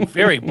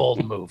 Very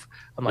bold move.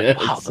 I'm like,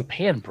 wow, the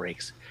pan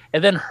breaks.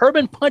 And then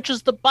Herman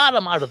punches the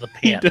bottom out of the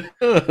pan,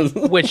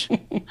 which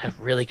I've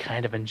really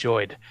kind of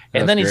enjoyed.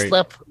 And then he's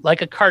left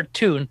like a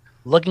cartoon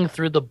looking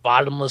through the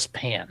bottomless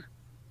pan.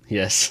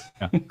 Yes.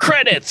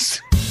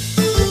 Credits!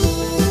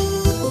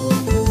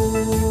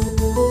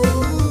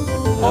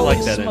 I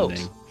like that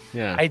ending.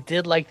 Yeah. I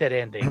did like that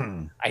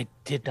ending. I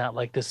did not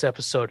like this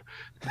episode.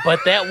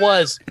 But that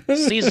was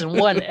Season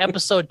 1,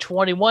 Episode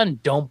 21,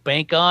 Don't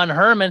Bank on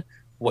Herman.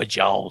 What'd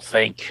y'all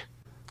think?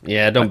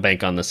 Yeah, don't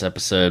bank on this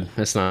episode.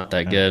 It's not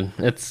that good.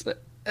 It's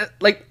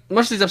like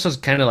most of these episodes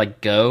kind of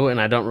like go, and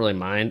I don't really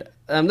mind.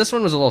 This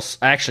one was a little.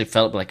 I actually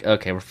felt like,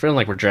 okay, we're feeling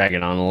like we're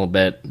dragging on a little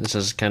bit. This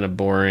is kind of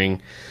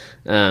boring.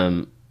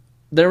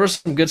 There was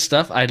some good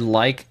stuff. I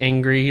like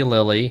Angry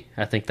Lily.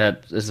 I think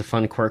that is a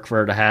fun quirk for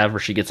her to have, where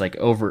she gets like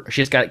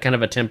she's got kind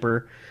of a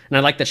temper, and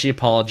I like that she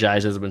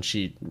apologizes when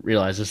she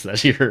realizes that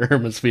she hurt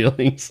Herman's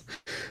feelings.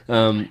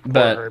 Poor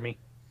Hermie.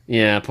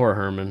 Yeah, poor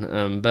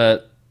Herman.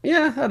 But.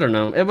 Yeah, I don't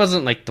know. It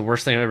wasn't like the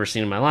worst thing I've ever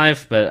seen in my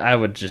life, but I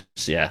would just,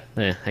 I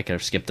could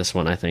have skipped this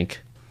one, I think.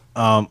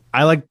 I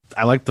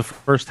like the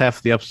first half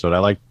of the episode. I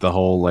like the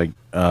whole the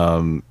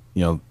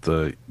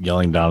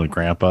yelling down at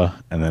Grandpa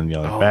and then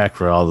yelling back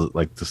for all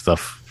the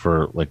stuff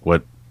for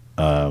what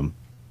to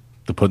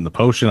put in the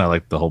potion. I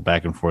like the whole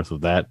back and forth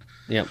of that.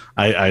 Yep.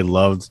 I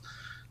loved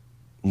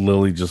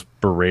Lily just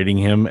berating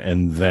him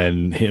and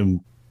then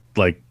him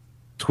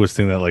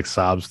twisting that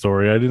sob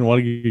story. I didn't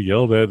want to get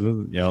yelled at,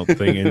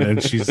 thing,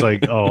 and she's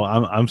like, "Oh,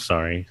 I'm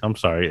sorry.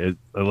 It,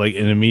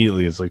 and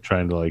immediately it's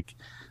trying to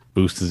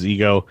boost his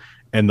ego,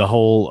 and the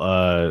whole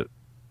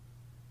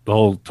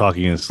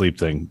talking in sleep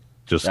thing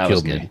just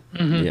killed me.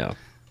 Mm-hmm. Yeah.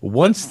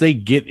 Once they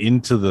get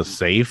into the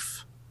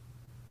safe,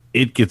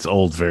 it gets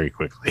old very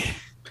quickly.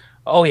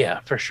 Oh yeah,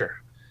 for sure.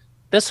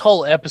 This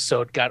whole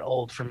episode got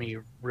old for me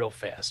real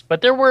fast, but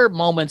there were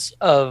moments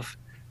of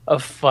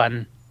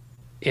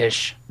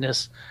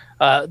fun-ishness.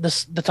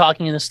 The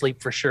talking in the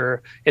sleep for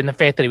sure, and the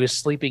fact that he was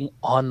sleeping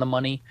on the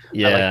money.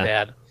 Yeah. I like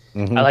that.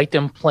 Mm-hmm. I liked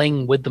him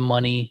playing with the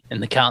money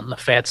and counting the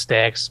fat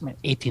stacks.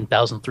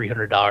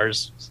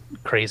 $18,300,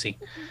 crazy.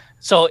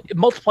 So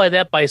multiply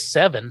that by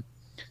 7,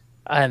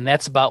 and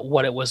that's about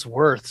what it was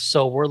worth.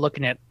 So we're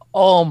looking at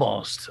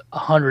almost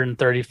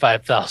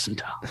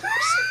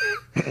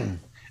 $135,000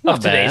 of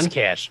today's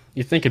cash.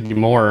 You think it'd be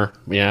more,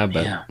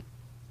 but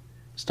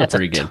still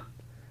pretty good.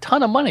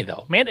 Ton of money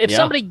though, man. If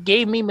somebody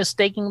gave me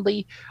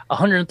mistakenly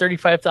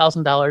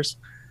 $135,000,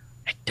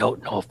 I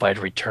don't know if I'd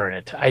return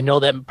it. I know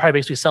that probably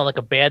makes me sound like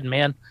a bad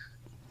man,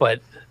 but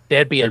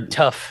that'd be a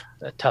tough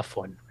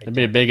one. There'd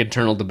be a big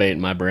internal debate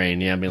in my brain.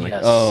 Yeah, being like,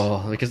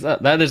 because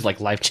that is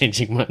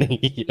life-changing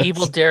money.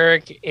 Evil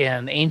Derek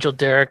and Angel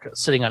Derek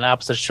sitting on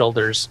opposite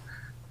shoulders,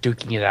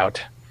 duking it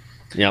out.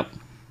 Yep.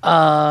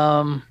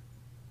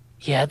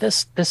 Yeah,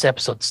 this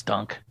episode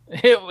stunk.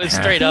 It was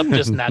straight up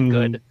just not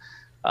good.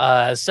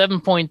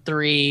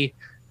 7.3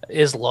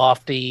 is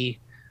lofty.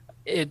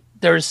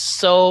 There's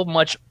so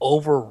much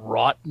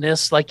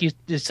overwroughtness, like you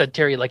said,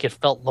 Terry. Like it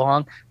felt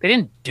long. They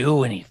didn't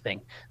do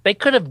anything. They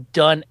could have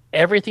done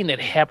everything that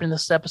happened in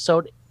this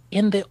episode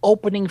in the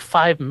opening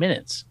 5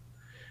 minutes.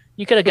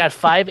 You could have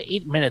got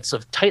 8 minutes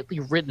of tightly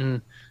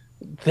written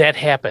that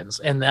happens,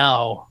 and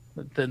now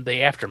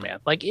the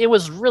aftermath. Like it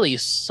was really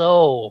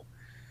so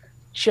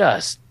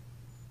just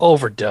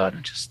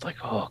overdone. Just like,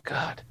 oh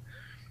god.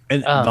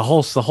 And the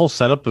whole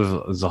setup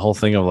is the whole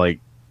thing of like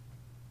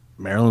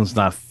Marilyn's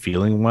not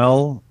feeling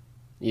well.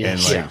 Yeah.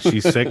 And like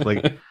she's sick.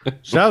 Like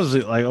she was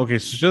like, okay,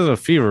 so she doesn't have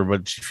a fever,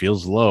 but she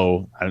feels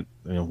low.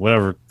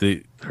 Whatever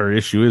her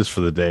issue is for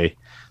the day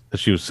that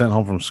she was sent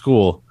home from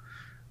school.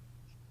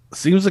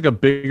 Seems like a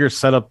bigger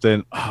setup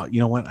than, oh, you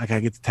know what? I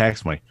gotta get the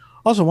tax money.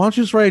 Also, why don't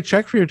you just write a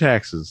check for your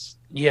taxes?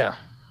 Yeah.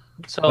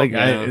 So like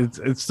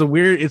it's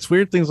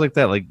weird things like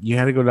that. Like you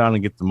had to go down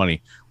and get the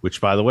money,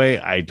 which by the way,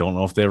 I don't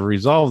know if they ever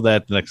resolved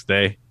that the next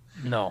day.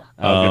 No.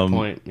 Good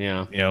point.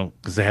 Yeah.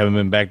 Because they haven't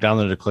been back down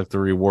there to collect the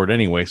reward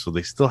anyway, so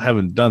they still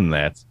haven't done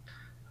that.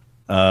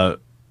 So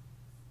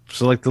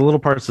like the little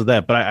parts of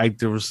that, but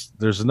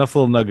there's enough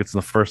little nuggets in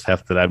the first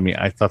half that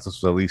I thought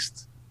this was at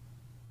least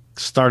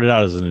started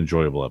out as an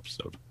enjoyable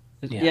episode.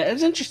 Yeah,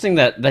 it's interesting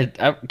that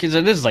because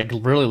it is like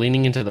really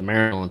leaning into the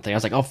Marilyn thing. I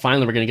was like, oh,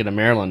 finally we're gonna get a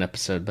Marilyn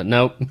episode, but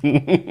nope,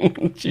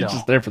 she's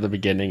just there for the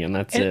beginning, and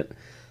that's it.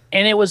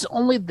 And it was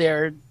only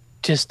there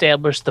to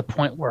establish the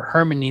point where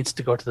Herman needs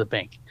to go to the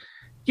bank.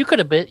 You could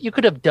have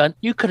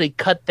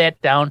cut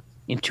that down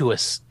into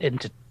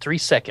 3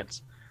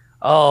 seconds.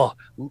 Oh,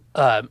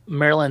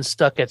 Marilyn's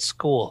stuck at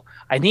school.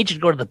 I need you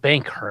to go to the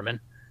bank, Herman.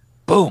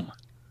 Boom,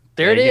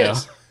 there it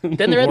is.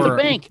 Then they're at the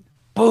bank.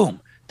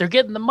 Boom. They're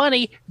getting the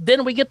money.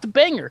 Then we get the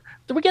banger.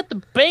 Then we get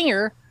the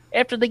banger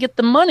after they get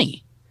the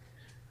money.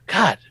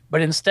 God,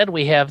 but instead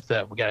we got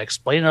to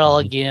explain it all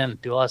again,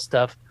 do all that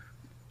stuff.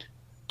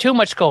 Too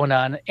much going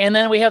on. And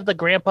then we have the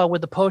grandpa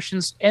with the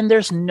potions, and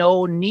there's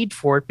no need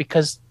for it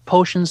because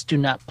potions do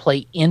not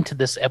play into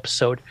this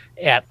episode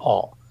at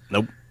all.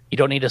 Nope. You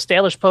don't need to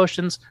establish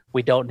potions.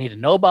 We don't need to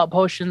know about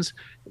potions.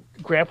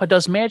 Grandpa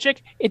does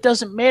magic. It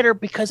doesn't matter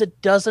because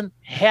it doesn't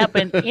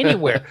happen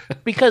anywhere.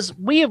 Because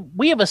we have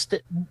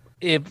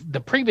if the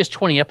previous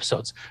 20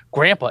 episodes,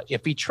 Grandpa,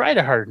 if he tried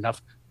it hard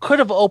enough, could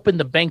have opened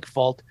the bank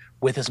vault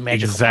with his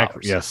magical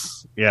powers.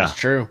 Yes. Yeah. That's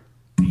true.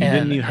 He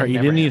didn't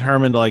need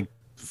Herman to like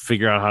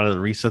figure out how to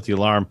reset the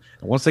alarm.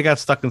 And once they got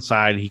stuck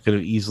inside, he could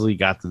have easily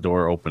got the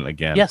door open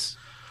again. Yes.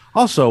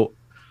 Also,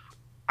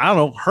 I don't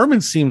know.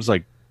 Herman seems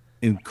like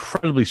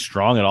incredibly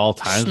strong at all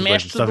times.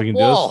 Smash like through the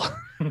wall.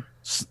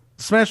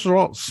 Smash the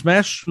wall.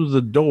 Smash through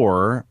the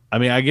door. I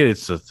mean, I get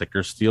it's a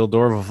thicker steel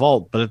door of a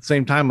vault, but at the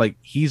same time, like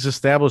he's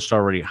established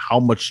already how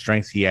much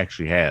strength he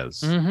actually has.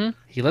 Mm-hmm.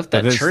 He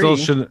lifted that tree.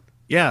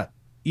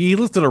 He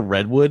lifted a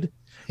redwood,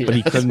 but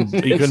he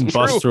couldn't. He couldn't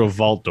bust through a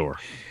vault door.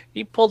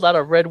 He pulled out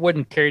a redwood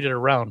and carried it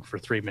around for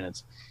 3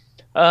 minutes.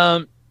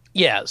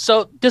 Yeah,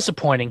 so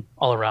disappointing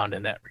all around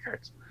in that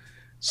regards.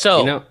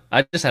 So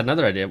I just had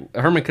another idea.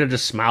 Herman could have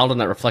just smiled on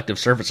that reflective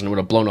surface and it would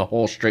have blown a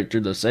hole straight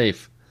through the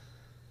safe.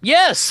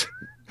 Yes.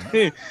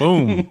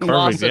 Boom.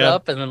 Toss it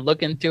up and then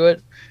look into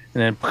it,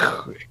 and then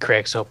it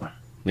cracks open.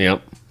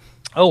 Yep.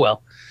 Oh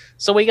well.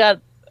 So we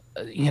got,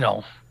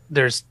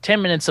 there's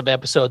 10 minutes of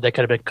episode that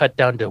could have been cut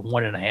down to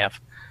 1.5.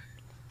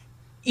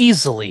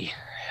 Easily.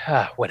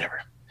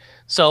 Whatever.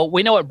 So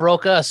we know what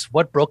broke us.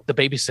 What broke the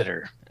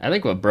babysitter? I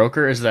think what broke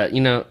her is that,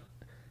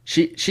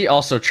 she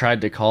also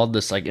tried to call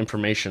this like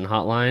information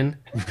hotline,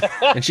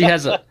 and she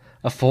has a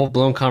full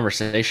blown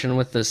conversation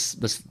with this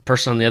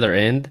person on the other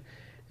end,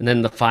 and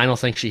then the final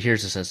thing she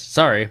hears is says,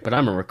 "Sorry, but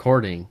I'm a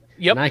recording,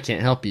 and I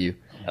can't help you."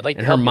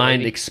 And her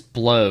mind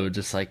explodes.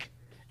 It's like,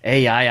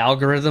 AI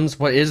algorithms.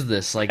 What is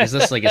this? Like, is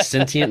this like a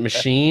sentient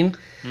machine?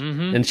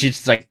 Mm-hmm. And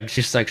she's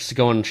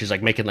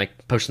making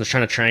like potions,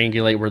 trying to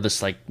triangulate where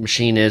this like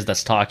machine is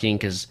that's talking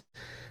because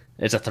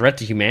it's a threat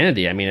to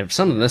humanity. I mean, if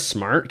something this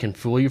smart can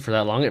fool you for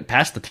that long, it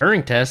passed the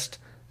Turing test.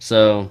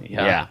 So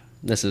yeah,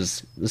 this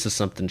is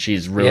something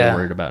she's really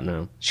worried about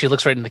now. She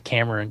looks right in the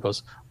camera and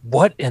goes,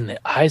 "What in the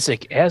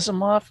Isaac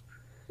Asimov?"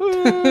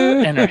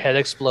 And her head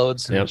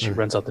explodes and she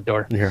runs out the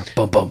door. Yeah,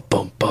 bum bum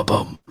bum bum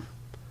bum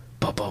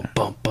bum bum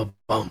bum bum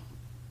bum.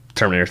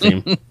 Terminator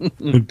theme.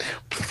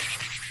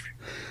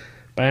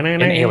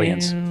 And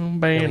aliens.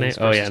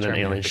 Oh yeah, and then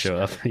aliens show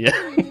up. Yeah.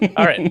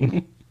 All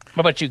right. What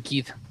about you,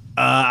 Keith?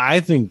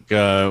 I think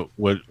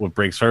what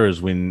breaks her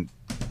is when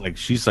like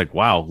she's like,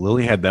 "Wow,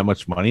 Lily had that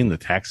much money in the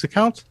tax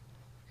account,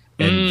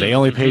 and they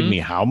only paid me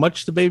how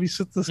much to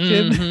babysit this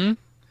kid?" Mm-hmm.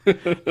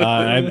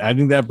 I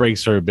think that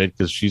breaks her a bit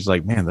because she's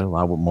like, "Man, they're a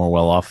lot more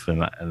well off,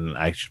 and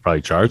I should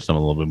probably charge them a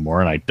little bit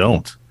more, and I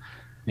don't."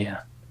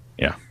 Yeah.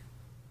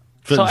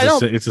 So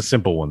it's a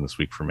simple one this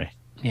week for me.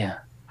 Yeah.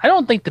 I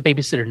don't think the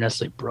babysitter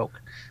necessarily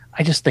broke.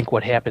 I just think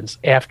what happens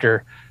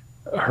after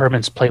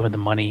Herman's playing with the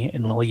money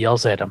and Lily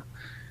yells at him.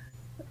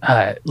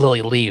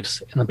 Lily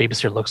leaves, and the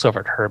babysitter looks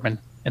over at Herman,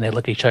 and they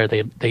look at each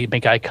other. They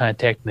make eye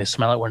contact, and they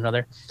smile at one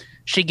another.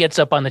 She gets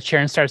up on the chair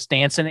and starts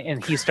dancing,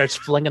 and he starts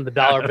flinging the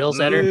dollar bills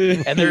at her,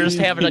 and they're just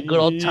having a good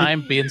old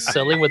time being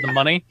silly with the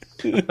money.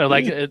 They're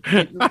like,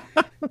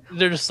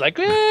 they're just like,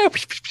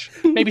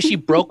 maybe she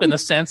broke in the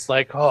sense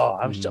like, oh,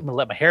 I'm gonna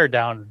let my hair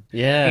down,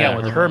 and hang out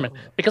with Herman,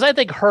 because I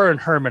think her and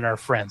Herman are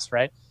friends,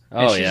 right?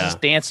 And she's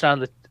just dancing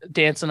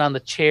on the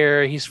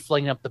chair. He's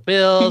flinging up the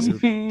bills.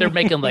 They're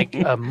making like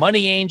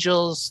money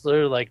angels.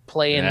 They're like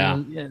playing.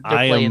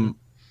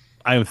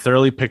 I am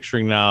thoroughly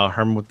picturing now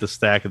Herman with the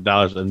stack of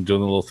dollars and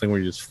doing the little thing where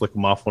you just flick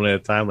them off one at a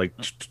time, like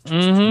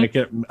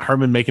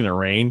Herman making it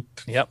rain.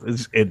 Yep,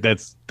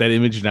 that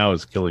image now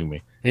is killing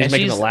me. He's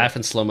making a laugh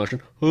in slow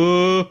motion.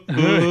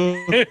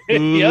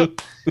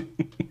 Yep,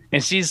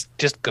 and she's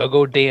just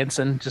go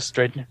dancing, just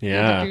straight.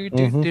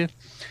 Yeah.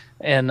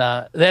 And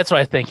that's what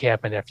I think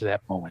happened after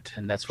that moment,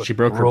 and that's what she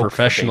broke her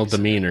professional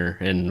demeanor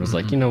and was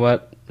like, you know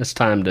what, it's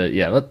time to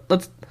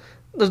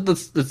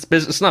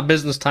it's not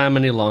business time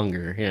any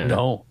longer. Yeah,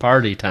 no,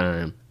 party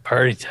time.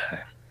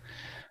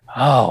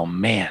 Oh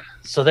man,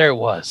 so there it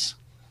was,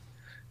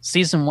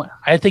 season 1.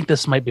 I think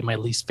this might be my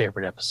least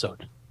favorite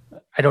episode.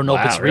 I don't know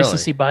if it's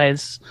recency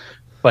bias,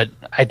 but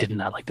I did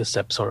not like this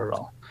episode at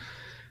all.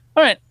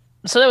 All right,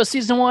 so that was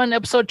season 1,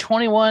 episode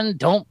 21.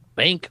 Don't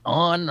bank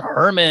on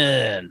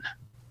Herman.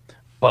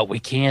 But we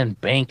can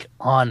bank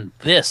on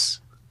this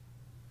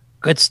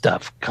good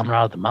stuff coming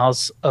out of the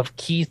mouths of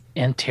Keith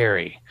and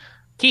Terry.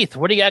 Keith,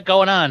 what do you got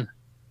going on?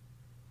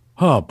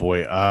 Oh,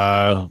 boy.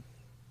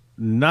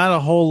 Not a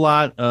whole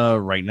lot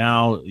right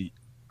now.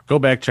 Go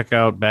back, check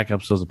out back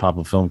episodes of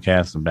Papa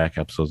Filmcast and back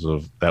episodes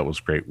of That Was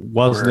Great,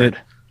 Wasn't It?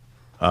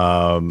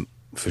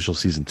 Official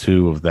season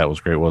 2 of That Was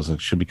Great, Wasn't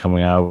It? Should be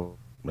coming out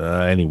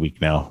any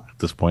week now at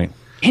this point.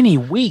 Any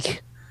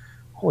week?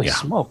 Holy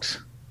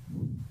smokes.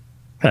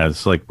 Yeah,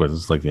 it's like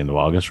the end of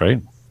August, right?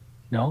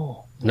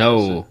 No.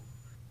 Oh,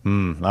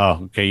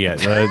 okay, yeah.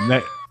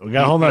 We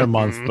got a whole nother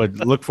month, but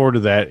look forward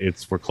to that.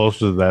 We're closer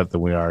to that than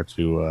we are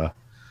to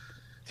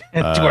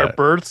to our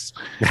births.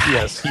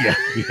 Yes.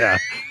 yeah.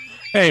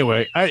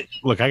 Anyway, I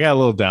got a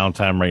little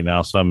downtime right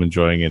now, so I'm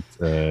enjoying it.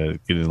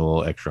 Getting a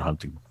little extra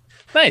hunting.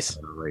 Nice.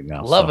 Right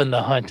now, loving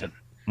the hunting.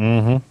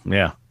 Mm-hmm.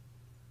 Yeah.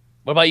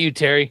 What about you,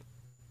 Terry?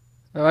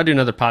 Oh, I do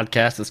another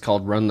podcast. It's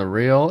called Run the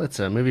Reel. It's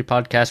a movie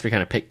podcast. We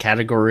kind of pick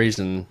categories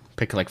and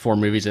pick like 4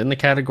 movies in the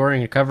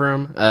category and cover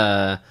them.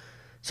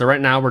 So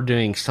right now we're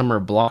doing summer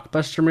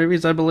blockbuster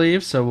movies, I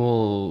believe. So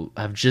we'll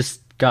have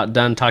just got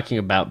done talking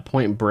about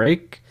Point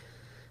Break,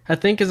 I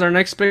think is our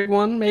next big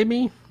one,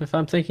 maybe, if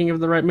I'm thinking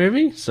of the right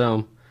movie.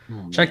 So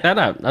check that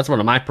out. That's one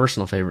of my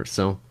personal favorites.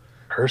 So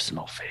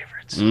personal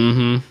favorites.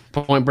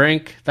 Point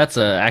Break. That's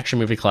an action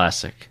movie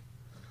classic.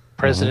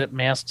 President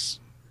masks.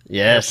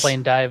 Yes.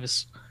 Airplane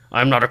dives.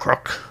 I'm not a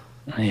crook.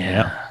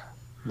 Yeah.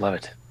 Love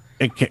it.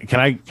 Can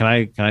I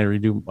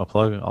redo a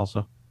plug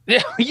also?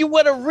 Yeah, you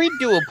want to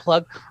redo a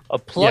plug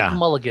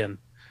mulligan.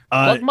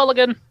 Plug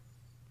mulligan.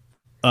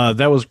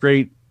 That Was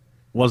Great,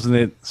 Wasn't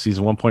It?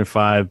 Season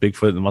 1.5,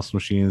 Bigfoot and the Muscle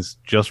Machines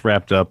just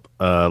wrapped up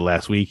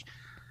last week.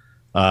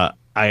 I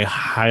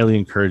highly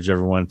encourage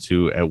everyone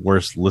to, at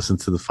worst, listen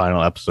to the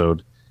final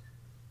episode.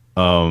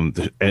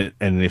 And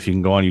if you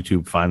can go on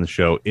YouTube, find the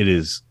show. It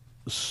is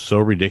so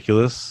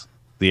ridiculous.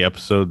 The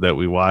episode that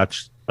we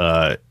watched,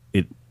 I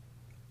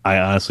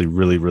honestly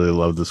really, really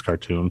love this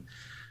cartoon.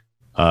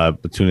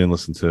 But tune in,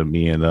 listen to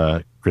me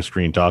and Chris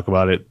Green talk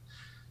about it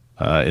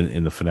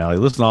in the finale.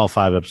 Listen to all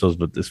 5 episodes,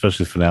 but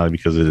especially the finale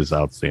because it is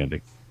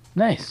outstanding.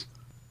 Nice.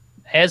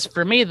 As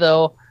for me,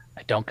 though,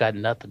 I don't got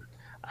nothing.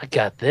 I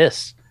got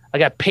this. I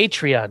got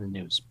Patreon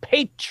news.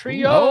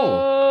 Patreon!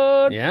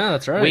 Oh, yeah,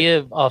 that's right. We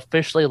have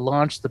officially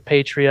launched the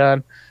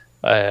Patreon.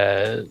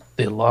 The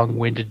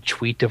long-winded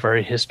tweet of our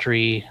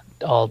history,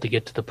 all to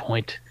get to the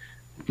point.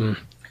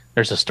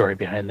 There's a story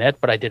behind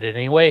that, but I did it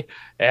anyway.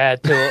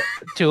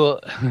 To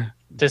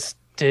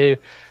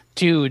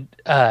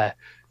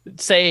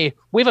say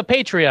we have a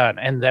Patreon,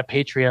 and that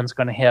Patreon's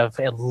going to have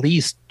at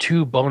least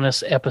 2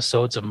 bonus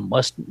episodes of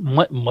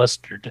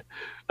mustard.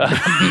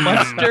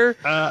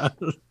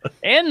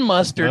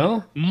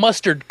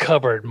 Mustard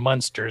covered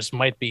monsters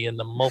might be in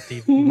the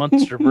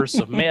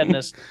monsterverse of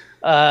madness.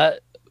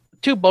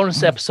 2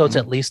 bonus episodes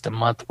at least a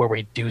month where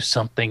we do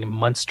something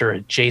monster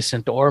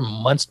adjacent or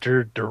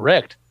monster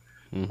direct.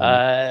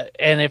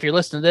 And if you're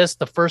listening to this,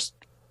 the first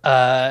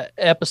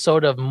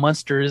episode of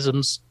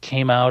Monsterisms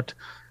came out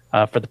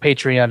for the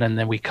Patreon, and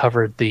then we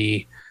covered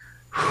the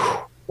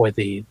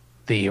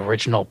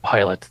original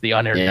pilot, the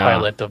unaired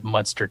pilot of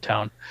Monster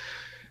Town.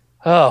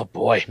 Oh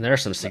boy, there are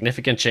some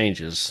significant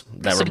changes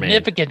that were made.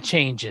 Significant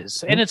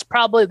changes, and it's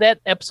probably that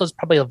episode's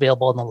probably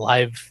available on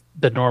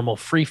the normal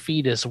free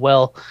feed as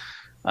well,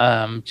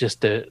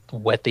 just to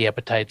whet the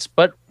appetites.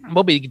 But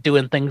we'll be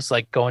doing things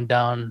like going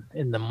down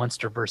in the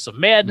Monsterverse of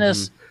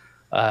madness,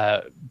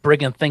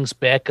 bringing things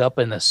back up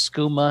in the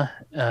skooma,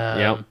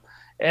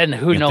 and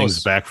who knows,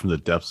 things back from the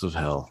depths of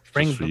hell.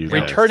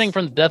 Returning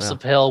from the depths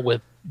of hell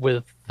with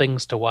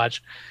things to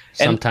watch.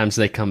 Sometimes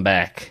they come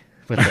back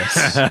with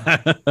this.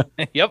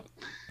 Yep.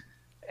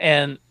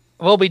 And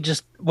we'll be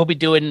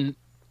doing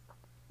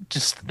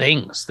just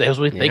things as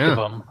we think of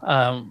them.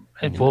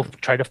 And we'll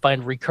try to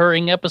find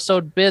recurring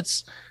episode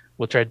bits.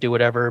 We'll try to do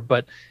whatever,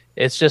 but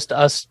it's just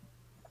us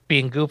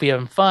being goofy,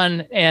 having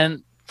fun.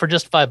 And for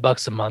just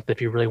 $5 a month,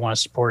 if you really want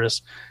to support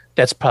us,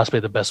 that's possibly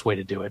the best way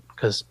to do it.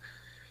 Because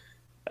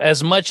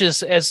as much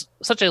as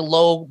such a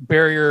low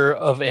barrier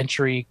of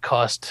entry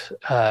cost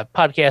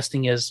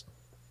podcasting is,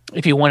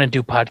 if you want to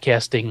do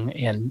podcasting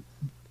and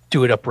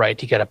do it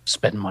upright, you got to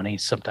spend money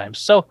sometimes.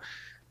 So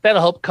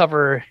that'll help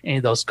cover any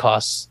of those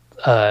costs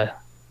that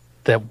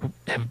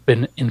have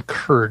been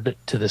incurred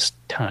to this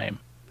time.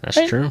 That's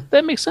right? true.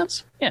 That makes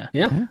sense. Yeah.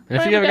 Yeah. And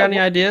if you ever got any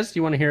ideas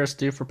you want to hear us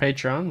do for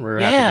Patreon, we're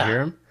happy to hear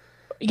them.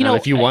 You know,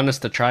 if you want us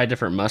to try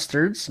different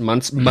mustards,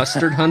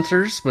 mustard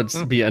hunters would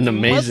be an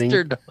amazing.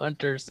 Mustard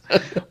hunters.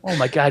 Oh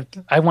my God.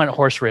 I want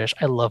horseradish.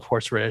 I love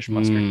horseradish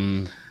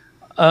mustard.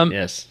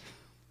 Yes.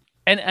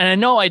 And I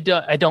know I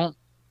don't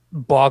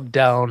bog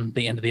down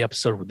the end of the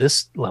episode with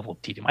this level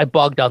of tedium. I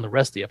bog down the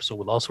rest of the episode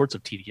with all sorts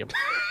of tedium,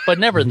 but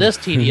never this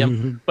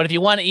tedium. But if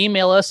you want to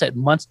email us at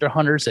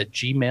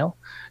monsterhunters@gmail.com,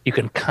 you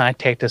can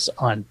contact us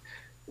on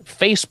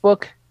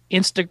Facebook,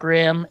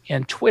 Instagram,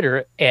 and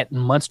Twitter at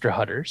Monster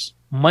Hunters.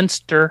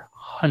 Monster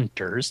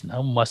Hunters,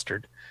 no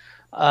mustard.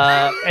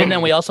 And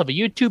then we also have a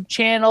YouTube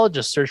channel.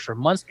 Just search for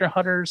Monster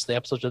Hunters. The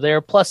episodes are there,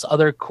 plus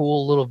other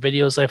cool little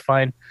videos I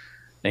find,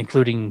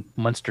 including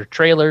monster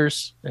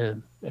trailers.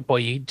 Boy,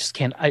 you just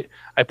can't.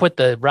 I put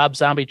the Rob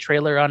Zombie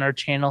trailer on our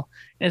channel,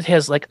 and it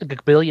has like a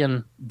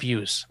billion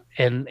views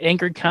and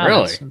angry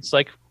comments. Really? It's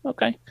like,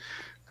 okay,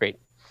 great.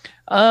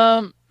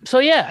 So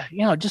yeah,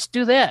 just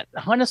do that.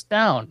 Hunt us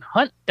down.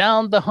 Hunt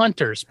down the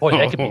hunters. Boy,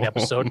 that could be an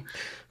episode.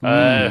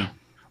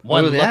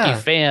 One lucky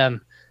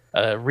fan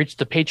reached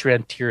the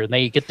Patreon tier, and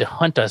they get to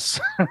hunt us.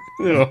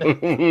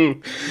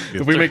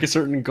 If we make a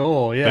certain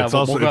goal,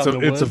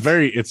 it's a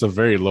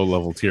very low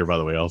level tier, by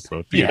the way. Also,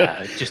 it's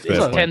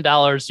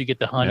 $10. You get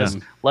to hunt us.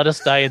 Let us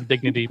die in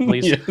dignity,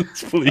 please.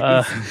 Yes, please.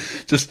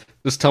 Just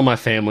tell my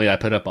family I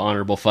put up an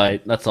honorable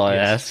fight. That's all I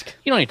ask.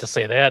 You don't need to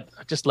say that.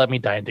 Just let me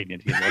die in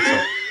dignity.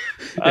 That's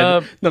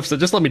all. No, so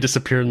just let me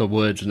disappear in the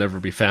woods and never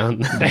be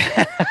found.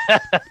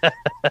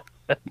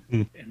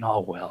 And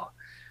all well.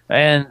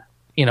 And,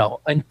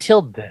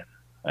 until then,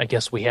 I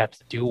guess we have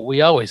to do what we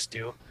always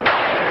do.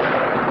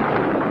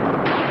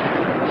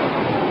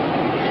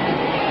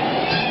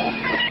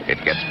 It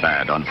gets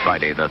bad on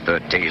Friday the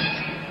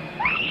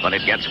 13th, but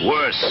it gets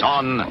worse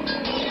on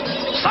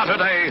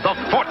Saturday the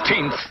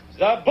 14th.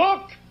 The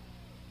Book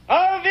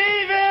of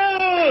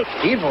Evil!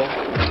 Evil?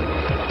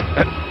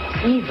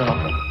 Evil?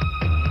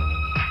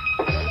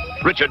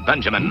 Richard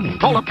Benjamin,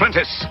 Paula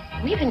Prentice.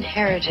 We've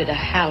inherited a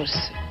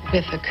house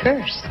with a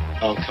curse.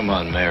 Oh, come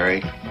on,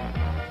 Mary.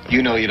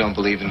 You know you don't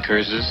believe in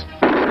curses.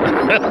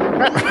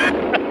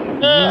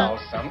 Well,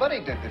 somebody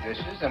did the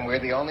dishes, and we're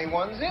the only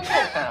ones in this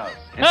house.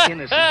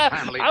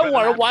 I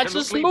want to watch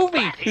this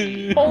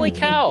movie. Holy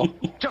cow.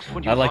 Just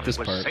when you I like thought this it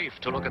was part. safe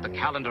to look at the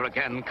calendar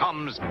again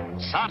comes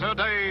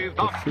Saturday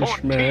the 14th.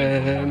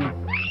 Fishman.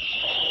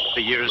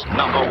 The year's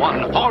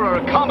 #1 horror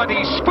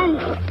comedy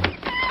spoof.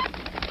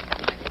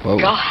 Whoa.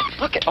 God,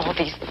 look at all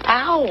these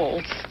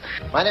owls.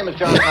 My name is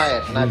John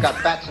Hyatt, and I've got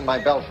bats in my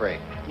belfry.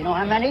 You know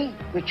how many?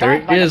 We There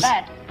charge it by the is.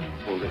 bat.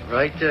 Hold it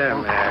right there,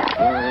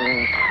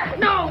 Mary.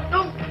 No,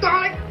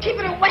 darling, keep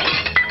it away.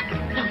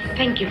 No,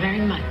 thank you very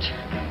much.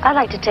 I'd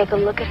like to take a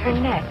look at her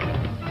neck.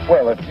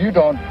 Well, if you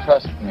don't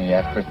trust me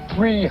after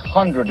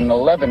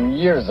 311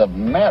 years of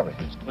marriage...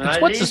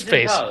 What's his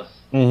face?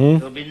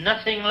 There'll be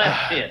nothing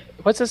left here.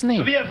 What's his name?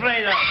 To be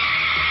afraid of.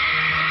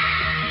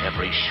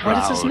 Every What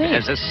is his shroud name?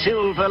 has a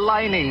silver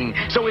lining.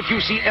 So if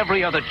you see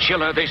every other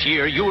chiller this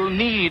year, you'll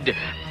need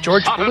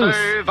George Saturday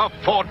Bluth. the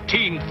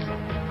 14th.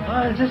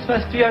 Oh, this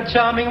must be your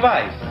charming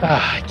wife.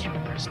 I can't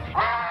remember his name.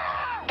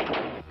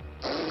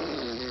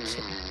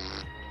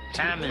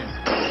 Herman.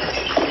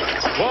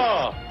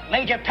 Whoa.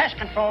 Major Pest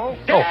Control.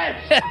 Oh,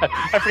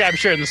 I forgot I'm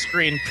sharing the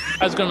screen.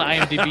 I was going to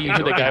IMDb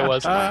who the guy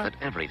was. That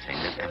everything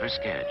that ever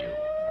scared you.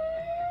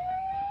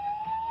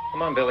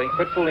 Come on, Billy.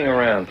 Quit fooling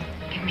around.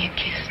 Give me a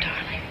kiss,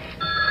 darling.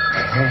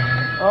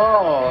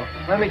 Oh,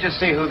 let me just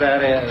see who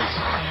that is.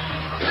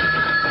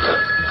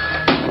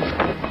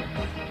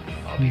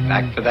 I'll be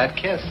back for that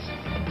kiss.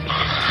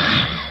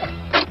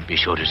 Be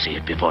sure to see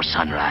it before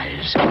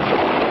sunrise.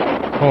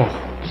 Oh.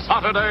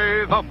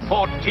 Saturday the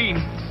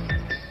 14th.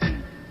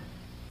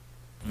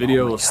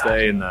 Video will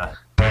stay in the...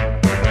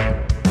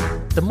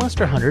 The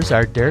Monster Hunters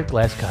are Derek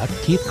Glasscock,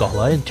 Keith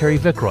Gala, and Terry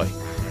Vickroy.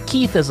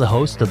 Keith is the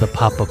host of the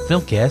Pop-Up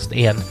Filmcast,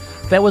 and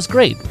that was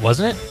great,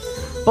 wasn't it?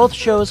 Both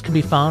shows can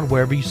be found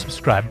wherever you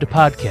subscribe to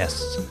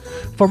podcasts.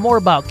 For more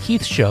about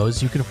Keith's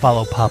shows, you can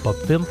follow Pop-Up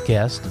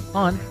Filmcast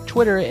on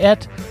Twitter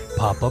at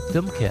Pop-Up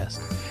Filmcast.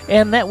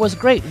 And that was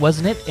great,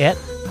 wasn't it? At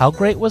How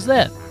Great Was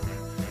That?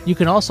 You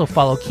can also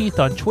follow Keith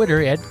on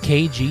Twitter at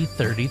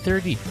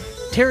KG3030.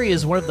 Terry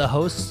is one of the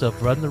hosts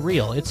of Run the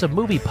Reel. It's a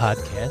movie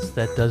podcast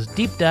that does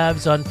deep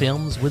dives on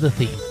films with a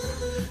theme.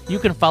 You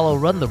can follow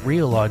Run the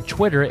Reel on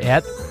Twitter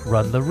at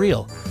Run the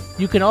Reel.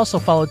 You can also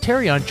follow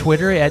Terry on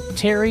Twitter at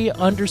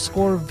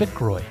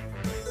Terry_Vicroy.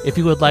 If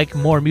you would like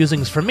more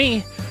musings from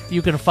me,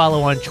 you can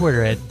follow on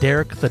Twitter at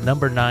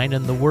Derek9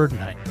 and the word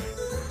 9.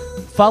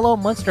 Follow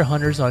Monster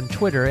Hunters on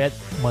Twitter at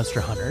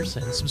Monster Hunters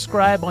and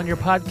subscribe on your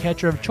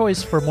podcatcher of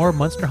choice for more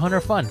Monster Hunter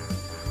fun.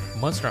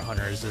 Monster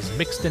Hunters is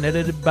mixed and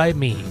edited by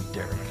me,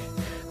 Derek.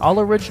 All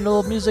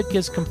original music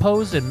is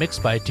composed and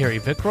mixed by Terry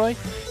Vicroy,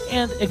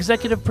 and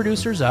executive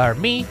producers are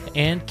me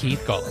and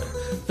Keith Gullen.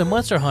 The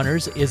Monster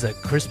Hunters is a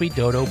Crispy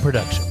Dodo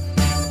production.